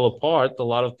ship fell apart. A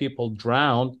lot of people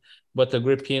drowned, but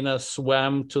Agrippina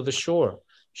swam to the shore.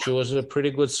 She was a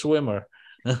pretty good swimmer.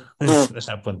 That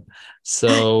happened.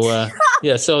 So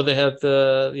so they had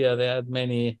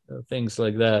many things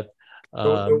like that.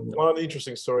 One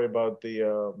interesting story about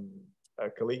the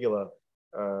Caligula,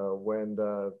 when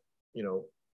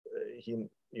he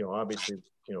obviously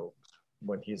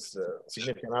when his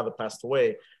significant other passed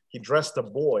away, he dressed a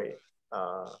boy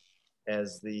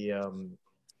as a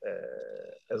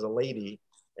lady,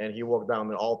 and he walked down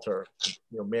the altar,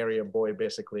 marry a boy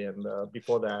basically, and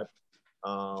before that,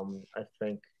 I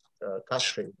think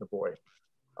castrate the boy.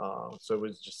 So it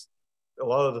was just a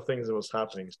lot of the things that was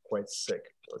happening is quite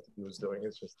sick. What he was doing,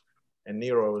 it's just, and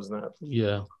Nero was not.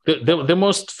 Yeah, the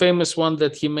most famous one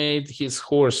that he made his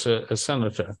horse a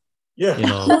senator. Yeah,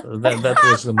 that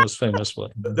was the most famous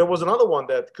one. There was another one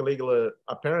that Caligula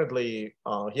apparently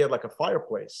he had like a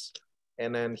fireplace,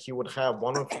 and then he would have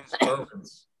one of his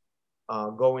servants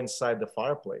go inside the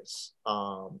fireplace,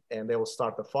 and they will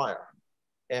start the fire,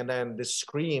 and then the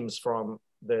screams from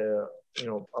the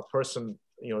a person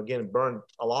again burned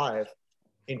alive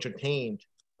entertained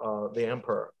the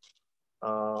emperor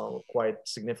quite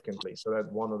significantly. So that's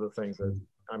one of the things that,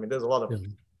 I mean, there's a lot of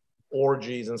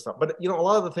orgies and stuff, but a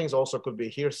lot of the things also could be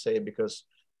hearsay because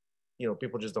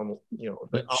people just don't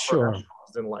the upper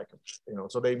didn't like him,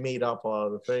 so they made up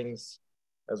the things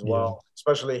as well,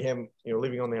 especially him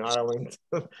living on the island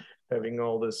having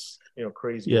all this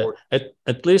crazy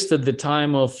at least at the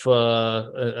time of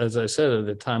as I said, at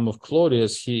the time of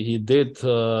Claudius, he did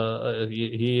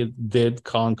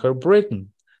conquer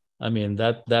Britain. I mean,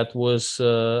 that was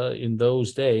in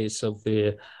those days of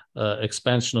the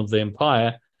expansion of the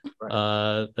empire.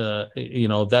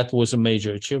 That was a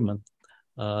major achievement.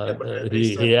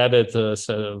 He added the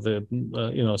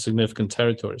significant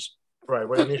territories. Right.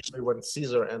 When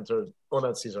Caesar entered,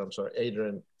 not Caesar, I'm sorry,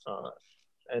 Adrian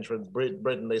entered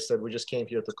Britain, they said, we just came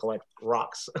here to collect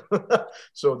rocks.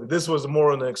 So this was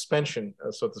more an expansion,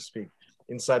 so to speak,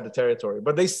 inside the territory.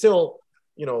 But they still,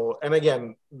 and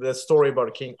again, the story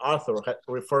about King Arthur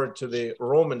referred to the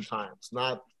Roman times,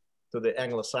 not to the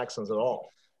Anglo-Saxons at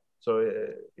all. So,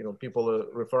 people are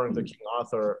referring to King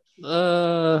Arthur.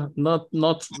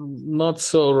 Not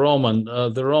so Roman.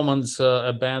 The Romans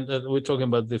abandoned, we're talking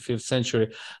about the 5th century.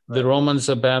 Right. The Romans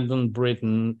abandoned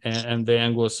Britain and the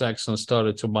Anglo-Saxons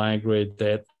started to migrate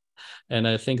there. And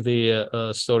I think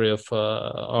the story of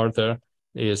Arthur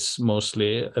is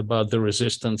mostly about the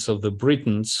resistance of the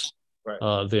Britons.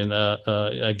 Right. Then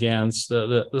against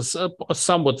the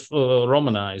somewhat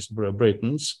Romanized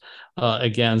Britons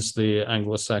against the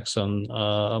Anglo-Saxon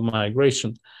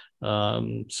migration.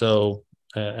 So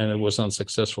and it was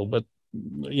unsuccessful, but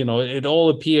it all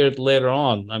appeared later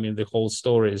on. I mean, the whole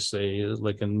story is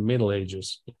like in Middle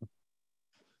Ages.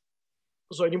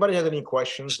 So anybody has any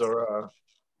questions or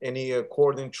any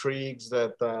court intrigues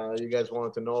that you guys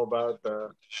wanted to know about?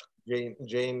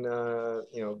 Jane,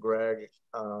 Greg,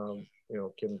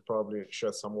 can probably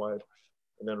shed some light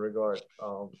in that regard.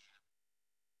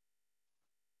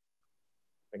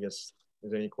 I guess,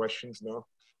 is there any questions? No?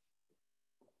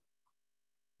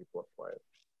 People are quiet.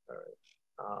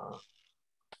 All right.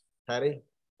 Patty,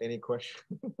 any question?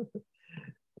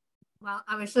 Well,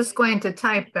 I was just going to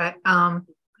type that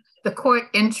the court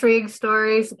intrigue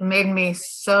stories made me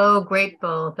so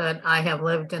grateful that I have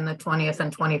lived in the 20th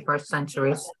and 21st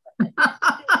centuries.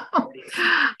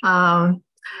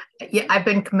 Yeah, I've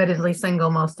been committedly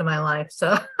single most of my life,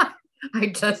 so I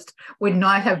just would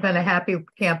not have been a happy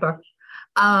camper.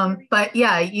 But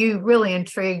yeah, you really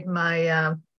intrigued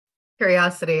my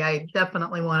curiosity. I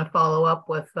definitely want to follow up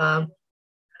with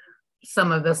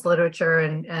some of this literature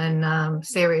and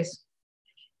series.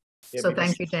 Yeah, so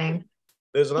thank you, Jane.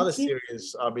 There's another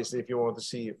series, obviously, if you want to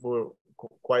see, we're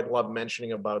quite a lot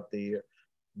mentioning about the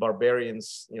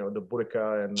barbarians, the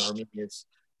Boudica and Armenians.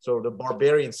 So the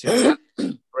barbarian series,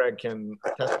 Greg can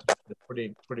attest to, is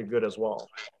pretty good as well.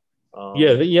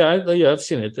 I've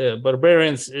seen it.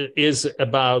 Barbarians is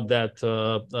about that,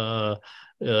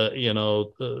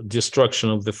 destruction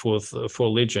of the four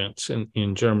legions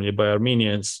in Germany by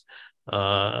Armenians.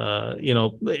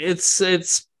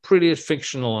 It's pretty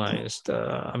fictionalized.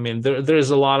 I mean,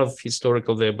 there's a lot of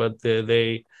historical there, but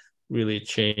they really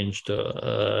changed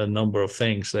a number of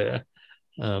things there.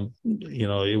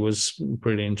 It was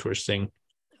pretty interesting.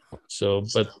 So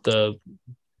that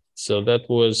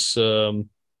was the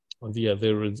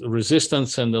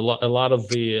resistance and a lot of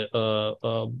the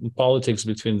politics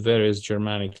between various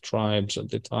Germanic tribes at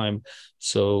the time.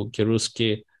 So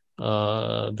Keruski,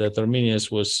 that Armenians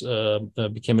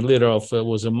became a leader of,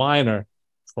 was a minor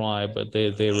tribe, but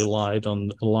they relied on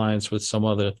alliance with some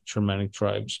other Germanic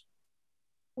tribes.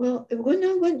 Well, when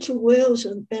I went to Wales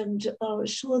and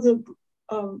saw the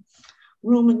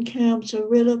Roman camps, I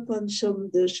read up on some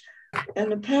of this,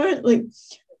 and apparently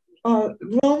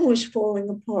Rome was falling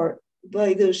apart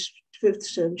by this 5th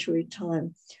century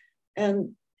time.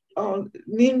 And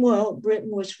meanwhile,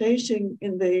 Britain was facing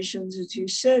invasions, as you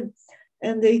said,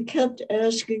 and they kept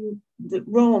asking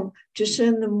Rome to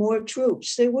send them more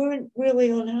troops. They weren't really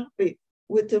unhappy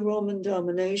with the Roman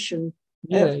domination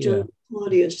after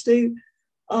Claudius. They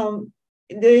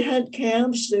had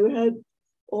camps, they had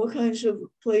all kinds of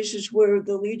places where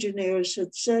the legionnaires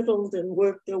had settled and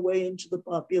worked their way into the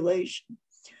population.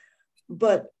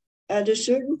 But at a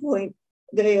certain point,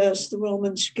 they asked the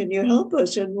Romans, can you help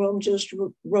us? And Rome just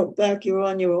wrote back, you're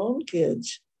on your own,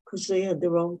 kids, because they had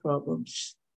their own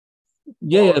problems.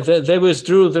 They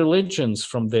withdrew their legions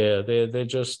from there. They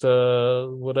just,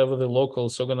 whatever the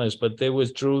locals organized, but they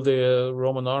withdrew the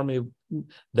Roman army.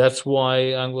 That's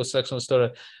why Anglo-Saxons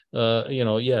started,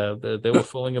 they were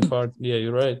falling apart. Yeah,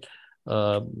 you're right.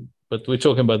 But we're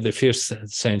talking about the 5th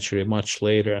century, much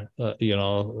later,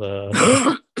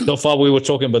 so far we were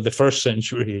talking about the 1st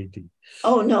century AD.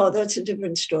 Oh, no, that's a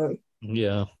different story.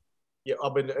 Yeah,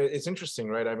 but it's interesting,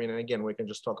 right? I mean, again, we can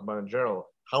just talk about in general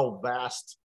how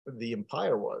vast the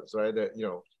empire was, right? That,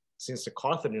 since the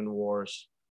Carthaginian Wars,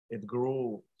 it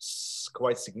grew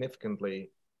quite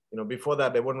significantly. Before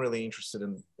that, they weren't really interested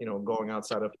in, going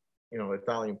outside of,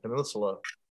 Italian peninsula.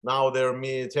 Now they're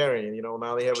Mediterranean,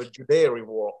 now they have a Judea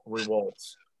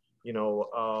revolts.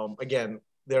 Again,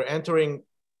 they're entering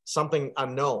something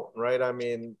unknown, right? I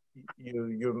mean,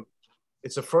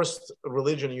 it's the first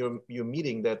religion you're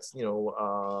meeting that's,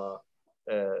 that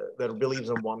believes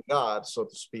in one God, so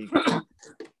to speak.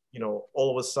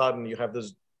 All of a sudden you have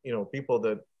this, people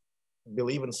that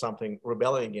believe in something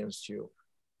rebelling against you.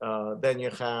 Then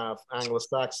you have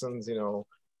Anglo-Saxons,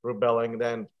 rebelling.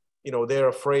 Then, they're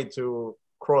afraid to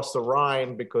cross the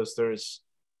Rhine because there's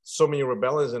so many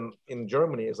rebellions in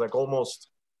Germany. It's like almost,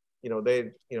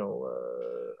 even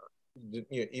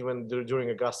during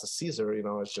Augustus Caesar,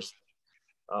 it's just,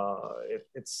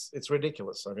 it's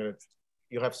ridiculous. I mean,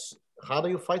 how do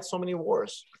you fight so many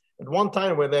wars? At one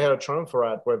time when they had a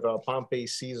triumvirate with Pompey,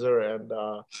 Caesar, and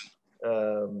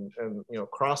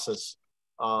Crassus,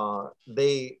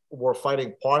 they were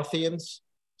fighting Parthians,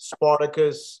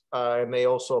 Spartacus, and they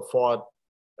also fought.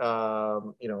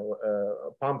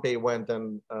 Pompey went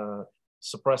and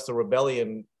suppressed a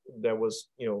rebellion that was,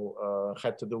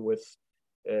 had to do with,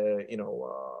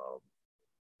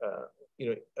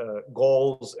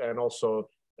 Gauls and also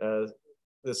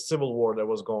the civil war that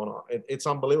was going on. It's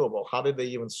unbelievable. How did they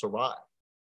even survive?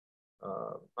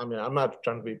 I mean, I'm not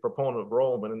trying to be a proponent of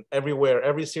Rome, and everywhere,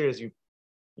 every series,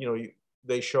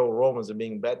 they show Romans as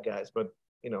being bad guys, but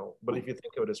if you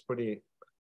think of it, it's pretty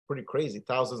pretty crazy,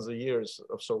 thousands of years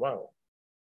of survival.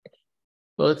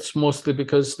 Well, it's mostly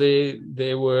because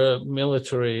they were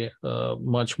military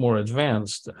much more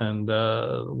advanced, and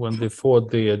when they fought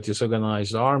the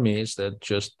disorganized armies that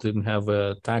just didn't have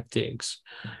tactics,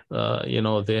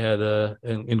 they had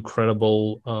an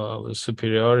incredible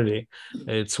superiority.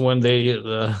 It's when they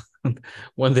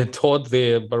when they taught the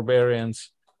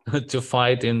barbarians to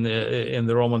fight in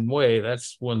the Roman way,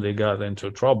 that's when they got into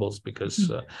troubles,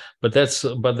 because but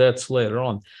that's later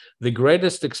on. The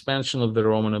greatest expansion of the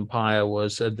Roman Empire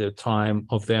was at the time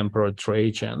of the Emperor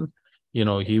Trajan.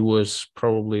 He was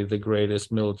probably the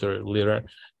greatest military leader,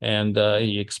 and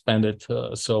he expanded.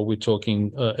 So we're talking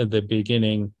at the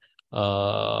beginning,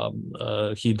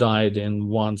 he died in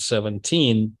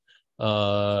 117,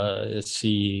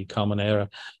 C Common Era,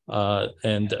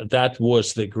 and that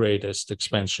was the greatest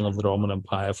expansion of the Roman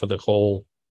Empire for the whole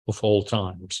of all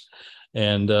times.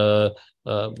 And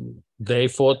they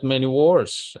fought many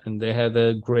wars, and they had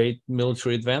a great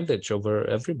military advantage over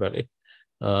everybody.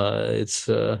 It's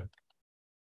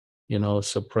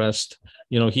suppressed.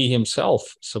 He himself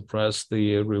suppressed the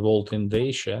revolt in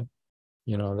Dacia.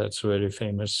 That's a very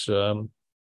famous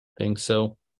thing.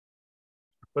 So.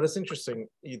 But it's interesting.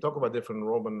 You talk about different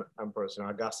Roman emperors.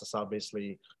 Augustus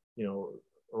obviously,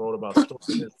 wrote about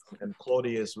Stoicism, and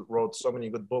Claudius wrote so many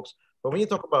good books. But when you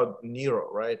talk about Nero,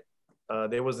 right?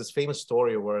 There was this famous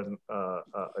story where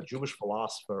a Jewish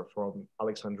philosopher from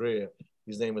Alexandria,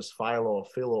 his name is Philo,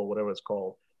 whatever it's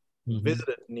called,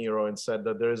 visited Nero and said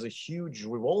that there is a huge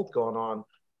revolt going on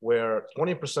where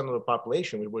 20% of the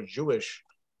population, which was Jewish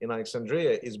in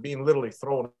Alexandria, is being literally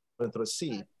thrown into the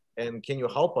sea. And can you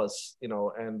help us?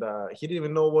 And he didn't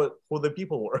even know who the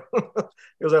people were.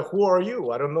 He was like, "Who are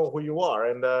you? I don't know who you are."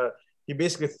 And he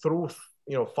basically threw,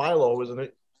 Philo, who was a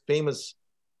famous,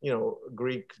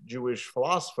 Greek Jewish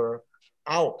philosopher,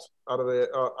 out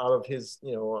of his,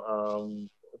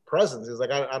 presence. He's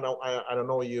like, I don't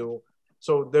know you.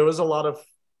 So there was a lot of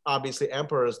obviously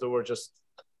emperors that were just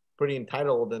pretty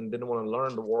entitled and didn't want to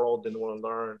learn the world, didn't want to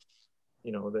learn,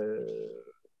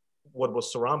 what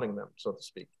was surrounding them, so to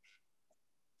speak.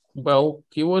 Well,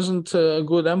 he wasn't a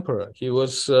good emperor. He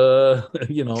was,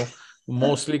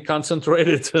 mostly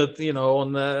concentrated,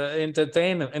 on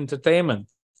entertainment,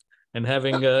 and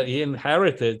having he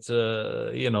inherited,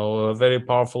 a very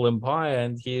powerful empire,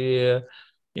 and he,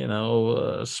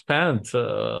 spent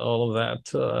all of that.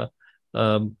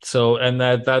 So, and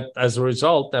that as a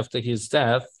result, after his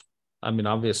death, I mean,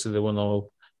 obviously there were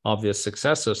no obvious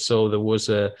successors, so there was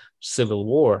a civil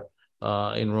war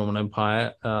in Roman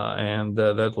Empire, and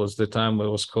that was the time it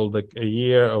was called a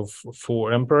year of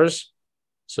 4 emperors.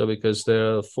 So because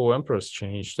there are 4 emperors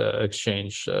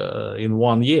exchanged in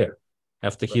 1 year.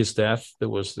 After his death, there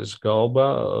was this Galba,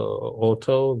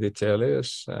 Otto,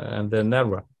 Vitellius, and then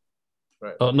Nero.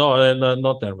 Right. Oh no,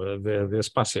 not Nero,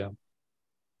 Vespasian.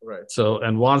 Right. So,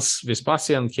 and once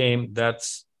Vespasian came,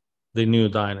 that's the new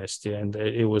dynasty, and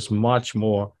it was much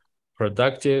more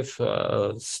productive,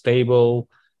 stable,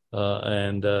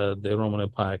 and the Roman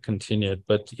Empire continued.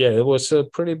 But yeah, it was a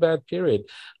pretty bad period.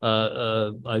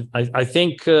 I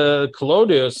think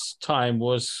Claudius' time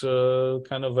was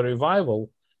kind of a revival,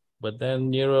 but then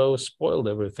Nero spoiled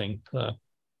everything.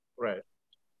 Right.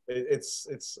 It's.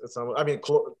 I mean,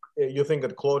 you think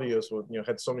that Claudius would,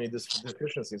 had so many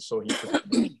deficiencies, so he could,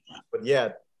 but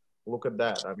yet, look at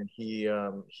that. I mean, he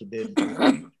did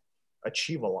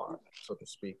achieve a lot, so to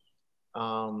speak.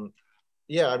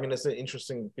 Yeah, I mean, it's an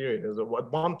interesting period.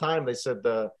 At one time, they said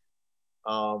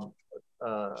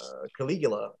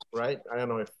Caligula, right? I don't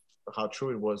know how true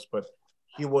it was, but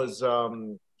he was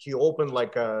he opened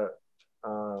like a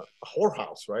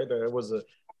whorehouse, right? It was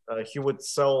he would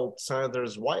sell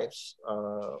senators' wives,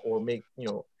 or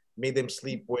made them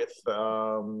sleep with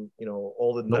all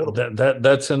the notable.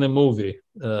 That's in a movie,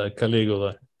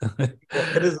 Caligula.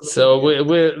 It is. So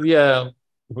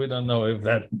we don't know if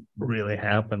that really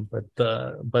happened, but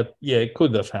yeah, it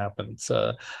could have happened.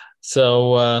 The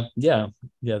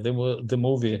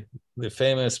movie, the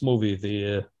famous movie,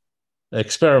 the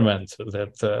experiment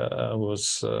that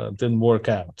didn't work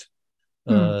out.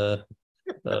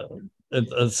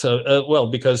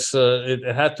 Because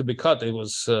it had to be cut. It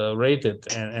was rated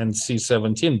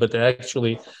NC-17, but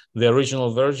actually the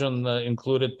original version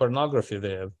included pornography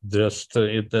there. Just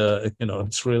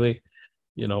it's really,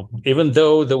 even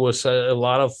though there was a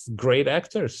lot of great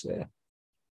actors there.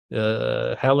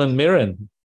 Helen Mirren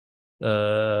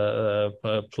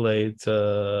played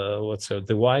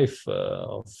the wife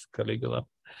of Caligula.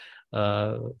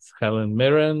 Helen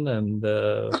Mirren and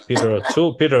Peter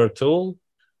O'Toole.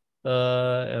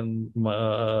 And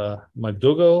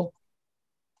McDougall,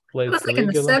 played It was like in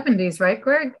the Caligula. 70s, right,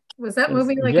 Greg? Was that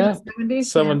movie like in the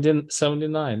 70s?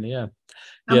 79, yeah.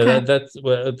 Okay.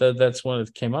 That's when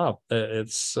it came up.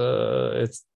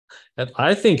 And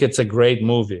I think it's a great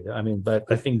movie. I mean, but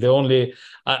I think and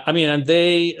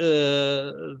they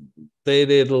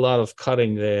did a lot of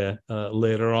cutting there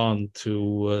later on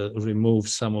to remove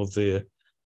some of the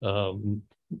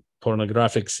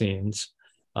pornographic scenes,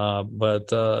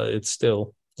 but it's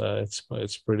still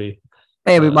it's pretty.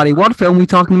 Hey everybody, what film we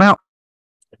talking about?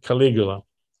 Caligula.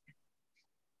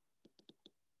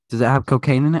 Does it have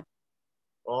cocaine in it?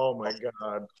 Oh my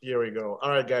God! Here we go. All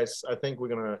right, guys. I think we're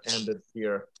gonna end it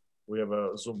here. We have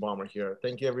a Zoom bomber here.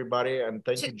 Thank you, everybody, and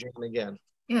thank you, Jane, again.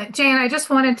 Yeah, Jane, I just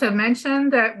wanted to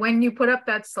mention that when you put up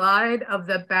that slide of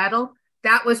the battle,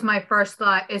 that was my first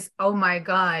thought is, oh my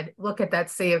God, look at that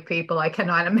sea of people. I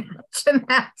cannot imagine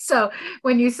that. So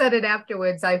when you said it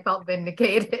afterwards, I felt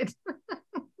vindicated.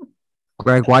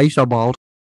 Greg, why are you so bald?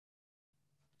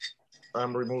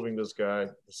 I'm removing this guy.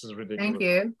 This is ridiculous. Thank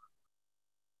you.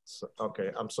 So,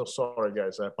 okay, I'm so sorry,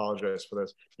 guys. I apologize for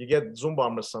this. You get Zoom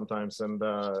bombers sometimes, and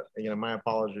my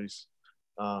apologies.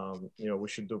 We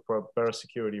should do better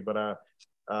security. But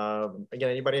again,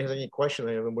 anybody has any questions?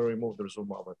 We removed the Zoom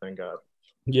bomber. Thank God.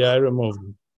 Yeah, I removed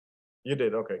them. You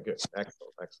did. Okay, good.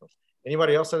 Excellent.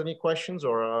 Anybody else have any questions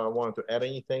or wanted to add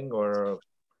anything or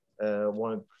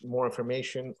wanted more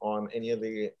information on any of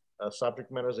the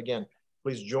subject matters? Again,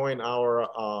 please join our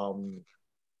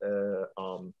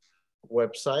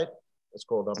website. It's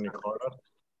called Omnicarta.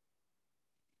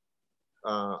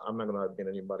 I'm not going to admit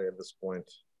anybody at this point.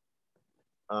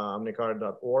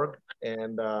 Omnicarta.org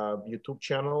and YouTube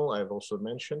channel I've also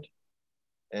mentioned,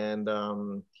 and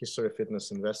History of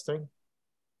Fitness Investing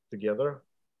together.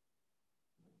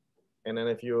 And then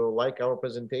if you like our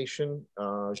presentation,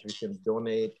 you can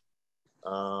donate.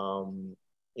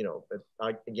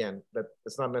 Again, that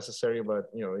it's not necessary,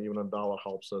 but even $1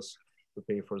 helps us to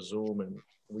pay for Zoom, and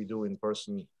we do in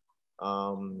person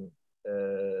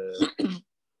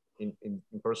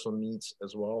in-person meets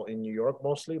as well in New York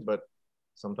mostly, but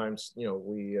sometimes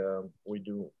we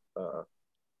do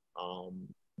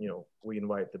we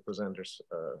invite the presenters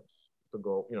to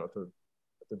go to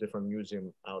different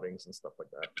museum outings and stuff like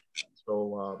that.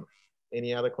 So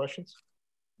any other questions?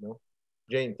 No.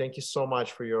 Jane, thank you so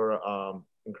much for your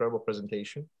incredible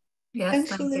presentation. Yes,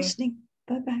 Thanks for listening.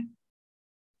 Bye-bye.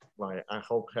 Bye. I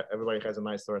hope everybody has a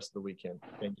nice rest of the weekend.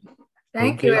 Thank you.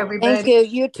 Thank you, everybody. Thank you.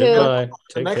 You too. Goodbye.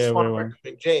 The Take next care, one, everyone.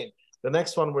 Jane. The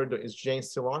next one we're doing is Jane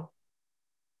still on?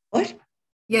 What?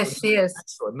 Yes, she is.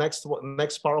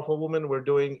 Next powerful woman we're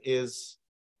doing is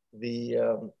the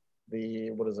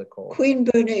what is it called? Queen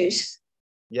Bernice.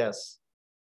 Yes.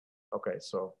 Okay,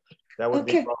 so that would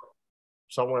be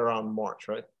somewhere around March,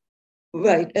 right?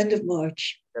 Right, end of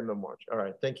March. End of March. All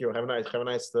right. Thank you. Have a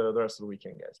nice the rest of the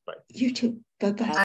weekend, guys. Bye. You too. Bye-bye.